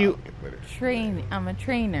 What do you? I'm a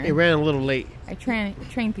trainer. It ran a little late. I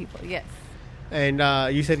train people. Yes. And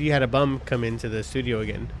you said you had a bum come into the studio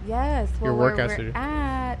again. Yes. Your Well, workout where studio. we're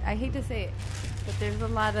at, I hate to say it, but there's a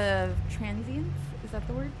lot of transients. Is that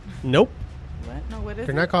the word? Nope. What? No. What is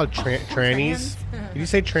They're it? not called trannies. Did you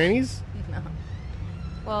say trannies? No.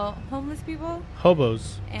 Well, homeless people.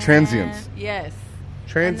 Hobos. And Transients. Yes.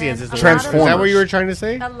 Transients is And the then a word. lot of Is that Transformers. what you were trying to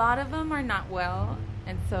say? A lot of them are not well,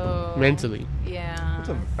 and so Mentally. Yeah.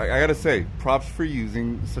 I gotta say, props for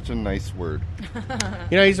using such a nice word.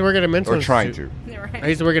 You know, I used to work at a mental Or trying institute. to. Right. I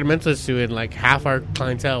used to work at a mental institute, and like half our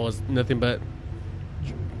clientele was nothing but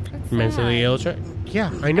It's mentally sad. ill.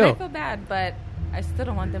 Yeah, I And know. I feel bad, but I still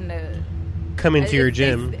don't want them to Come into your it's-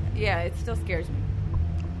 gym. it still scares me.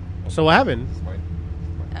 So what happened?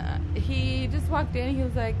 He just walked in. He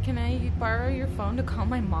was like, "Can I borrow your phone to call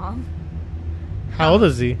my mom?" How old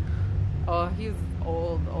is he? Oh, he's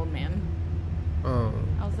old man. Oh.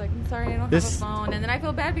 I was like, "I'm sorry, I don't This- have a phone." And then I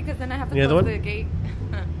feel bad because then I have to You know close the the one? gate.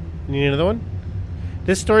 You need another one?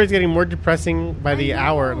 This story is getting more depressing by the I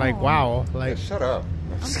hour. know. Like, wow. Like, Shut up.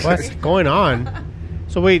 what's going on?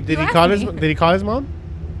 So wait, did You he call asked his? me. Did he call his mom?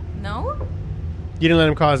 No, You didn't let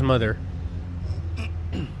him call his mother.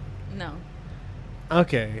 no.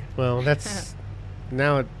 Okay. Well, that's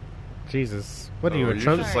now. Jesus, what are you, a You're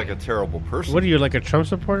Trump? just like a terrible person. What are you, like a Trump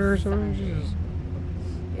supporter or something? Sorry. Jesus.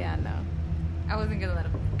 Yeah, no. I wasn't gonna let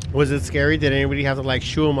him. Was it scary? Did anybody have to like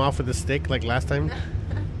shoo him off with a stick like last time?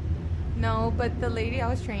 No, but the lady I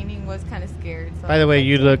was training was kind of scared. So By the way,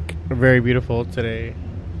 you look very beautiful today.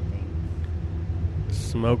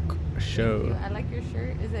 Smoke show. I like your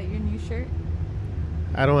shirt. Is that your new shirt?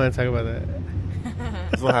 I don't want to talk about that.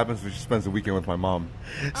 That's what happens when she spends the weekend with my mom.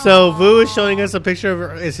 So Vu is showing us a picture of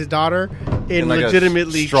her, is his daughter in like a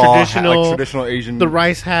legitimately straw hat, traditional, like traditional Asian. the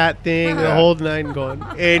rice hat thing, the Yeah. whole nine going.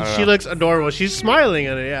 And she know. looks adorable. She's smiling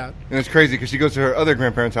at it, yeah. And it's crazy because she goes to her other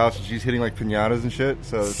grandparents' house and she's hitting like pinatas and shit.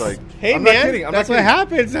 So it's like, Hey, I'm man, not kidding. I'm that's not what kidding.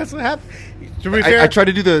 happens. That's what happens. To be fair, I tried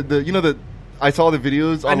to do the I saw the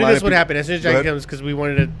videos. I knew online this of would people- happen as soon as Go Jack ahead. comes because we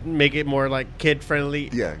wanted to make it more like kid friendly.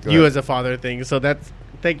 Yeah, go you ahead. as a father thing. So that's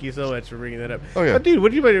thank you so much for bringing that up. Oh, yeah. But dude,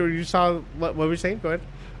 what did you saw? What were you saying? Go ahead.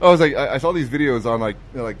 I was like, I saw these videos on like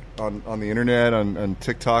on the internet, on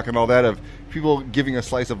TikTok and all that of people giving a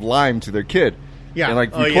slice of lime to their kid. Yeah. and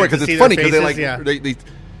like Oh, yeah, record to because see it's their funny because they faces, like yeah.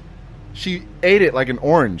 she ate it like an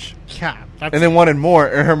orange Yeah, that's, and then wanted more,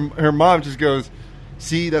 and her mom just goes,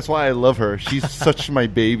 "See, that's why I love her. She's such my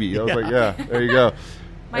baby." I was like, "Yeah, there you go."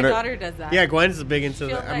 My And daughter does that. yeah, Gwen's big into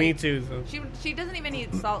She'll, that. Me too. So. She doesn't even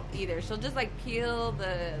eat salt either. She'll just like peel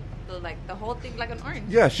the whole thing like an orange.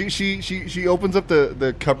 Yeah, she opens up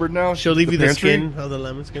the cupboard now. She'll leave you the pantry, skin of the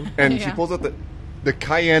lemon skin. and she Yeah. pulls out the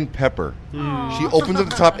cayenne pepper. Aw. She opens up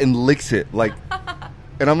the top and licks it like,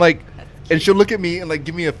 and I'm like, and she'll look at me and like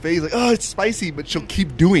give me a face like, oh, it's spicy, but she'll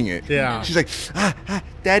keep doing it. Yeah. She's like,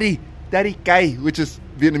 daddy kai, which is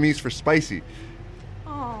Vietnamese for spicy.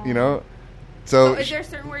 Aw. You know, So so, is there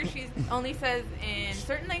certain words she only says in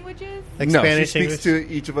certain languages? Like no, Spanish, she speaks English.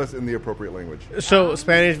 to each of us in the appropriate language So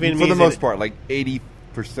Spanish, Vietnamese. for the and- most part, like 80%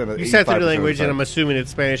 of. You said 85% the language, of the and time. I'm assuming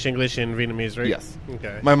it's Spanish, English, and Vietnamese, right? Yes.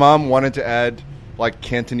 Okay. My mom wanted to add like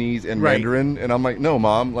Cantonese and Right. Mandarin, and I'm like, no,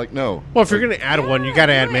 mom, like no. Well, if you're gonna add one, you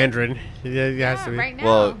gotta do add it. Mandarin. Yeah, it has to be. right now.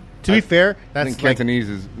 Well, To be fair, I that's think like Cantonese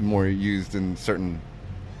is more used in certain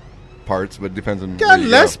parts, but it depends on. got where you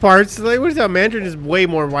less go. parts. Like, what is that? Mandarin is way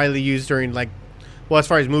more widely used during like, well, as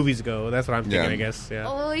far as movies go. That's what I'm thinking. Yeah. I guess. Yeah.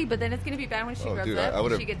 Oh, but then it's gonna be bad when she Oh, grows dude, up. I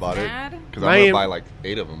would and she have gets bought mad. it because My I'm gonna im- buy like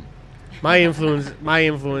 8 of them. My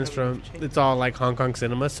influence from it's all like Hong Kong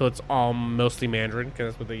cinema, so it's all mostly Mandarin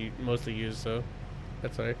because that's what they mostly use. So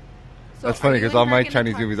that's right. So That's are funny you because and all her my gonna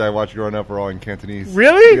Chinese talk- movies I watched growing up were all in Cantonese.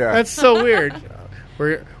 Really? Yeah. That's so weird.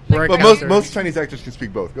 we're But actors. most Chinese actors can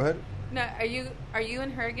speak both. Go ahead. No, are you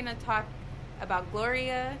and her gonna talk about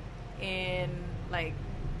Gloria in like?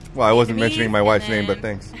 Well, I wasn't Vietnamese mentioning my and wife's name, but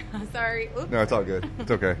then- thanks. Sorry. Oops. No, it's all good.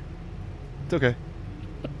 It's okay. It's okay.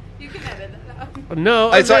 You can edit that out.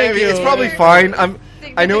 No, I thank mean, it's you. probably Other- fine.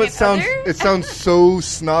 I know it Significant sounds other? so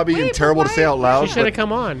snobby Wait, and but terrible to why? say out loud. She should have but-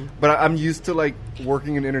 come on. But I'm used to like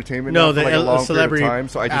working in entertainment No, now the for like a long celebrity period of time,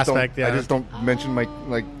 so I just aspect, don't. I yeah. just don't mention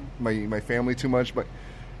my family too much. But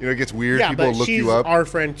you know, it gets weird. Yeah, People but look she's you up. our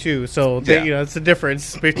friend too, so they, Yeah. you know it's a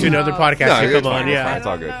difference between other Oh, podcasts No, you it's come on. fine, Yeah, it's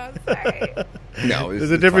all good. Sorry. No, it's,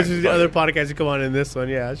 there's a it's difference fine, between the it's other all podcasts you come on in this one.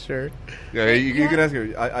 Yeah, sure. good. Yeah, you can ask her.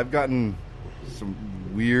 I've gotten some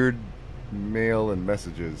weird mail and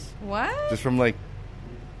messages What? just from like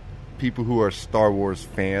people who are Star Wars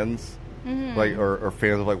fans, like or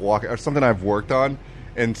fans of like walking or something I've worked on,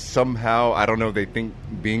 and somehow I don't know, they think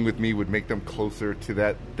being with me would make them closer to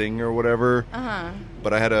that thing or whatever.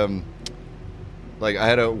 But I had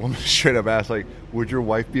a woman straight up ask like, would your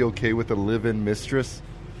wife be okay with a live-in mistress?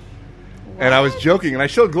 And I was joking, and I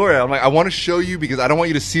showed Gloria. I'm like, I want to show you because I don't want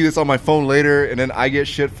you to see this on my phone later, and then I get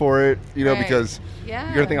shit for it, you know, Right. because Yeah.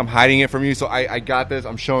 you're gonna think I'm hiding it from you. So I got this.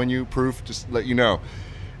 I'm showing you proof, just to let you know.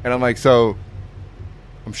 And I'm like, so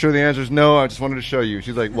I'm sure the answer is no. I just wanted to show you.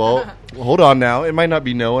 She's like, well, hold on now. It might not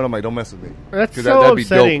be no. And I'm like, don't mess with me. That's 'Cause so that'd be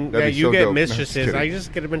dope. upsetting That'd that be you so get dope. No, just mistresses. kidding. I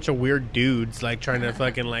just get a bunch of weird dudes like trying to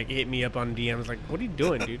fucking like hit me up on DMs. Like, what are you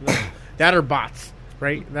doing, dude? No. That are bots,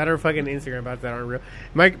 right? That are fucking Instagram bots that aren't real.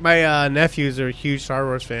 My nephews are a huge Star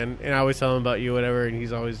Wars fan, and I always tell him about you, whatever, and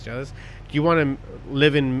he's always jealous. Do you want to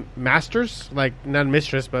live in Masters, like not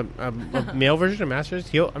mistress, but a male version of Masters? I'm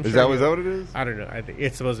Is sure that he'll- what it is? I don't know. I think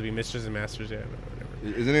it's supposed to be Mistress and Masters. Yeah,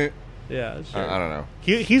 whatever. Isn't it? Yeah, sure. I don't know.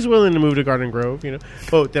 He's willing to move to Garden Grove, you know.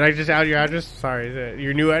 Oh, did I just out your address? Sorry, is that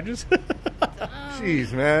your new address?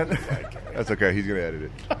 Jeez, man. That's okay. He's gonna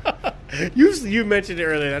edit it. you mentioned it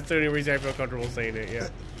earlier. That's the only reason I feel comfortable saying it. Yeah.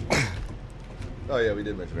 Oh yeah, we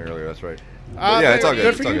did mention it earlier. That's right. Yeah, Yeah, it's all good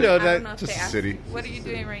good. for It's all you, good. though. I don't know if Just they a asked- city. What are you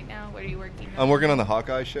doing right now? What are you working on? I'm working on the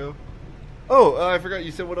Hawkeye show. Oh, I forgot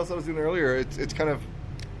you said what else I was doing earlier. It's kind of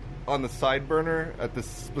on the side burner at this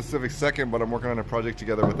specific second, but I'm working on a project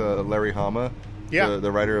together with Larry Hama, Yeah.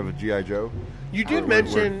 the writer of G.I. Joe. You did We're-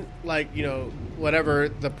 mention, like, you know, whatever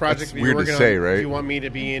the project That's that you're weird to working say, on. right? If you want me to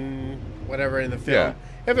be in whatever in the film. Yeah.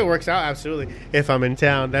 If it works out, absolutely. If I'm in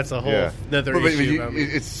town, that's a whole another But issue. you- about me.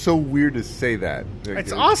 it's so weird to say that.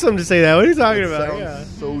 It's awesome to say that. What are you talking It about? sounds Yeah.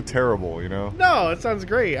 so terrible, you know. No, it sounds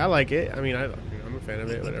great. I like it. I mean, I'm a fan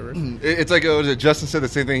of it. Whatever. It's like Justin said the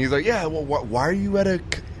same thing. He's like, "Yeah, well, why are you at a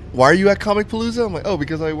why are you at Comic Palooza? I'm like, oh,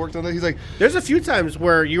 because I worked on that. He's like, There's a few times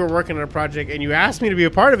where you were working on a project and you asked me to be a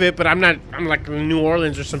part of it, but I'm not. I'm like in New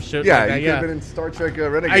Orleans or some shit. yeah, like that. you could have been in Star Trek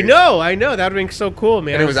Renegade. I know. That would have been so cool,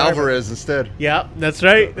 man. And it was I'm sorry. Alvarez instead. Yeah, that's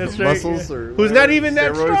right. That's right. Muscles yeah. or Who's not even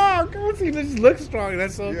that steroids? strong? He just looks strong.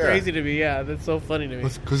 That's so Yeah. crazy to me. Yeah, that's so funny to me.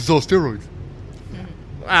 Because it's all steroids.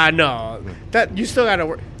 No, that you still gotta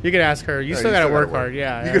work. You can ask her. You Yeah, still gotta work hard.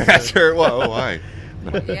 Yeah, You can ask her, well, why?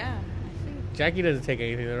 Yeah. Jackie doesn't take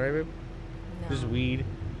anything, though, right, babe? No. Just weed.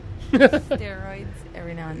 Steroids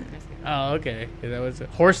every now and then. Oh, okay. Yeah, that was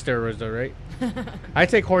horse steroids, though, right? I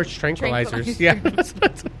take horse tranquilizers. Yeah.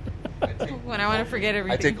 When I want to forget I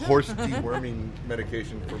everything. take horse deworming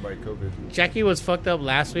medication for my COVID. Jackie was fucked up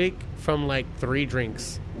last week from like 3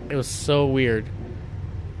 drinks. It was so weird.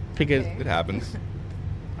 Because Okay. It happens.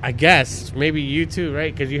 I guess maybe you too,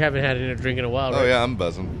 right? Because you haven't had a drink in a while, right? Oh, yeah, I'm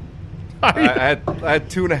buzzing. Are you? I had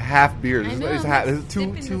 2.5 beers. I know, This I'm is two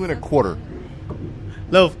sipping and this a quarter.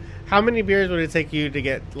 Loaf, how many beers would it take you to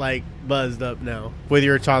get like buzzed up now, with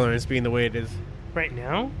your tolerance being the way it is? Right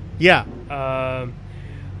now, Yeah,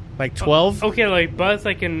 like 12. okay, like buzz,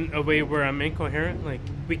 like in a way where I'm incoherent. Like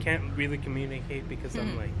we can't really communicate because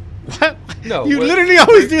I'm like. No, you what- literally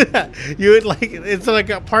always do that. You would like it's like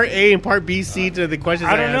a part A and part B, C to the questions.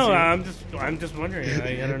 I don't know. ask I'm just wondering.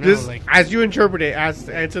 I don't know. you. Just Like as you interpret it,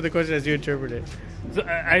 answer the question as you interpret it. so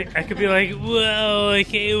I could be like, well, like,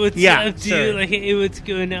 hey, what's Yeah, up, dude? sure. Like, hey, what's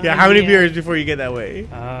going on? Yeah, how many beers before you get that way?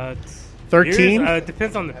 13?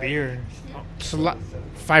 Depends on the beer.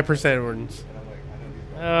 5% ones.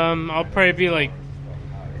 I'll probably be like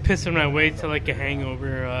pissing my way to like a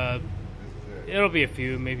hangover. It'll be a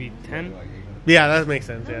few, maybe 10. Yeah, that makes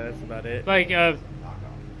sense. Yeah, that's about it. Like,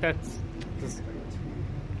 that's just,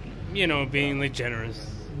 being like generous.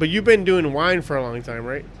 But you've been doing wine for a long time,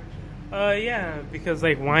 right? Yeah, because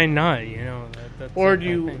like, why not? That's Or the do kind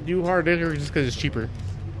you of thing. do hard liquor just because it's cheaper?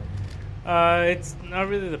 It's not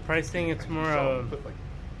really the price thing. It's more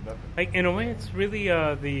like in a way, it's really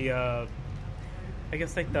the I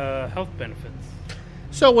guess like the health benefits.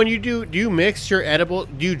 So when you do you mix your edible?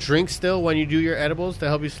 Do you drink still when you do your edibles to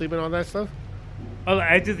help you sleep and all that stuff? Oh,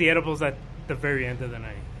 I do the edibles at the very end of the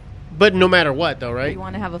night. But no matter what, though, If right? you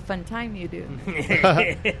want to have a fun time, you do.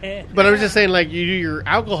 But I was just saying, like, you do your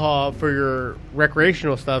alcohol for your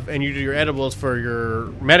recreational stuff, and you do your edibles for your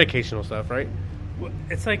medicational stuff, right?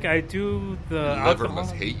 It's like I do the Your liver alcohol.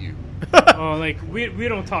 must hate you. Oh, like we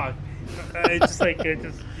don't talk. It's just like like I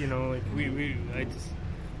just.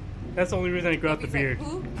 That's the only reason I grow out the beard.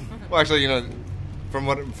 Well, actually, from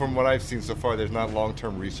what I've seen so far, there's not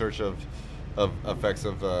long-term research of effects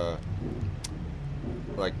of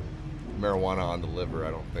like marijuana on the liver.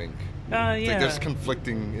 I don't think. It's like Yeah. there's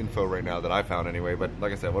conflicting info right now that I found anyway. But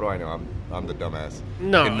like I said, what do I know? I'm the dumbass.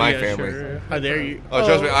 No, in my yeah, family. Sure. How dare you? Oh,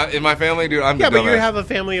 trust me, in my family, dude, I'm the Yeah, dumbass. but you have a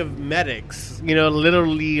family of medics.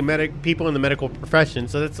 Literally people in the medical profession.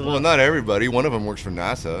 So that's a Well, little. not everybody. One of them works for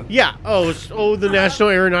NASA. Yeah. The National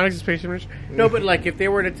Aeronautics and Space Administration. No, but like if they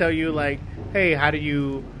were to tell you, like, hey, how do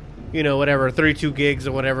you, whatever, 32 gigs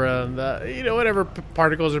or whatever, whatever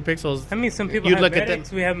particles or pixels. I mean, some people You'd have look at medics.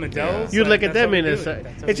 them- We have Medell's. You'd look at them in as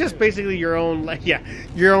it's just basically your own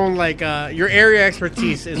your area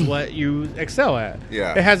expertise is what you excel at.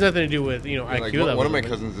 Yeah. It has nothing to do with IQ Like level. one of my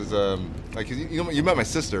cousins is like you met my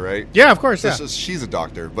sister, right? Yeah, of course. Yeah. So she's a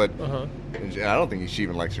doctor, but Uh-huh. and I don't think she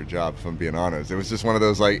even likes her job. If I'm being honest, it was just one of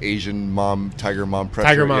those like Asian mom, tiger mom pressure.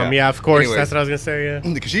 Tiger mom. Yeah, of course. Anyways, That's what I was gonna say.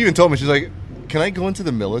 Yeah. because she even told me, she's like, "Can I go into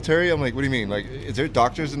the military?" I'm like, "What do you mean? Like, is there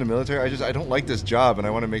doctors in the military? I don't like this job, and I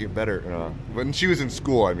want to make it better." When she was in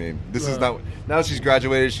school, I mean, this is not. Now she's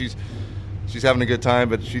graduated. She's having a good time,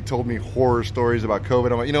 but she told me horror stories about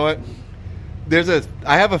COVID. I'm like, you know what?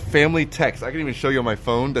 I have a family text. I can even show you on my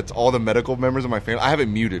phone. That's all the medical members of my family. I have it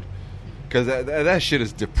muted because that shit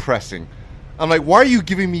is depressing. I'm like, why are you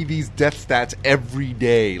giving me these death stats every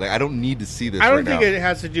day? Like, I don't need to see this. I don't right think now. it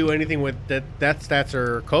has to do anything with death stats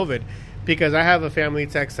or COVID, because I have a family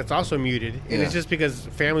text that's also muted, and Yeah. it's just because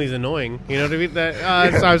family's annoying. You know what I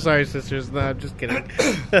mean? I'm sorry, sisters. No, I'm just kidding.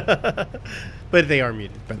 But they are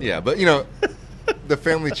muted. By the way. Yeah, but the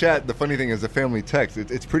family chat. The funny thing is, the family text.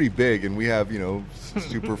 It's pretty big, and we have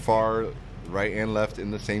super far right and left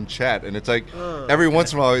in the same chat, and it's like every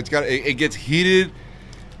once in a while it gets heated.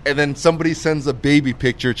 And then somebody sends a baby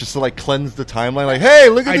picture just to like cleanse the timeline. Like, hey,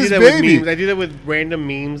 look at I do this that baby. with memes. I do that with random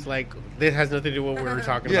memes. Like, this has nothing to do with what we were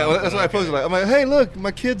talking Yeah, about. well, that's what I posted. Like, I'm like, hey, look, my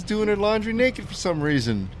kid's doing her laundry naked for some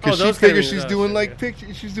reason because Oh, she those kind of figures memes, she's doing like yeah.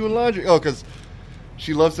 pictures. She's doing laundry. Oh, because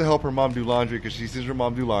she loves to help her mom do laundry because she sees her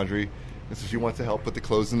mom do laundry, And so she wants to help put the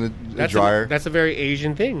clothes in the That's dryer. That's a very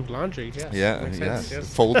Asian thing, laundry. Yes. Yeah, Makes yeah. sense,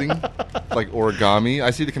 yes. Folding, like origami.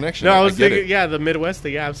 I see the connection. No, I was get thinking, it. yeah, the Midwest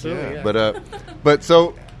thing, yeah, absolutely. Yeah. But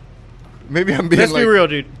so maybe I'm being Let's like be real,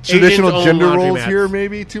 dude. traditional Asians own gender roles laundromats. here,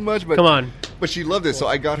 maybe too much. But Come on. But she loved it, so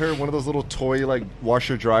I got her one of those little toy like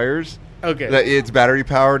washer dryers. Okay. That it's battery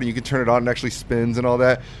powered and you can turn it on and actually spins and all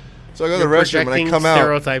that. So I go to the You're restroom and I projecting come out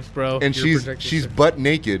stereotypes, bro. and You're she's projecting butt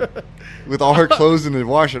naked with all her clothes in the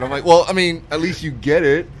washer. And I'm like, well, I mean, at least you get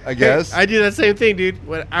it, I guess. I do that same thing, dude.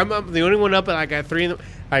 When I'm the only one up at like at 3 in the.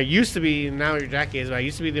 I used to be. Now your Jackie is. But I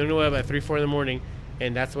used to be the only one up at 3, 4 in the morning,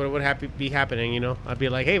 and that's what would be happening. You know, I'd be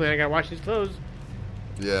like, hey man, I gotta wash these clothes.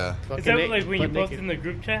 Yeah. Is that like when you post in the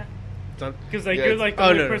group chat? Because like Yeah, you're like the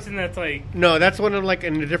only person that's like. No, that's when I'm like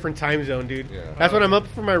in a different time zone, dude. Yeah. That's when I'm up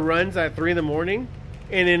for my runs at 3 in the morning,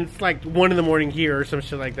 and then it's like 1 in the morning here or some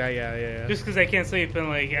shit like that. Yeah. Just because I can't sleep and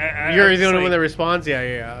like You're the only one that responds.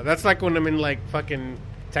 Yeah. That's like when I'm in like fucking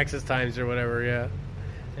Texas times or whatever.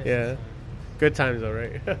 Yeah. Good times though,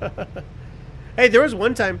 right? Hey, there was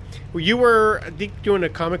one time where you were, I think, doing a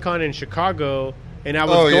Comic-Con in Chicago, and I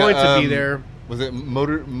was going to be there. Was it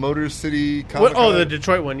Motor City Comic What, the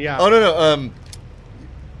Detroit one, yeah. Oh, no.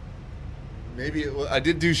 Maybe I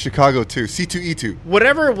did do Chicago too. C2E2.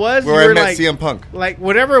 Whatever it was, Where you I were met like, CM Punk. Like,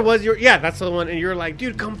 whatever it was, that's the one. And you're like,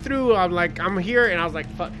 dude, come through. I'm like, I'm here. And I was like,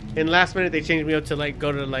 fuck. And last minute, they changed me up to like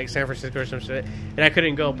go to like San Francisco or some shit. And I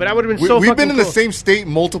couldn't go. But I would have been so We've fucking been in cool. the same state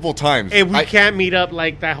multiple times. And we can't meet up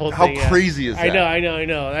like that whole How thing. Yeah. crazy is that? I know.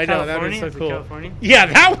 That was California? so Is it cool. California? Yeah,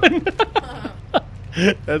 that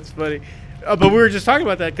one. That's funny. But we were just talking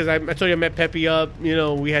about that because I told you I met Pepe up. You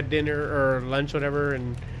know, we had dinner or lunch, whatever,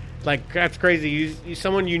 and like that's crazy. You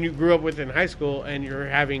someone you grew up with in high school, and you're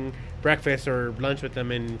having breakfast or lunch with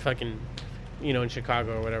them in fucking, in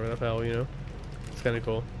Chicago or whatever the hell. It's kind of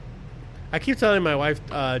cool. I keep telling my wife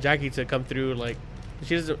Jackie to come through. Like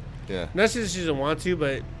she doesn't. Yeah. Not just she doesn't want to,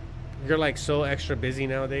 but you're like so extra busy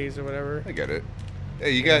nowadays or whatever. I get it.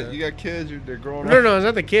 Hey, you got kids. They're growing up. No, it's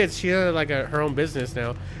not the kids. She has like her own business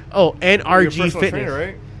now. Oh, and You're a RG personal Fitness. trainer,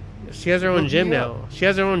 right? She has her own gym now. She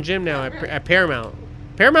has her own gym now at Paramount.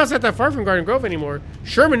 Paramount's not that far from Garden Grove anymore.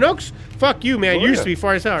 Sherman Oaks? Fuck you, man. You used to be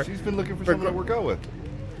far as hell. She's been looking for someone to work out with.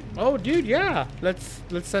 Oh, dude, yeah. Let's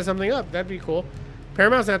set something up. That'd be cool.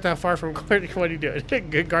 Paramount's not that far from Garden. What are you doing?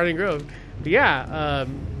 Good Garden Grove. But yeah.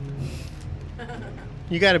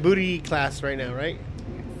 You got a booty class right now, right?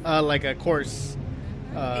 Like a course.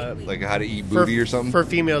 Like how to eat booty or something? For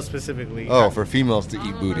females specifically. Oh, for females to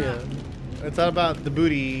eat booty. Yeah. It's all about the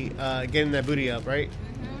booty, getting that booty up, right?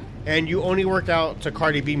 Mm-hmm. And you only work out to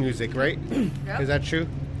Cardi B music, right? Yep. Is that true?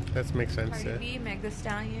 That makes sense. Cardi B, Meg Thee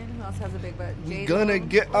Stallion. Who else has a big butt? We J-Lo. gonna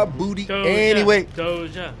get a booty Doja, anyway.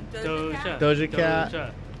 Doja Doja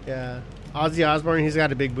Cat. Yeah. Ozzy Osbourne, he's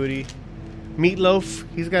got a big booty. Meatloaf,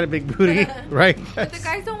 he's got a big booty, right? But the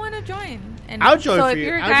guys don't want to join. And I'll join so for if you.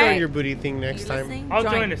 you're a I'll guy, join your booty thing next time. listening, I'll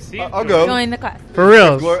join a seat. I'll go. Join the class. For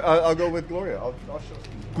real. I'll go with Gloria. I'll show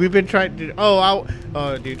you. We've been trying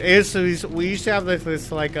to. Dude. We used to have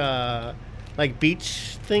this like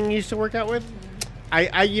beach thing you used to work out with. I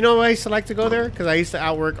I used to like to go there because I used to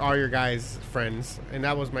outwork all your guys' friends, and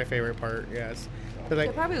that was my favorite part. Yes. They'll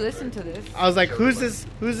Like, probably listen to this. I was like, who's this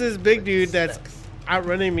big dude that's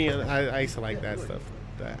outrunning me? And I used to like that stuff.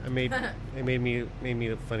 It made me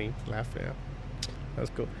funny, laugh. Yeah, that was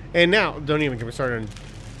cool. And now, don't even get me started on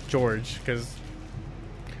George because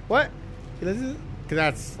what? Because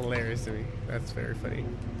that's hilarious to me. That's very funny.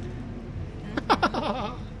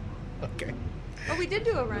 Okay. Oh, we did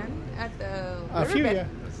do a run at the A few, riverbed.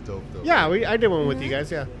 yeah. That's dope, though. Yeah, I did one with you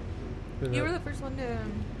guys. Yeah. You were the first one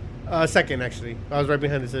to. Second, actually. I was right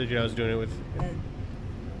behind this other dude I was doing it with.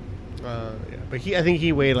 Yeah, but I think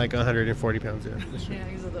he weighed like 140 pounds. Yeah. Yeah,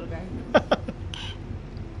 he's a little guy.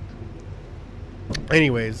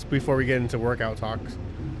 Anyways, before we get into workout talks,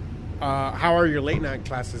 how are your late night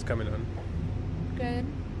classes coming on? Good.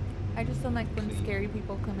 I just don't like when scary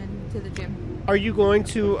people come into the gym. Are you going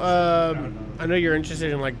to? I know you're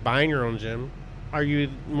interested in like buying your own gym. Are you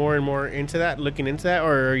more and more into that, looking into that,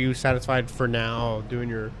 or are you satisfied for now doing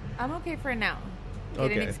your? I'm okay for now.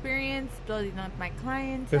 Getting Okay. experience, building up my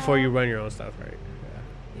clients. Before you run your own stuff, right?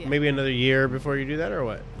 Yeah. Maybe another year before you do that, or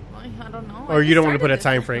what? I don't know. Or I you don't just want to put a started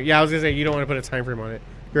time this. frame? Yeah, I was gonna say you don't want to put a time frame on it.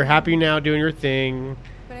 You're happy now doing your thing.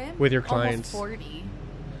 But I am with your almost clients. 40.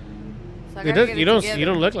 So I It gotta does, get you don't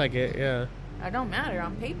together. look like it. Yeah. I don't matter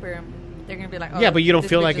on paper. They're gonna be like, oh, Yeah, but you don't this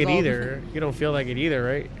feel bitch like is it old. either. You don't feel like it either,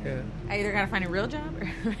 right? Yeah. I either gotta find a real job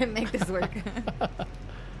or make this work.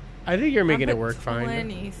 I think you're making I'm it work fine.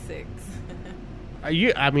 26.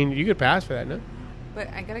 You could pass for that, no? But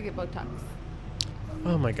I gotta get Botox.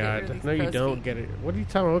 Oh my Get rid of god. these No, you crow's don't feet. get it. What are you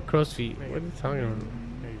talking about? What crow's feet? What are you talking about?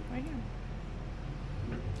 Right here.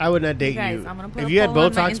 I would not date guys, you. I'm gonna put If a you had poll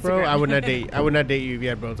on my Botox, bro, I would not Instagram. date. I would not date you if you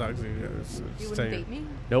had Botox. You wouldn't date me?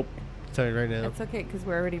 Nope. I'm telling you right now. It's okay because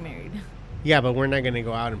we're already married. Yeah, but we're not gonna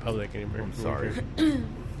go out in public anymore. I'm sorry.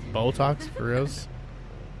 Botox for reals?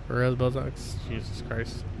 For reals, Botox? Jesus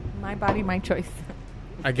Christ. My body, my choice.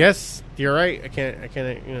 I guess you're right. I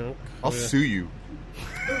can't. You know. I'll sue you.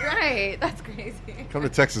 Right. That's crazy. Come to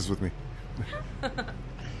Texas with me.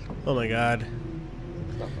 Oh my god.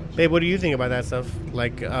 Babe, what do you think about that stuff?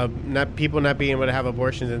 Like, not people not being able to have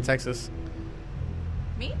abortions in Texas.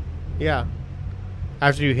 Me? Yeah.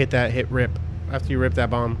 After you hit rip. After you rip that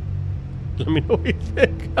bomb. Let me know what you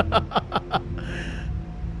think. I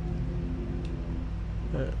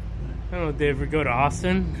don't know, Dave, we go to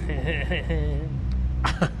Austin.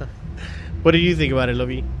 What do you think about it,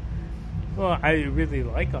 Lovey? Well, I really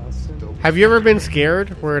like Austin. Have you ever been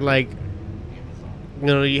scared where, like, you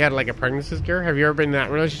know, you had, like, a pregnancy scare? Have you ever been in that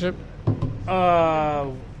relationship?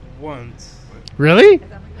 Once. Really?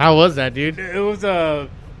 How was that, dude? It was a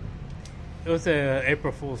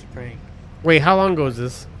April Fool's prank. Wait, how long ago was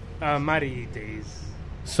this? Mighty days.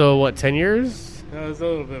 So, what, 10 years? It was a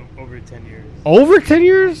little bit over 10 years. Over 10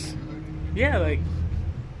 years? Yeah, like,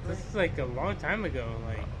 this is like a long time ago.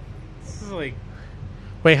 Like, this is like,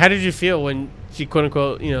 Wait, how did you feel when she, quote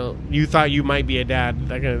unquote, you know, you thought you might be a dad,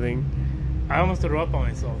 that kind of thing? I almost threw up on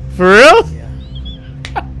myself. For real? Yeah.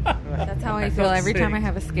 That's how I feel felt every time I sick.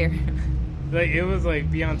 have a scare. Like, it was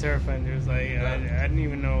like beyond terrifying. There's like, I didn't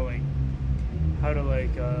even know like how to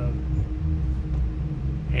like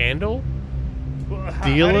Handle? how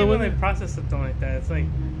Dealing do you with like it? process something like that? It's like,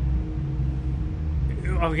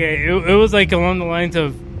 okay, it was like along the lines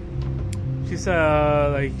of, she said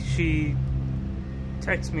like she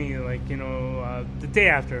texted me like, you know, the day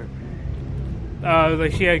after.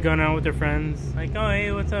 Like she had gone out with her friends. Like, oh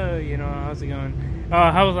hey, what's up? You know, how's it going?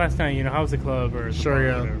 How was last night? You know, how was the club or Sure, or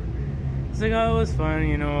yeah. whatever. It's like, oh, it was fun,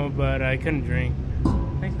 you know, but I couldn't drink.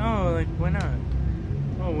 Like, oh, like why not?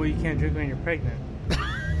 Oh, well, you can't drink when you're pregnant.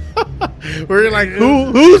 We're like,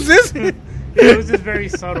 who's this? It was just very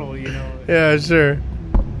subtle, you know. Yeah, sure.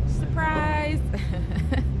 Surprise!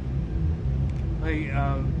 Like,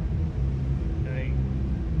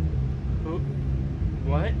 who,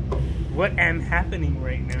 what am happening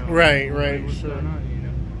right now? Right, What's sure. going on, you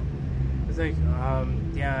know? It's like,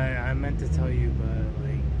 yeah, I meant to tell you, but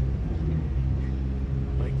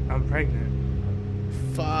like I'm pregnant.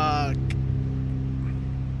 Fuck.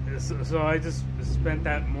 So I just spent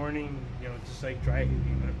that morning, you know, just like dry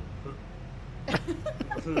heaving. You know,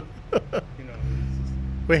 it's just,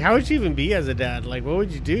 Wait, how would you even be as a dad? Like, what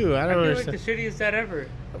would you do? I I don't feel like understand. the shittiest dad ever.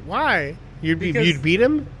 Why? Because- You'd beat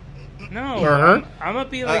him? No, Or her? I'm gonna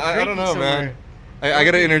be like, I don't know, somewhere. man. I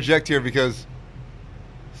gotta interject here because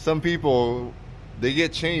some people, they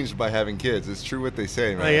get changed by having kids. It's true what they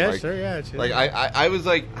say, man. Oh, yeah, Like, sure, yeah. It's Like I was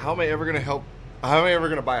like, how am I ever gonna help? How am I ever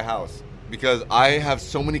gonna buy a house? Because I have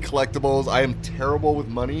so many collectibles. I am terrible with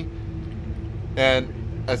money. And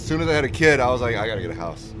as soon as I had a kid, I was like, I gotta get a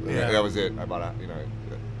house. Yeah. That was it. I bought a. You know, it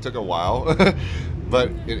took a while, but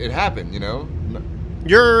it happened. You know.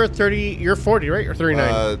 You're 30, you're 40, right? Or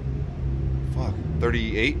 39?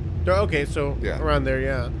 38. Okay, so Yeah. around there,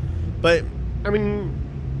 yeah. But, I mean,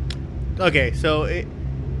 okay, so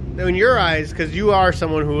in your eyes, because you are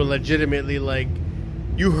someone who legitimately, like,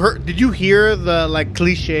 did you hear the, like,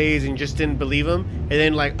 cliches and just didn't believe them? And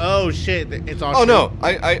then, like, oh, shit, it's all Oh true? no,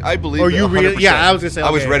 I believe. Or it you really? 100%. Yeah, I was gonna say. I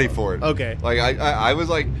was okay. ready for it. Okay. Like I was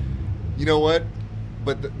like, you know what?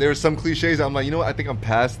 But there's some cliches. I'm like, you know what? I think I'm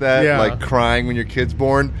past that. Yeah. Like crying when your kid's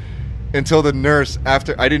born. Until the nurse,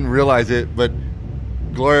 after I didn't realize it, but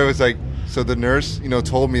Gloria was like, so the nurse, you know,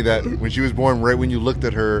 told me that when she was born, right when you looked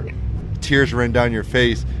at her, tears ran down your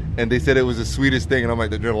face, and they said it was the sweetest thing. And I'm like,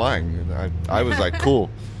 they're lying. And I was like, cool.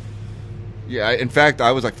 Yeah. In fact,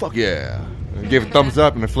 I was like, fuck yeah. I gave a thumbs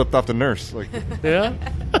up and I flipped off the nurse. Like, Yeah?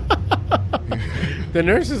 The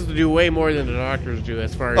nurses do way more than the doctors do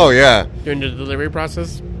as far as oh yeah. during the delivery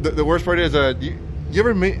process. The worst part is, you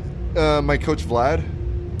ever meet my coach Vlad?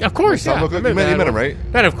 Of course, Like, yeah. Salmo- I you met Vlad him, once. right?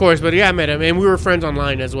 Not of course, but yeah, I met him. And we were friends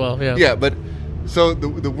online as well, yeah. Yeah, but so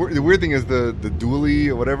the weird thing is the dually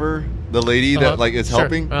or whatever, the lady that like is Sure.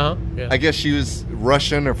 helping. Yeah. I guess she was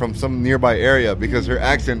Russian or from some nearby area because her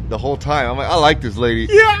accent the whole time. I'm like, I like this lady.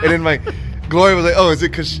 Yeah. And then my Gloria was like, oh, is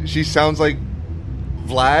it because she sounds like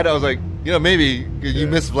Vlad? I was like, You know, maybe you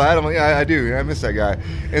miss Vlad. I'm like, yeah, I do. I miss that guy.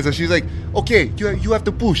 And so she's like, okay, you have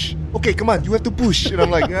to push. Okay, come on, you have to push. And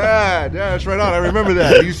I'm like, yeah, that's right on. I remember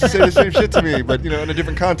that. He used to say the same shit to me, but, you know, in a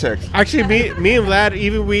different context. Actually, me and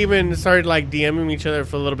Vlad, we even started, like, DMing each other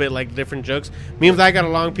for a little bit, like, different jokes. Me and Vlad got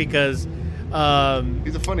along because...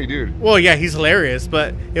 he's a funny dude. Well, yeah, he's hilarious,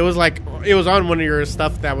 but it was on one of your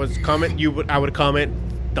stuff that was I would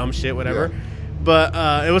comment dumb shit, whatever. Yeah.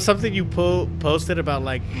 But it was something you posted about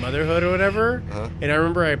like motherhood or whatever, and I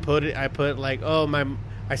remember I put like,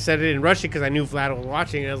 I said it in Russian because I knew Vlad was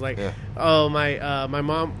watching. And I was like, my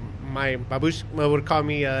mom, my babushka would call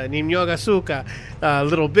me Nimyoga Suka,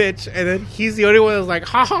 little bitch, and then he's the only one that was like,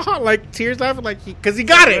 ha ha ha, like tears laughing, like because he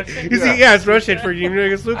got it. It's Russian for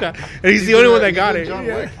Nimyoga Suka, and he's the only one that got it.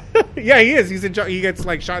 Yeah, he is. He gets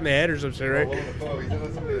like shot in the head or some shit,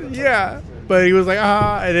 right? Yeah. But he was like,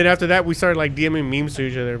 and then after that, we started like DMing memes to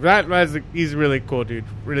each other. He's really cool, dude.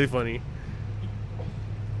 Really funny.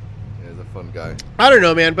 Yeah, he's a fun guy. I don't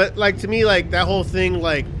know, man. But like to me, like that whole thing,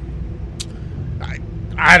 like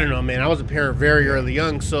I don't know, man. I was a parent very early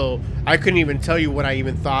young, so I couldn't even tell you what I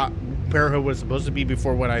even thought parenthood was supposed to be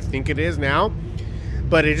before what I think it is now.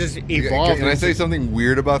 But it just evolved. Can I say something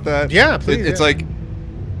weird about that? Yeah, please. It's like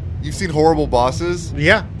you've seen Horrible Bosses.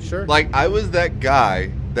 Yeah, sure. Like I was that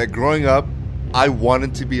guy that growing up, I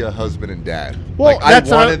wanted to be a husband and dad. Well, like I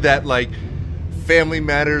wanted that like Family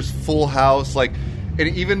Matters, Full House, like, and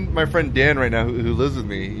even my friend Dan right now who lives with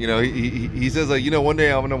me, you know, he says like, you know, one day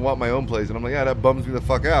I'm gonna want my own place, and I'm like, yeah, that bums me the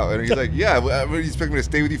fuck out. And he's like, yeah, what, you expect me to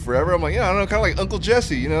stay with you forever? I'm like, yeah, I don't know, kind of like Uncle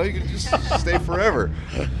Jesse, you know, you can just stay forever.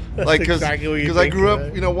 Like because I grew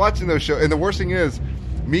up, you know, watching those shows, and the worst thing is,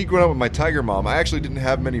 me growing up with my tiger mom, I actually didn't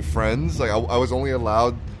have many friends. Like I was only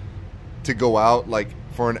allowed to go out like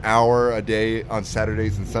for an hour a day on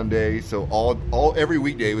Saturdays and Sundays. So every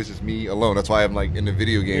weekday was just me alone. That's why I'm like into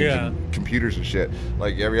video games and computers and shit,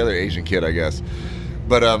 like every other Asian kid, I guess.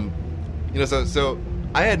 But you know, so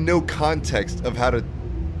I had no context of how to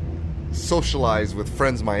socialize with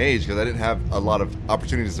friends my age because I didn't have a lot of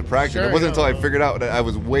opportunities to practice. It wasn't until I figured out that I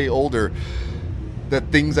was way older that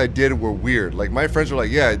things I did were weird. Like my friends were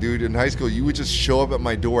like, yeah, dude, in high school you would just show up at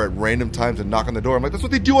my door at random times and knock on the door. I'm like, that's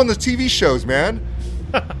what they do on the TV shows, man.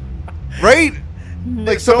 Right?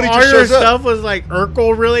 Like somebody so just all your shows up. stuff was like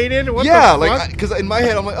Urkel related? What yeah, the like because in my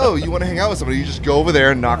head I'm like, oh, you want to hang out with somebody? You just go over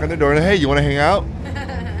there and knock on the door and hey, you want to hang out?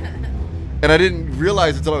 And I didn't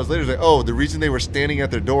realize until I was later, like, oh, the reason they were standing at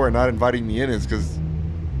their door and not inviting me in is because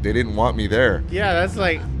they didn't want me there. Yeah, that's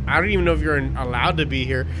like, I don't even know if you're allowed to be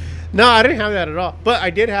here. No, I didn't have that at all. But I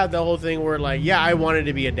did have the whole thing where, like, yeah, I wanted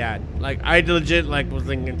to be a dad. Like, I legit, like, was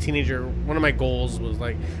like a teenager. One of my goals was,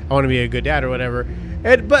 like, I want to be a good dad or whatever.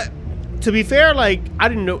 But to be fair, like, I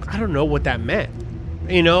don't know what that meant.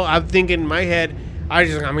 You know, I'm thinking in my head, I'm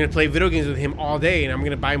going to play video games with him all day, and I'm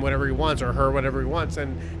going to buy him whatever he wants or her whatever he wants.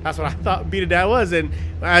 And that's what I thought being a dad was. And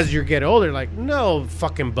as you get older, like, no,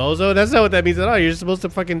 fucking bozo. That's not what that means at all. You're supposed to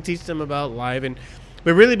fucking teach them about life. And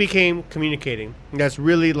it really became communicating. And that's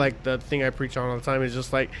really, like, the thing I preach on all the time is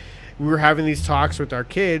just, like, we were having these talks with our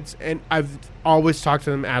kids, and I've always talked to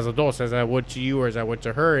them as adults, as I would to you or as I would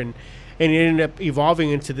to her. And it ended up evolving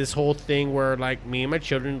into this whole thing where, like, me and my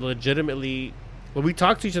children legitimately, well, we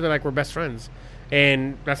talk to each other like we're best friends.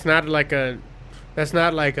 And we don't ask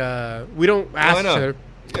each other.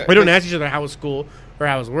 Yeah, we don't ask each other how was school or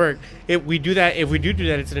how was work. If we do that,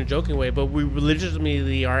 it's in a joking way. But we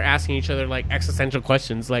legitimately are asking each other like existential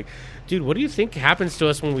questions, like, "Dude, what do you think happens to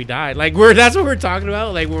us when we die?" Like, that's what we're talking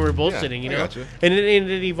about, like when we're bullshitting, you know. And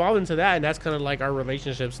it evolved into that, and that's kind of like our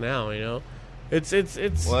relationships now, you know. It's.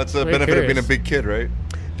 Well, that's the benefit of being a big kid, right?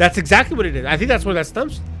 That's exactly what it is. I think that's where that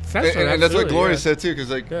stems. And that's what Gloria said too, because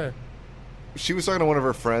like. Yeah. She was talking to one of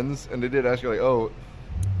her friends, and they did ask her, like, oh,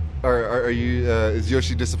 are you, is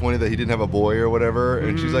Yoshi disappointed that he didn't have a boy or whatever?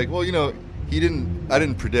 And she's like, well, you know, I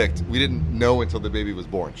didn't predict. We didn't know until the baby was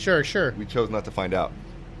born. Sure. We chose not to find out.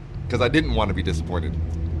 Because I didn't want to be disappointed.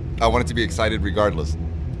 I wanted to be excited regardless.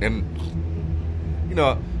 And, you know,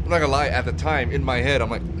 I'm not going to lie, at the time, in my head, I'm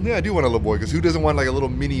like, yeah, I do want a little boy, because who doesn't want, like, a little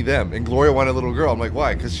mini them? And Gloria wanted a little girl. I'm like,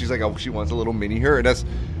 why? Because she's like, oh, she wants a little mini her, and that's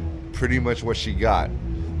pretty much what she got.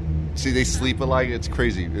 See, they sleep alike. It's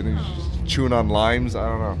crazy. And he's chewing on limes. I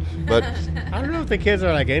don't know. But I don't know if the kids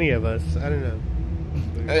are like any of us. I don't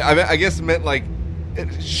know. I guess it meant like,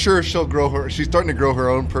 sure, she'll grow her. She's starting to grow her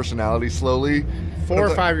own personality slowly. 4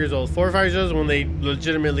 or 5 years old. 4 or 5 years old is when they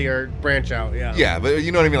legitimately are branch out. Yeah. Yeah, but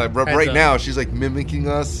you know what I mean. Like right now, she's like mimicking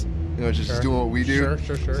us. You know, just doing what we do.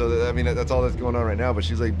 Sure. So I mean, that's all that's going on right now. But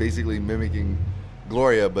she's like basically mimicking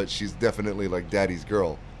Gloria, but she's definitely like Daddy's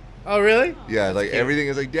girl. Oh, really? Yeah, like everything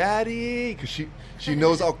is like, Daddy, because she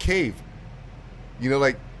knows I'll cave. You know,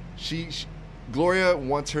 like Gloria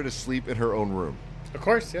wants her to sleep in her own room. Of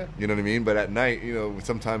course, yeah. You know what I mean? But at night, you know,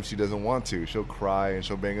 sometimes she doesn't want to. She'll cry and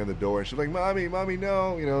she'll bang on the door and she'll be like, Mommy,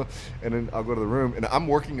 no, you know. And then I'll go to the room and I'm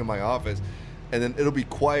working in my office and then it'll be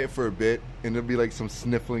quiet for a bit and there'll be like some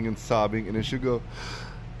sniffling and sobbing and then she'll go,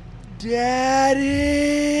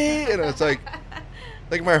 Daddy! And it's like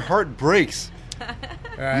my heart breaks. You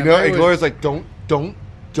know? And Gloria's like, don't.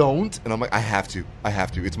 And I'm like, I have to.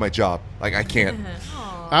 It's my job. Like, I can't.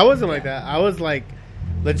 I wasn't like that. I was like,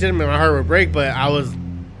 legitimate, my heart would break, but I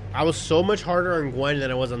was so much harder on Gwen than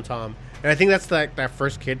I was on Tom. And I think that's like that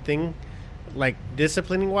first kid thing. Like,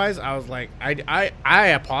 disciplining wise, I was like, I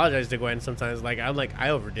apologize to Gwen sometimes. Like, I'm like, I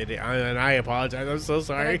overdid it. And I apologize. I'm so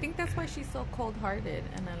sorry. But I think that's why she's so cold-hearted.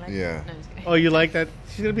 And I like Yeah. that. No, I'm just kidding. Oh, you like that?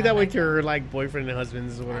 She's going to be that way like to her, like, boyfriend and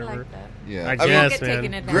husbands or I whatever. like that. Yeah. I I mean, guess, Get taken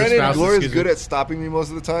man. advantage Granted, Spouse, Gloria's excuse good me. at stopping me most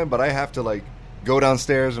of the time, but I have to, like, go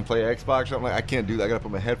downstairs and play Xbox. I'm like, I can't do that. I got to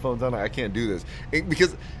put my headphones on. I can't do this.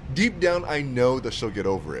 Because deep down, I know that she'll get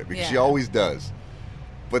over it. Because she Yeah. always does.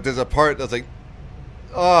 But there's a part that's like,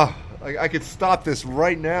 oh, like, I could stop this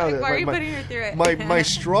right now. Like, why are you my, putting her through it? my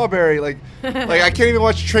strawberry, like I can't even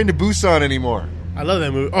watch Train to Busan anymore. I love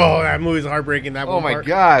that movie. Oh, that movie's heartbreaking. That Oh one my part.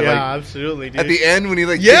 God, Yeah, like, absolutely, dude. At the end, when he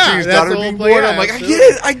like Yeah, pictures his that's daughter the whole being play, born, yeah, I'm like,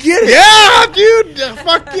 absolutely. I get it. Yeah, dude.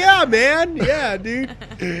 Fuck yeah, man. Yeah, dude.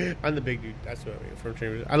 I'm the big dude. That's what I mean from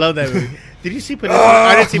Train. I love that movie. Did you see Peninsula?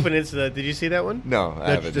 I didn't see Peninsula. Did you see that one? No,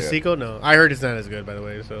 I haven't. The yet. sequel? No. I heard it's not as good, by the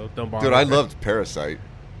way, so don't bother. Dude, I loved Parasite.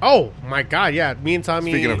 Oh, my God, yeah. Me and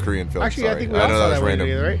Tommy. Speaking of Korean films, Actually, I sorry. think we I all know saw that that was one random.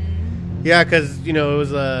 together, right? Yeah, because, you know, it was,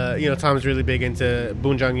 you know, Tom's really big into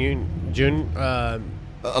Boon Jung-yoon.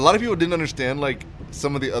 A lot of people didn't understand, like,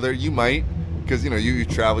 some of the other, you might, because, you know, you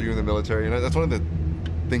travel, you're in the military, you know, that's one of the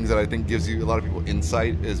things that I think gives you a lot of people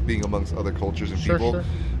insight is being amongst other cultures and Sure, people. sure.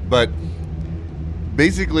 But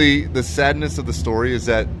basically, the sadness of the story is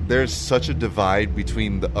that there's such a divide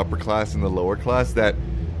between the upper class and the lower class that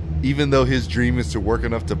even though his dream is to work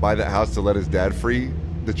enough to buy that house to let his dad free,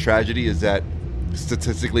 the tragedy is that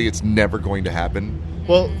statistically it's never going to happen.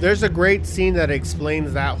 Well, there's a great scene that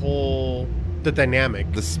explains that whole the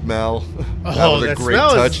dynamic. The smell, that Oh, was a that great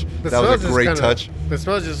smell touch. the That was smell a is just great kinda- touch. The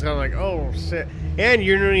smell is just kind of like, oh shit, and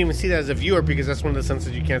you don't even see that as a viewer because that's one of the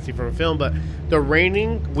senses you can't see from a film. But the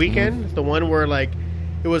raining weekend, the one where like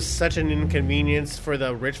it was such an inconvenience for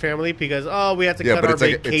the rich family because we had to cut our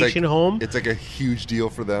vacation home. It's like a huge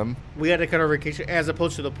deal for them. We had to cut our vacation as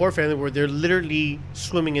opposed to the poor family where they're literally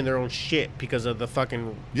swimming in their own shit because of the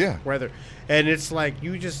fucking weather. And it's like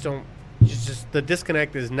you just don't. It's just the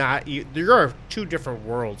disconnect is not. There are two different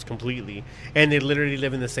worlds completely, and they literally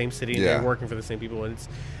live in the same city and they're working for the same people. And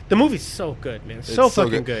the movie's so good, man. It's so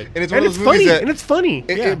fucking good. And it's one of those funny. movies that And it's funny.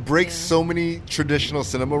 It breaks so many traditional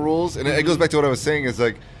cinema rules, and it goes back to what I was saying. Is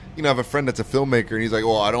like, you know, I have a friend that's a filmmaker, and he's like,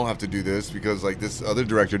 "Well, I don't have to do this because like this other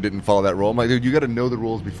director didn't follow that rule." I'm like, "Dude, you got to know the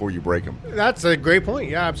rules before you break them." That's a great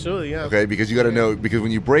point. Yeah, absolutely. Yeah. Okay, because you got to know because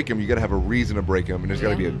when you break them, you got to have a reason to break them, and there's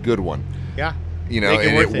got to be a good one. Yeah. You know,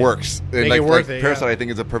 and it works. And Make it worth like it, Parasite, I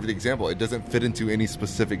think, is a perfect example. It doesn't fit into any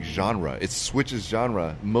specific genre. It switches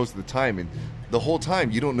genre most of the time, and the whole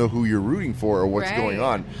time you don't know who you're rooting for or what's going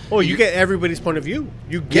on. Oh, you get everybody's point of view.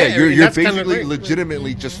 You get you're that's kinda basically great.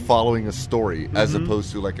 legitimately just following a story as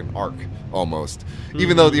opposed to like an arc almost.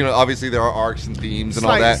 Even though, you know, obviously there are arcs and themes and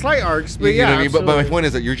all that. Slight arcs, but you know what I mean? But my absolutely. point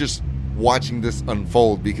is that you're just watching this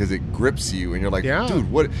unfold because it grips you, and you're like,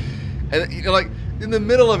 dude, what? And you know, like in the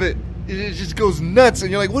middle of it, it just goes nuts, and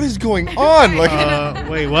you're like, what is going on? Like,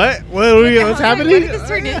 wait, what? What's happening? What did this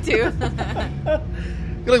turn into?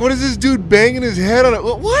 you're like, what is this dude banging his head on it?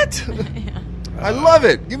 What? I love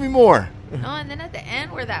it. Give me more. Oh, and then at the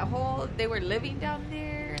end where they were living down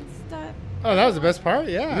there and stuff. Oh, that was the best part.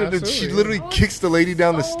 Yeah, You know, absolutely. she literally kicks the lady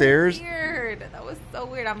down the stairs. Weird. That was so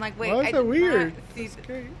weird. I'm like, wait, Why is I that did weird? not see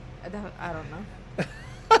I don't know.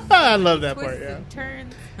 I love that Twists part. Yeah. and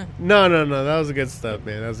turns. No. That was the good stuff,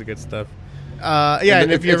 man. That was the good stuff. Yeah,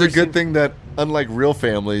 and if you it's ever a good thing that, unlike real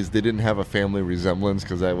families, they didn't have a family resemblance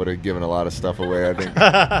because I would have given a lot of stuff away, I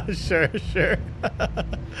think. Sure.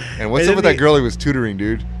 And what's And up with then that girl he was tutoring,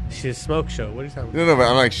 dude? She's a smoke show. What are you talking about? No, but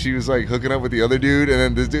I'm like, she was like hooking up with the other dude, and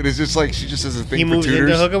then this dude is just like, she just has a thing He for moved in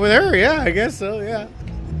tutors. to hook up with her. Yeah, I guess so. Yeah.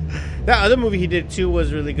 That other movie he did too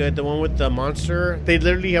was really good. The one with the monster. They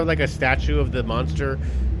literally have like a statue of the monster.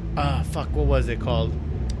 What was it called?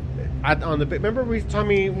 On the remember we told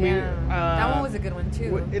me that one was a good one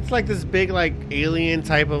too. It's like this big like alien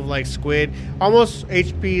type of like squid, almost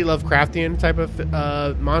H.P. Lovecraftian type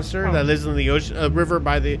of monster that lives in the ocean river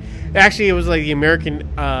by the. Actually, it was like the American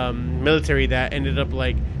military that ended up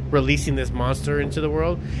like releasing this monster into the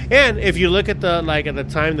world. And if you look at the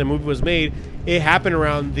time the movie was made, it happened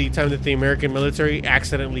around the time that the American military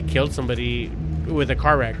accidentally killed somebody with a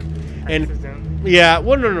car wreck. And yeah,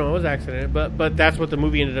 well, no, it was an accident, but that's what the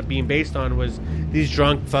movie ended up being based on, was these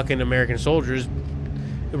drunk fucking American soldiers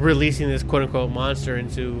releasing this quote unquote monster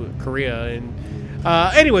into Korea. And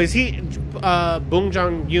anyways, Bong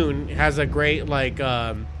Joon-yoon has a great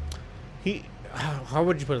how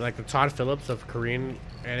would you put it, like the Todd Phillips of Korean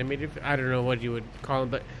animated, I don't know what you would call him,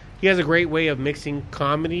 but he has a great way of mixing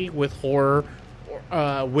comedy with horror,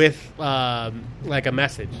 with like a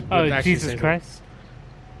message. Oh, Jesus Christ.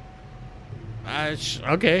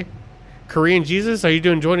 Okay. Korean Jesus? Are you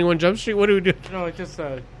doing 21 Jump Street? What do we do? No, it's just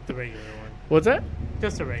the regular one. What's that?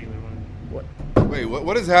 Just a regular one. What? Wait,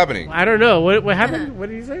 what is happening? I don't know. What happened? What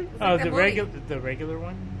did you say? Oh, like the regular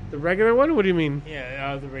one. The regular one? What do you mean?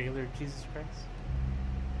 Yeah, the regular Jesus Christ.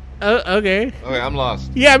 Okay. Okay, I'm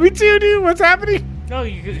lost. Yeah, me too, dude. What's happening? No,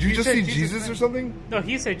 Did you just said see Jesus or something? No,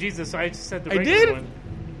 he said Jesus, so I just said the I regular did? one.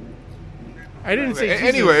 I didn't say Jesus.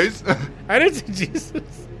 Anyways. I didn't say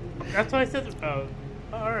Jesus. That's why I said. Oh,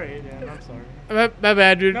 all right. Yeah, I'm sorry. My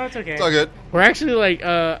bad, dude. No, it's okay. It's all good. We're actually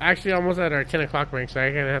almost at our 10 o'clock rank, so I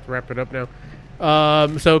kind of have to wrap it up now.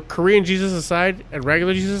 So Korean Jesus aside and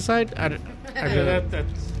regular Jesus aside, I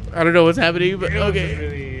don't know what's happening, but okay.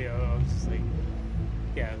 Really, just like,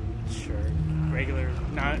 yeah, sure. Regular,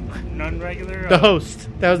 non-regular. The Host.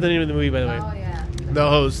 That was the name of the movie, by the way. Oh yeah. The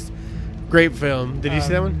Host. Great film. Did you see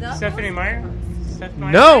that one? Stephanie Meyer.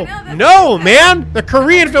 No, I know, no, man. The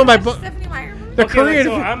Korean film by Stephanie Meyer movie? the Okay, Korean.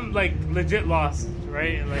 so I'm like legit lost,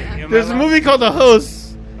 right? Like, am I There's a lost? movie called The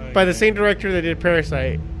Host by the Okay. same director that did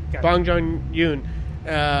Parasite, Gotcha. Bong Joon-yoon,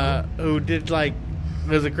 who did it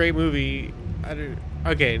was a great movie.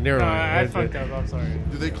 Okay, never No, mind. I fucked up. I'm sorry.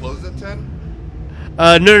 Do they close at 10?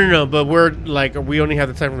 No. But we only have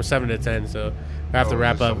the time from 7 to 10, so we have to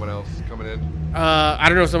wrap up. Someone else coming in. I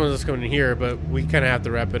don't know if someone else is coming in here, but we kind of have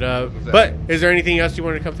to wrap it up. Exactly. But is there anything else you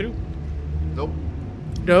want to come through? Nope.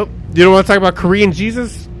 Nope. You don't want to talk about Korean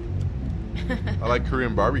Jesus? I like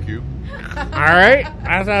Korean barbecue. All right,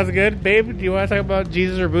 that sounds good, babe. Do you want to talk about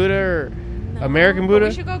Jesus or Buddha or No, American but Buddha?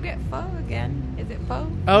 We should go get pho again. Is it pho?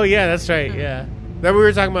 Oh yeah, that's right. Yeah, then we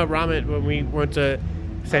were talking about ramen when we went to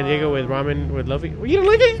San Diego with ramen with Lovey. You didn't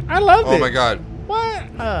like it? I loved it. Oh my god. What?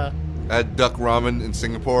 I had duck ramen in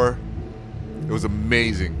Singapore. It was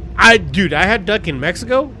amazing. I had duck in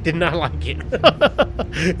Mexico. Did not like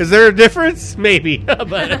it. Is there a difference? Maybe,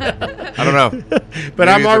 but I don't know. but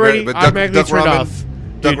Maybe I'm it's already but automatically turned ramen, off.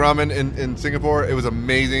 Duck Dude. ramen in Singapore, it was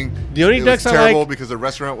amazing. The only it ducks was I terrible like- because the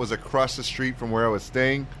restaurant was across the street from where I was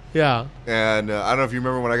staying. Yeah, And I don't know if you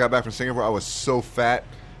remember when I got back from Singapore, I was so fat.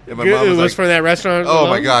 And my it mom was was like, from that restaurant. oh alone?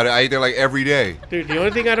 my god, I ate there like every day. Dude, the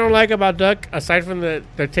only thing I don't like about duck, aside from the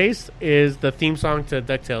taste, is the theme song to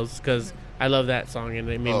DuckTales, because I love that song and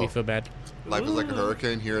it made me Oh. feel bad. Life is like a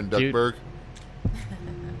hurricane here in Dude. Duckburg.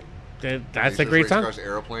 That's a They great race song. across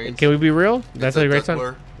airplanes. Can we be real? That's a a great duck song.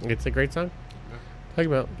 blur. It's a great song. Talk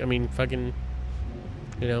about, fucking,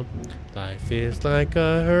 life is like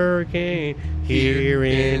a hurricane here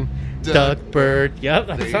in Duckburg. Yep,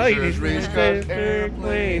 that's all you need. Racers race across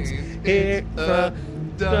airplanes. Here the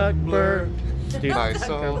Duckburg. Dude, My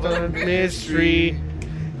soul Duck mystery.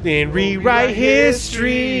 Then rewrite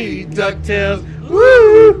history. DuckTales.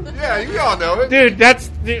 Woo! Yeah, you all know it. Dude,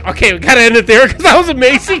 okay. We gotta end it there because that was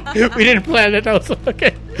amazing. We didn't plan it. That was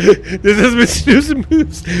okay. This has been Snooze and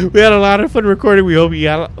Moose. We had a lot of fun recording. We hope you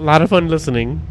had a lot of fun listening.